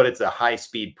 But it's a high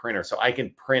speed printer, so I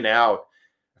can print out,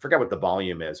 I forgot what the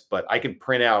volume is, but I can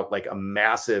print out like a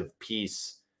massive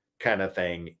piece kind of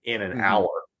thing in an Mhm. hour.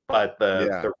 But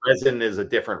Yeah, the resin is a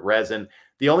different resin.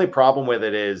 The only problem with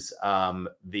it is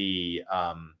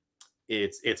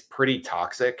it's pretty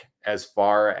toxic as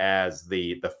far as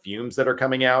the fumes that are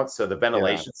coming out. So the yeah,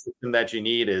 ventilation system that you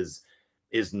need is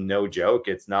no joke.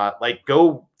 It's not like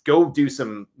go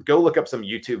look up some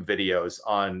YouTube videos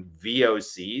on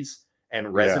VOCs and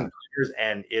yeah, resin printers,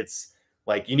 and it's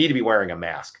like you need to be wearing a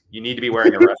mask. You need to be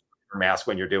wearing a respirator mask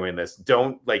when you're doing this.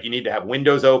 Don't, like, you need to have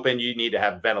windows open, you need to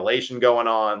have ventilation going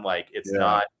on. Like it's yeah.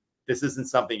 not, this isn't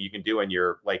something you can do in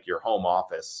your home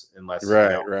office unless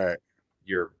Right, right.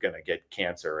 you're gonna get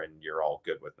cancer and you're all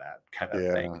good with that kind of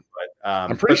thing. Yeah.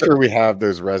 I'm pretty But sure we have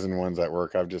those resin ones at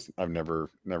work. I've never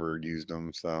used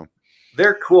them. So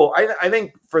they're cool. I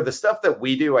think for the stuff that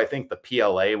we do, I think the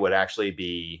PLA would actually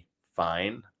be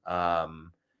fine.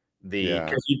 yeah,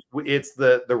 Because it's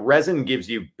the resin gives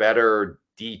you better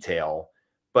detail,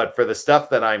 but for the stuff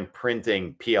that I'm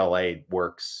printing, PLA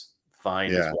works fine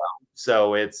as yeah, well.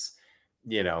 So it's,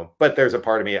 but there's a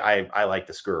part of me, I like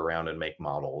to screw around and make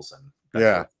models and that sort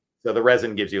yeah, of thing. So the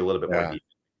resin gives you a little bit more yeah. detail.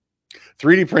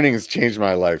 3D printing has changed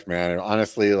my life, man. And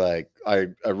honestly, like I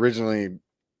originally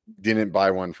didn't buy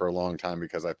one for a long time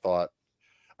because I thought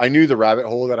I knew the rabbit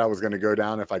hole that I was going to go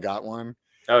down if I got one,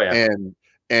 Oh yeah,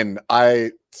 and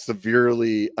I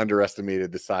severely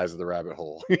underestimated the size of the rabbit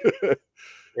hole. it's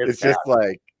It's bad. just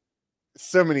like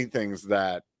so many things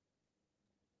that,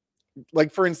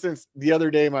 like, for instance, the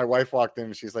other day my wife walked in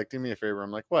and she's like, do me a favor.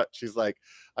 I'm like, what? She's like,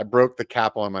 I broke the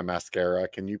cap on my mascara,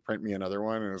 can you print me another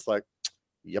one? And it's like,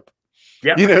 yep.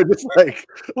 Yeah, Just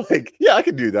like yeah, I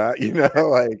could do that.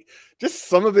 Like just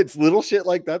some of it's little shit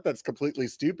like that that's completely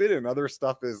stupid, and other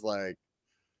stuff is like,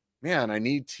 man, I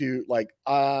need to, like,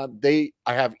 I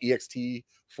have EXT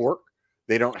fork.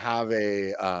 They don't have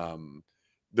a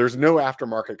there's no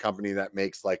aftermarket company that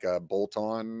makes like a bolt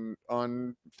on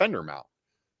fender mount.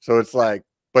 So it's like,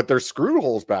 but there's screw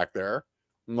holes back there.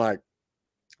 I'm like,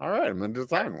 all right, I'm gonna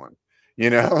design one.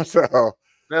 So,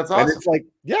 that's and awesome. it's like,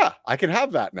 yeah, I can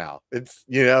have that now. It's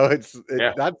Yeah,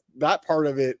 that part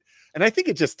of it, and I think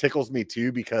it just tickles me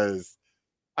too because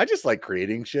I just like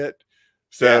creating shit.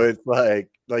 So yeah. it's like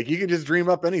you can just dream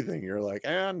up anything. You're like,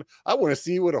 and I want to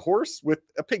see what a horse with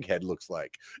a pig head looks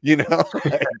like.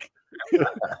 Like I'm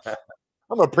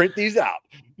gonna print these out.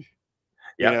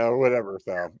 Yep. Whatever.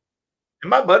 So And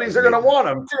my buddies it's are gonna amazing. want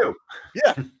them too.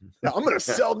 Yeah. Yeah, I'm gonna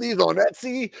sell these on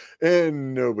Etsy,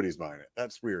 and nobody's buying it.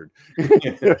 That's weird.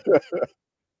 Yeah,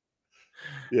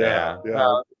 Yeah.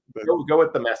 yeah, Go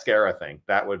with the mascara thing.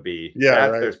 That would be yeah. that.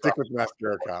 Right. There's Stick with probably more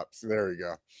mascara for it. cops. There you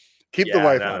go. Keep the Yeah.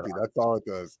 wife No. No. happy. That's all it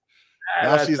does.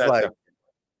 Now That's she's that's like, a,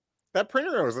 that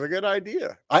printer was a good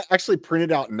idea. I actually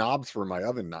printed out knobs for my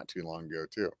oven not too long ago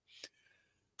too.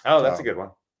 oh, that's a So good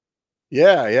one.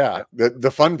 yeah, yeah. Yep.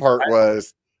 The fun part I,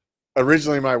 was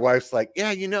originally my wife's like, yeah,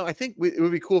 I think it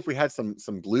would be cool if we had some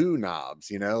blue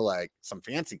knobs, like some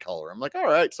fancy color. I'm like, all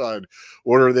right. So I'd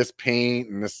order this paint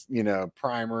and this,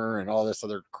 primer and all this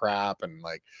other crap. And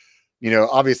like,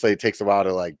 obviously it takes a while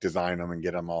to like design them and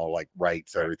get them all like right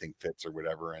so right. everything fits or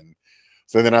whatever. And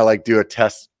so then I like do a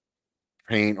test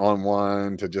paint on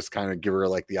one to just kind of give her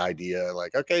like the idea,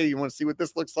 like, okay, you want to see what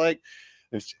this looks like?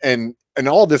 And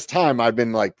all this time I've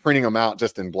been like printing them out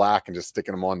just in black and just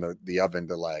sticking them on the oven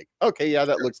to like, okay, yeah,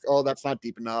 that looks, oh, that's not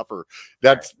deep enough, or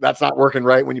Right. that's not working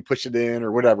right when you push it in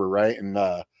or whatever, right? And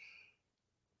I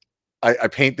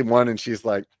paint the one and she's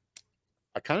like,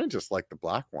 I kind of just like the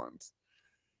black ones.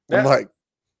 I'm Yeah. like,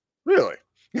 really?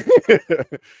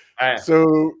 I,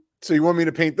 So you want me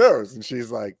to paint those? And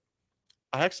she's like,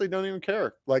 I actually don't even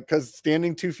care. Like, because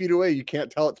standing 2 feet away, you can't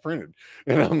tell it's printed.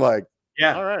 And I'm like,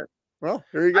 yeah. all right, well,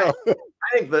 here you I, go. I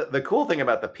think the cool thing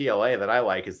about the PLA that I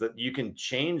like is that you can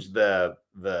change the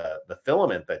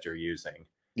filament that you're using,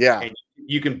 Yeah, and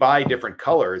you can buy different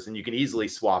colors and you can easily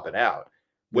swap it out.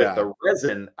 With yeah, the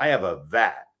resin, I have a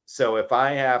vat. So if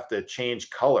I have to change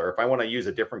color, if I want to use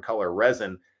a different color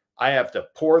resin, I have to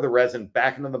pour the resin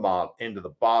back into the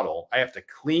bottle. I have to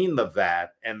clean the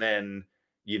vat and then,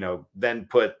 then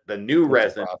put the new It's a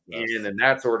resin process. in and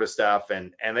that sort of stuff.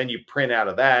 And then you print out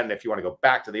of that. And if you want to go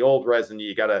back to the old resin,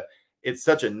 you gotta, it's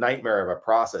such a nightmare of a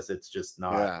process. It's just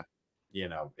not, Yeah.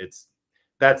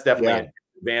 that's definitely Yeah. an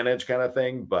advantage kind of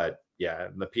thing. But yeah,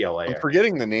 the PLA. I'm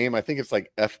forgetting the name. I think it's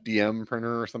like FDM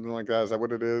printer or something like that. Is that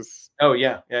what it is? Oh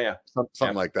yeah. Yeah. Yeah.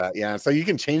 Something like that. Yeah. So you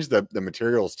can change the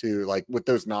materials too. Like with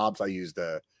those knobs, I used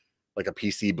like a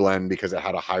PC blend because it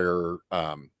had a higher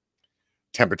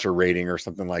temperature rating or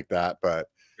something like that. But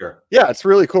Sure. yeah, it's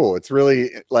really cool. It's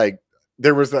really like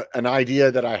there was an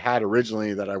idea that I had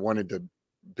originally that I wanted to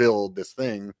build this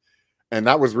thing, and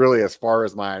that was really as far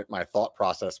as my thought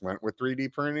process went with 3D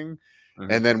printing. Mhm.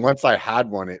 And then once I had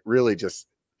one, it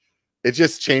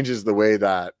just changes the way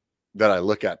that I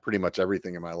look at pretty much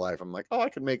everything in my life. I'm like, oh, I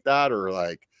could make that, or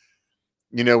like,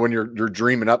 when you're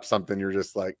dreaming up something, you're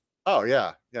just like, oh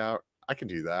yeah, yeah, I can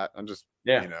do that. I'm just,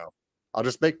 Yeah. I'll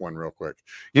just make one real quick.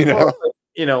 Well,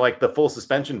 like the full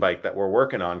suspension bike that we're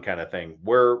working on kind of thing.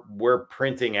 We're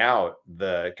printing out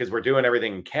because we're doing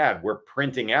everything in CAD. We're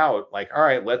printing out like, all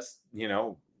right, let's,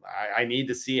 I need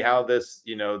to see how this,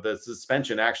 the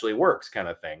suspension actually works kind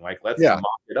of thing. Like, let's Yeah,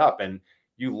 mock it up. And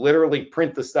you literally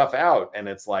print the stuff out and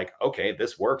it's like, okay,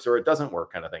 this works or it doesn't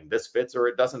work kind of thing. This fits or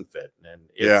it doesn't fit. And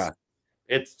yeah,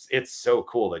 it's so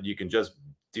cool that you can just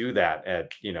do that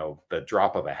at the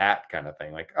drop of a hat kind of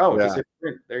thing. Like, oh, just yeah, hit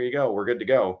print, there you go, we're good to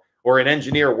go. Or an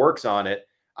engineer works on it.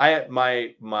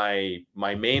 My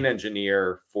main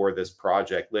engineer for this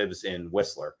project lives in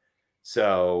Whistler,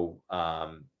 so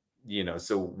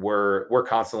so we're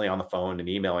constantly on the phone and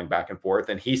emailing back and forth,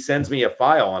 and he sends me a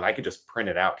file and I can just print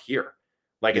it out here.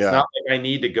 Like, it's yeah, not like I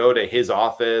need to go to his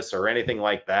office or anything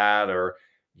like that, or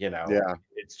yeah,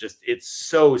 it's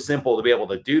so simple to be able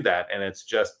to do that. And it's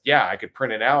just, yeah, I could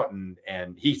print it out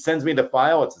and he sends me the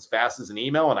file. It's as fast as an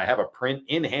email and I have a print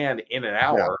in hand in an yeah,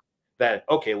 hour. That,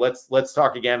 okay, let's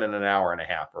talk again in an hour and a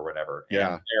half or whatever. And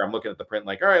yeah, there I'm looking at the print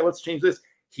like, all right, let's change this.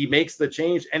 He makes the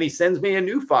change and he sends me a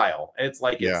new file. And it's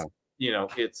like, yeah.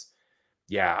 it's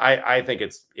yeah, I think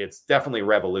it's definitely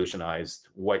revolutionized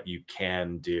what you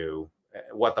can do,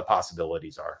 what the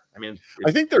possibilities are. I mean,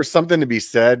 I think there's something to be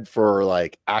said for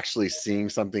like actually seeing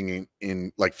something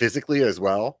in like physically as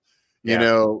well. You yeah,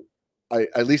 know, I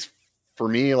at least for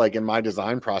me, like in my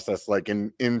design process, like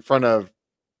in front of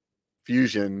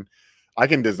Fusion, I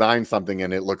can design something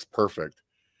and it looks perfect.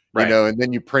 right. And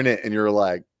then you print it and you're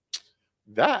like,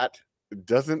 that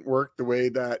doesn't work the way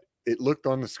that it looked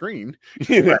on the screen.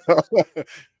 you Right. know.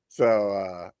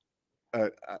 So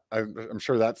I'm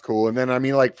sure that's cool. And then, I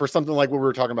mean, like for something like what we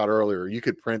were talking about earlier, you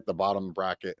could print the bottom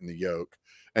bracket and the yoke,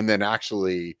 and then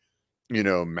actually,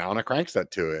 mount a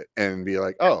crankset to it and be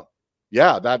like, oh,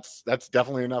 yeah, that's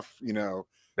definitely enough.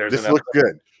 There's This enough. looks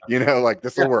good. Like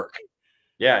this Yeah. will work.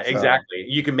 Yeah, So exactly.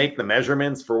 You can make the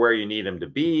measurements for where you need them to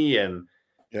be. And,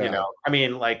 yeah, I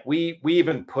mean, like we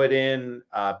even put in,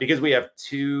 because we have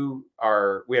two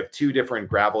different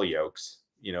gravel yokes,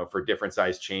 for different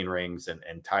size chain rings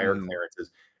and tire mhm,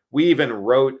 clearances. We even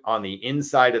wrote on the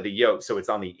inside of the yoke. So it's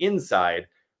on the inside.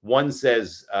 One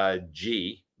says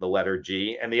G, the letter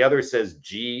G, and the other says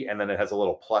G, and then it has a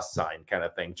little plus sign kind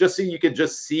of thing, just so you could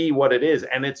just see what it is.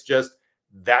 And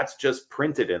that's just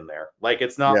printed in there. Like,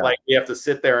 it's not yeah, like we have to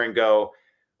sit there and go,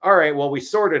 all right, well, we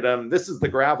sorted them. This is the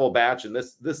gravel batch, and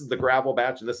this is the gravel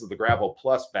batch, and this is the gravel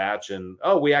plus batch. And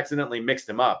oh, we accidentally mixed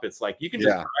them up. It's like you can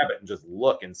just yeah, grab it and just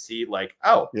look and see, like,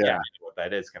 oh yeah, I yeah, know what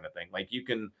that is, kind of thing. Like, you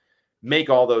can make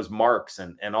all those marks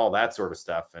and all that sort of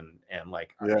stuff. And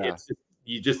like, yeah,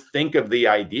 you just think of the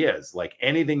ideas, like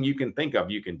anything you can think of,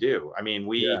 you can do. I mean,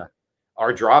 yeah,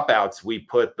 our dropouts, we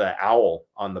put the owl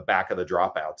on the back of the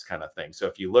dropouts kind of thing. So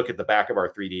if you look at the back of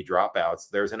our 3D dropouts,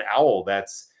 there's an owl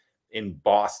that's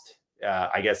embossed.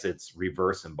 I guess it's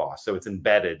reverse embossed. So it's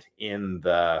embedded in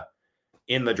the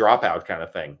dropout kind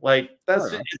of thing. Like, oh,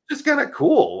 it's just kind of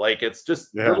cool. Like, it's just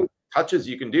yeah, little touches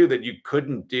you can do that you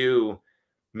couldn't do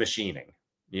machining,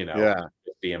 yeah,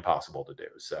 it'd be impossible to do.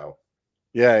 So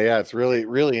yeah, yeah. It's really,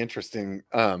 really interesting.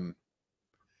 I'm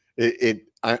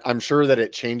sure that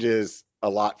it changes a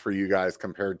lot for you guys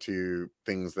compared to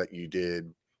things that you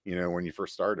did, when you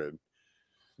first started.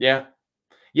 yeah.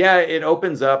 Yeah, it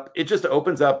just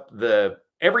opens up the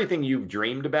everything you've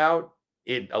dreamed about.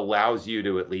 It allows you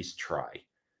to at least try.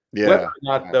 Whether Yeah, or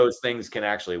not yeah, those things can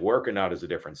actually work or not is a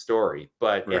different story,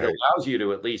 but it right. allows you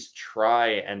to at least try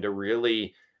and to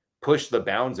really push the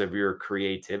bounds of your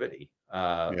creativity,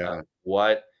 of Yeah,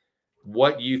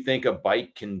 what you think a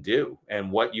bike can do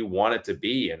and what you want it to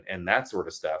be, and that sort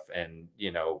of stuff. And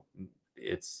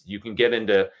it's, you can get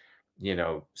into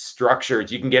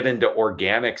structures. You can get into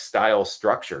organic style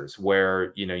structures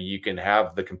where, you can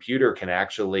have the computer can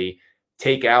actually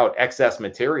take out excess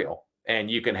material, and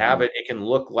you can have it can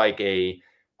look like a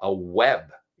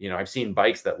web. I've seen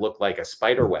bikes that look like a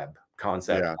spider web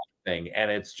concept Yeah. thing, and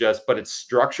but it's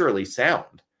structurally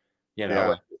sound.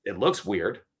 Yeah. It looks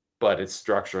weird, but it's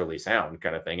structurally sound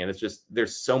kind of thing. And it's just,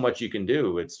 there's so much you can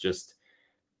do. It's just,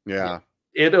 Yeah.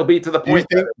 it'll be to the point.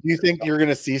 Do you think you're going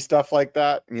to see stuff like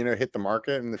that, hit the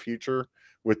market in the future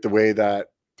with the way that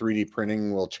 3D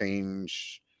printing will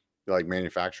change like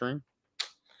manufacturing?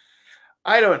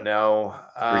 I don't know.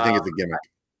 Or you think it's a gimmick?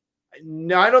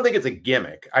 No, I don't think it's a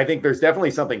gimmick. I think there's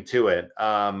definitely something to it.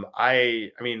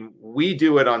 I mean, we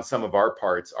do it on some of our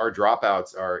parts. Our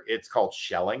dropouts it's called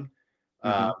shelling.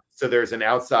 So there's an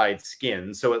outside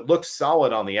skin, so it looks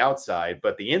solid on the outside,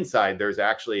 but the inside there's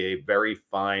actually a very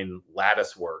fine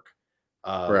lattice work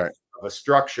of a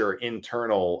structure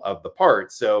internal of the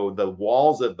part. So the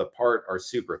walls of the part are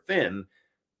super thin,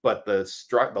 but the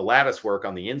lattice work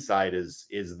on the inside is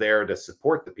there to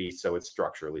support the piece, so it's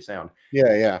structurally sound.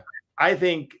 Yeah, yeah. I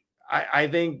think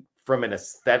from an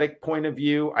aesthetic point of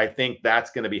view, I think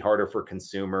that's going to be harder for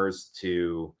consumers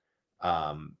to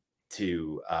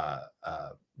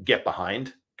get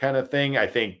behind, kind of thing. I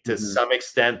think to some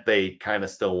extent they kind of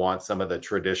still want some of the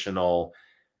traditional,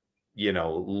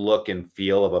 look and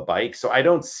feel of a bike. So I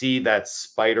don't see that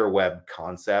spider web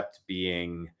concept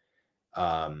being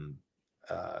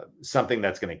something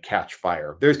that's going to catch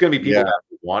fire. There's going to be people that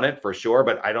want it for sure,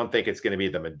 but I don't think it's going to be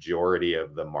the majority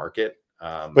of the market.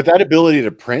 But that ability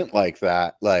to print like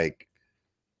that, like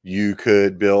you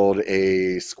could build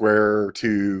a square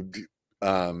tube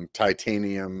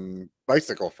titanium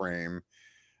bicycle frame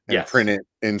and print it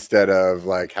instead of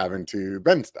like having to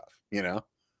bend stuff,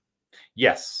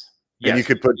 Yes. And you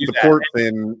could put supports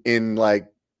in like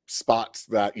spots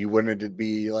that you wanted it to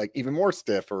be like even more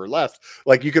stiff or less.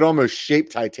 Like you could almost shape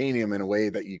titanium in a way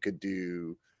that you could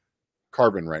do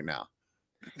carbon right now.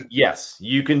 Yes,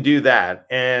 you can do that.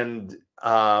 And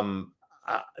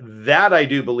that I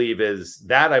believe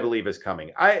is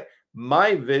coming.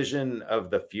 My vision of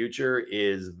the future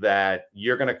is that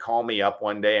you're going to call me up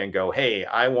one day and go, hey,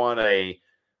 I want a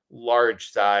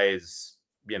large size,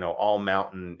 all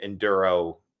mountain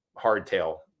enduro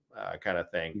hardtail kind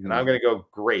of thing. And I'm going to go,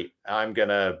 great. I'm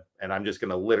just going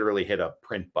to literally hit a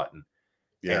print button.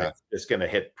 Yeah. And it's just going to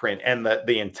hit print. And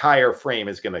the entire frame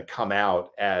is going to come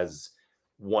out as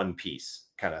one piece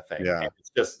kind of thing. Yeah.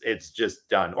 It's just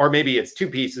done. Or maybe it's two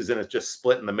pieces and it's just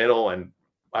split in the middle, and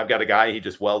I've got a guy, he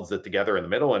just welds it together in the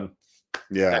middle, and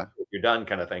you're done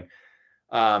kind of thing.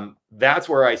 That's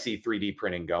where I see 3D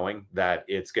printing going, that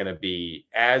it's going to be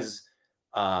as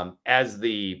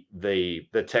the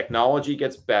technology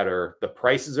gets better, the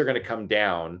prices are going to come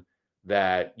down,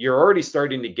 that you're already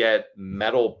starting to get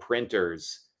metal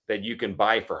printers that you can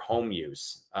buy for home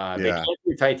use. They can't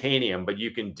do titanium, but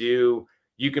you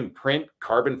can print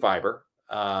carbon fiber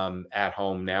at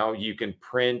home now. You can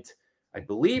print, I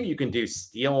believe you can do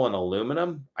steel and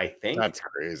aluminum, I think. That's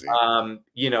crazy. I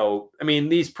mean,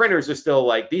 these printers are still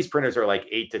like,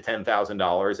 $8,000 to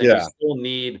 $10,000. And you still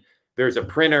need, there's a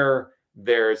printer,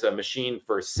 there's a machine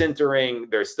for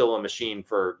sintering, there's still a machine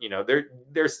for,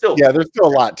 there's still a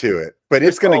lot to it, but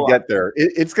it's going to get there.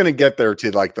 It's going to get there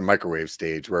to like the microwave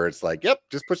stage where it's like, yep,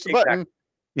 just push the button.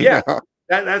 Yeah.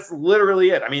 That's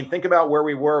literally it. I mean, think about where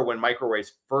we were when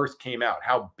microwaves first came out,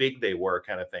 how big they were,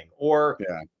 kind of thing. Or,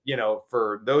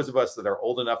 for those of us that are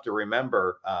old enough to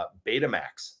remember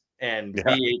Betamax and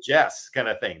VHS kind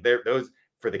of thing. Those,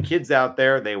 for the kids out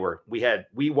there,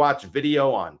 we watched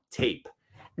video on tape.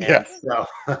 And so,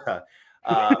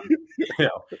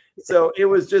 so it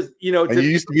was just, and you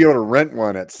used to be able to rent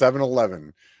one at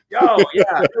 7-Eleven. Oh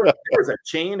yeah, there was a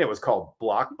chain. It was called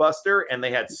Blockbuster, and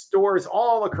they had stores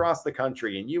all across the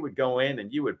country. And you would go in and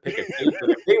you would pick a tape.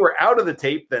 And if they were out of the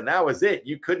tape, then that was it.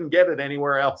 You couldn't get it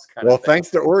anywhere else. Well, thanks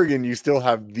to Oregon, you still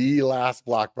have the last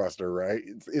Blockbuster, right?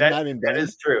 That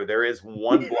is true. There is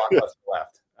one Blockbuster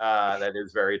left. That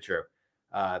is very true.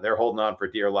 They're holding on for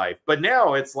dear life. But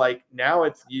now it's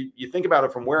you think about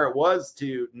it from where it was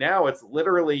to now, it's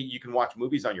literally you can watch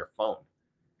movies on your phone.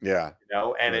 Yeah.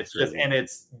 And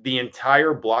it's the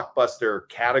entire Blockbuster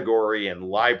category and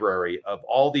library of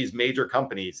all these major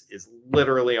companies is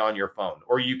literally on your phone,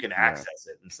 or you can access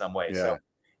it in some way. So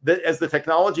as the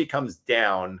technology comes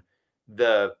down,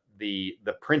 the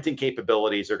printing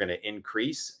capabilities are going to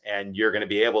increase, and you're going to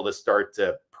be able to start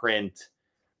to print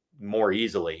more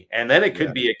easily. And then it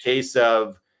could be a case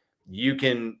of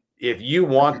if you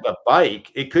want the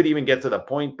bike, it could even get to the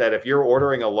point that if you're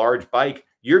ordering a large bike,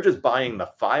 you're just buying the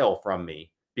file from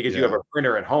me, because you have a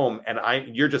printer at home, and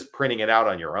you're just printing it out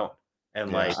on your own.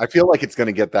 And like, I feel like it's going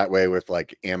to get that way with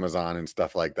like Amazon and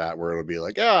stuff like that, where it'll be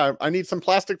like, yeah, I need some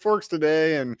plastic forks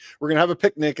today, and we're going to have a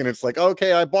picnic. And it's like,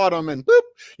 okay, I bought them, and boop,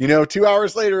 you know, 2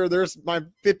 hours later, there's my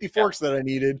 50 forks that I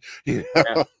needed. You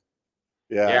know?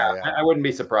 I wouldn't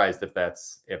be surprised if that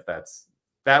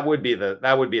would be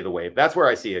the wave. That's where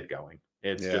I see it going.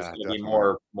 It's just going to be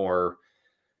more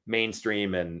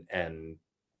mainstream and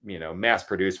you know, mass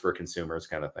produced for consumers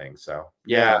kind of thing. So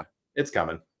it's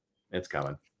coming. It's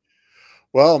coming.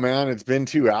 Well, man, it's been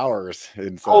 2 hours.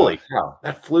 It's holy cow,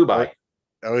 that flew by. It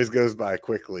always goes by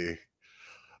quickly.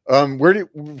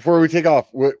 Before we take off,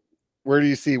 where do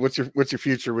you see what's your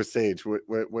future with Sage?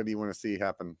 What do you want to see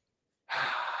happen?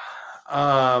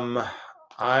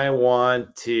 I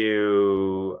want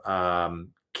to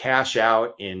cash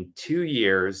out in 2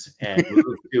 years and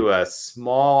move to a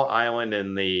small island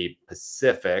in the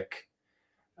Pacific,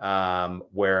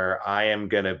 where I am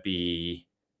going to be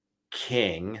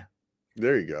king.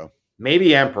 There you go.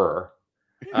 Maybe emperor.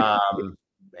 And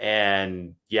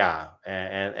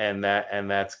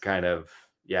that's kind of,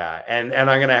 and I'm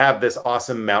going to have this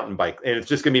awesome mountain bike, and it's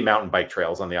just going to be mountain bike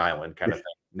trails on the island kind of thing.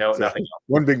 No, nothing else.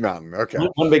 One big mountain. Okay.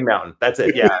 One big mountain. That's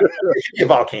it. Yeah. A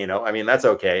volcano. I mean, that's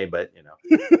okay, but you know,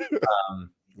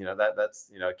 that's,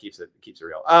 you know, it keeps it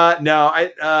real. No,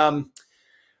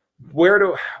 where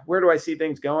do I see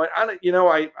things going?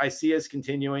 I see us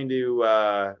continuing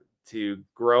to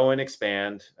grow and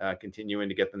expand, continuing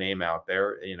to get the name out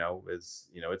there. You know,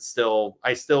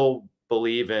 I still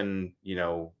believe in, you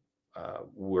know,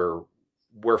 we're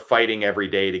fighting every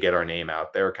day to get our name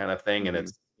out there kind of thing. And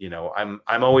it's, you know, I'm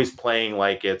always playing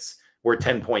like we're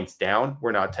 10 points down.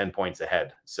 We're not 10 points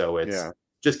ahead. So it's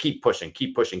just keep pushing.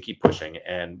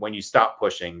 And when you stop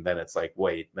pushing, then it's like,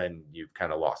 wait, then you've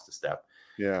kind of lost a step.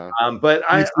 Yeah. But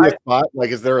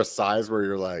is there a size where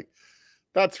you're like,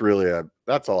 that's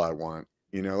all I want?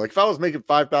 You know, like if I was making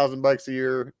 5,000 bucks a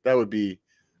year, that would be,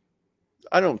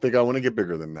 I don't think I want to get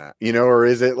bigger than that, you know, or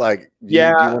is it like, do you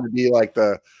want to be like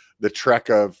the Trek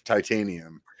of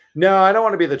titanium? No, I don't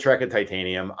want to be the Trek of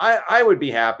titanium. I would be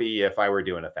happy if I were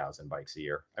doing 1,000 bikes a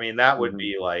year. I mean, that would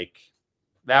be like,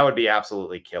 that would be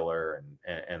absolutely killer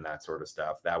and that sort of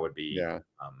stuff. That would be,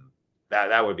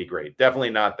 that would be great.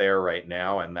 Definitely not there right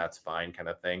now, and that's fine kind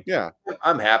of thing. Yeah.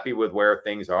 I'm happy with where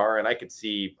things are, and I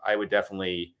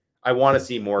want to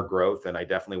see more growth, and I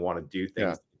definitely want to do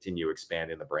things to continue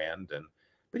expanding the brand. But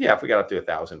if we got up to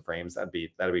 1,000 frames, that'd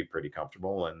be pretty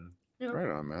comfortable. And you know, right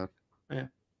on, man. Yeah.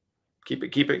 Keep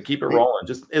it rolling.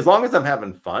 Just as long as I'm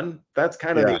having fun, that's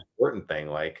kind of the important thing.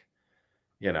 Like,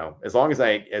 you know, as long as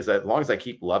I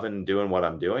keep loving doing what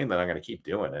I'm doing, then I'm going to keep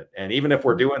doing it. And even if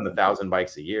we're doing 1,000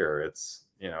 bikes a year, it's,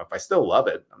 you know, if I still love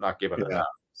it, I'm not giving it up.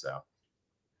 So,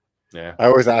 yeah. I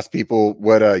always ask people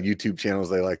what YouTube channels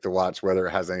they like to watch, whether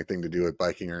it has anything to do with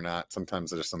biking or not. Sometimes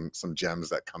there's some gems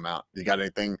that come out. You got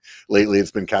anything lately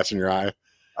that's been catching your eye?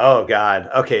 Oh God.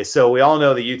 Okay. So we all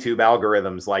know the YouTube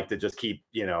algorithms like to just keep,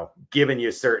 you know, giving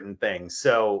you certain things.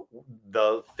 So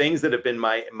the things that have been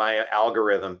my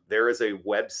algorithm, there is a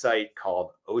website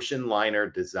called Ocean Liner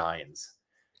Designs.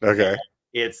 Okay. And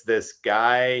it's this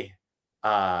guy,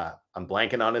 I'm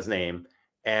blanking on his name.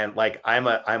 And like, I'm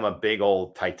a big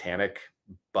old Titanic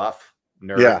buff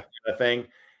nerd kind of thing.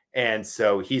 And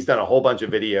so he's done a whole bunch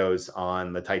of videos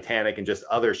on the Titanic and just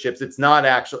other ships. It's not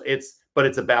actually, but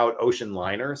it's about ocean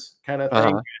liners kind of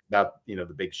thing, about, you know,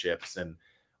 the big ships and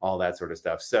all that sort of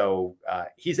stuff. So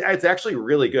it's actually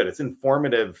really good. It's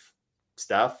informative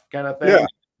stuff kind of thing. Yeah.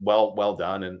 Well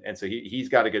done. And so he's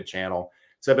got a good channel.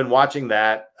 So I've been watching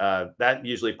that. That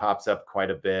usually pops up quite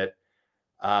a bit.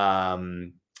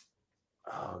 Oh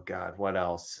God, what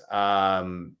else?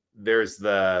 There's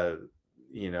the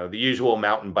usual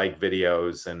mountain bike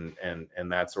videos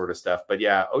and that sort of stuff. But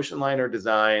yeah, Ocean Liner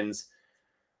Designs.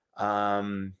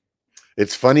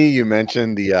 It's funny you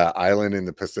mentioned the island in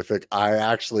the Pacific. I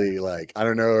actually I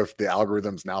don't know if the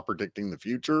algorithm's now predicting the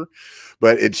future,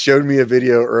 but it showed me a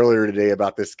video earlier today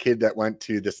about this kid that went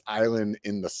to this island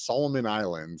in the Solomon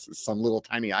Islands, some little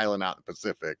tiny island out in the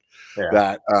Pacific,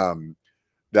 that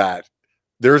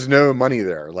there's no money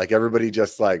there. Like everybody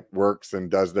just like works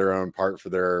and does their own part for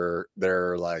their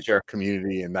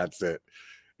community, and that's it.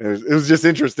 It was just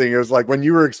interesting. It was like when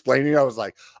you were explaining, I was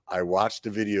like, I watched a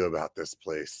video about this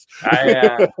place.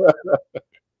 Not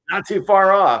too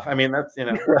far off. I mean, that's, you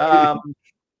know,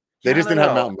 they just didn't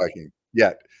have mountain biking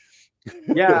yet.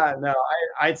 No,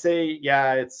 I'd say,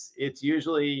 it's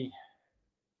usually,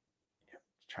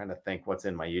 trying to think what's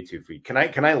in my YouTube feed.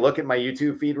 Can I look at my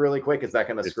YouTube feed really quick? Is that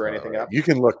going to screw anything up? You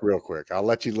can look real quick. I'll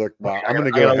let you look. Well, I'm going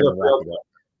to go ahead and wrap it up.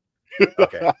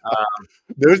 Okay.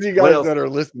 Those of you What guys else? that are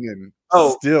listening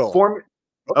Oh, still.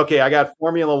 okay. I got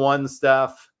Formula One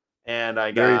stuff, and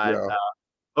I There you got go.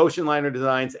 ocean liner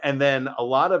designs, and then a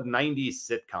lot of 90s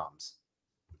sitcoms.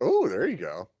 Oh, there you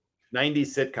go.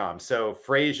 90s sitcoms. So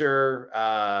Frasier,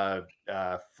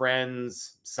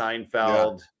 Friends, Yeah.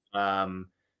 Seinfeld,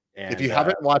 If and you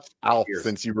haven't watched Alf Cheers.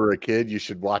 since you were a kid, you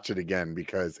should watch it again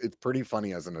because it's pretty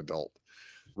funny as an adult.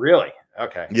 Really?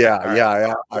 Okay. Yeah, All right. yeah,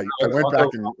 yeah. I went I'll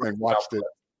back go. and watched it.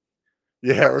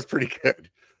 Yeah, it was pretty good.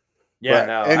 Yeah. But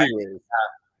No. anyways,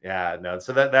 Yeah. No.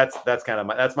 So that's kind of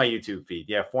that's my YouTube feed.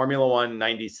 Yeah. Formula One,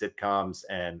 90s sitcoms,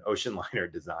 and ocean liner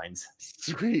designs.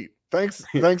 sweet. Thanks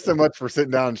so much for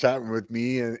sitting down and chatting with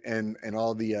me and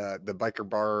all the biker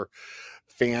bar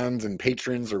fans and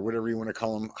patrons or whatever you want to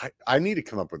call them. I need to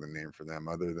come up with a name for them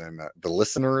other than the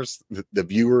listeners, the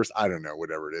viewers. I don't know,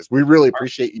 whatever it is. We really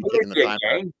appreciate you taking the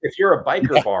time. If you're a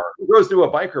biker bar, who goes to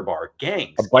a biker bar?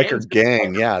 Gangs. A biker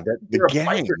gang. Yeah, the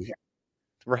gang.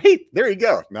 Right, there you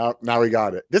go. Now we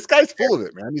got it. This guy's full of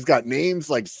it, man. He's got names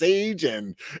like Sage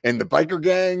and the biker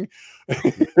gang.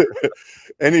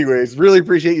 Anyways, really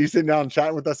appreciate you sitting down and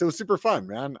chatting with us. It was super fun,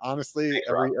 man. Honestly,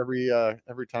 every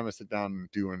time I sit down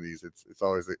and do one of these, it's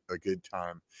always a good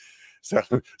time. So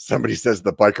somebody says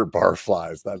the biker bar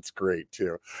flies. That's great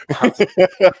too.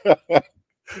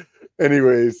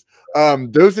 Anyways,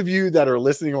 those of you that are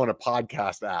listening on a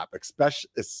podcast app,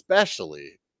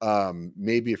 especially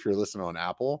maybe if you're listening on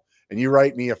Apple and you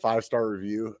write me a 5-star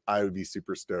review, I would be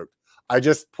super stoked. I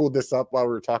just pulled this up while we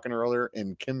were talking earlier,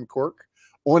 and Kim Cork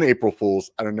on April Fools,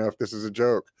 I don't know if this is a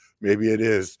joke, maybe it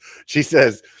is, she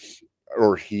says,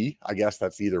 or he, I guess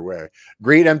that's either way,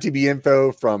 great MTB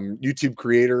info from YouTube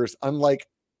creators. Unlike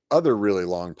other really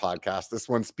long podcasts, this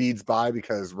one speeds by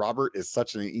because Robert is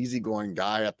such an easygoing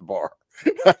guy at the bar.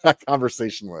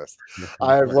 Conversationalist.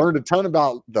 I have learned a ton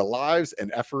about the lives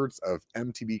and efforts of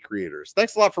MTB creators.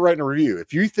 Thanks a lot for writing a review.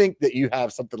 If you think that you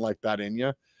have something like that in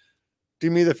you, do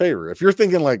me the favor. If you're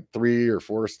thinking like 3 or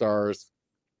 4 stars,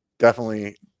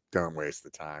 definitely don't waste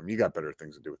the time. You got better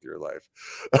things to do with your life.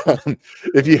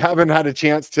 If you haven't had a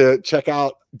chance to check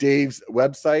out Dave's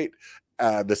website,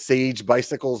 the Sage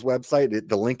Bicycles website,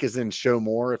 the link is in Show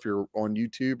More if you're on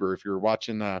YouTube, or if you're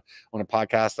watching on a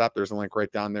podcast app, there's a link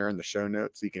right down there in the show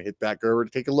notes. So you can hit that, go over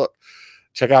to take a look,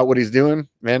 check out what he's doing.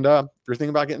 And if you're thinking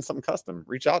about getting something custom,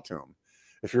 reach out to him.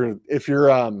 If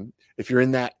you're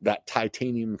in that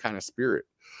titanium kind of spirit.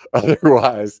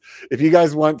 Otherwise, if you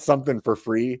guys want something for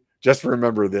free, just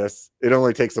remember this: it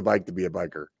only takes a bike to be a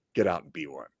biker. Get out and be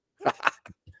one.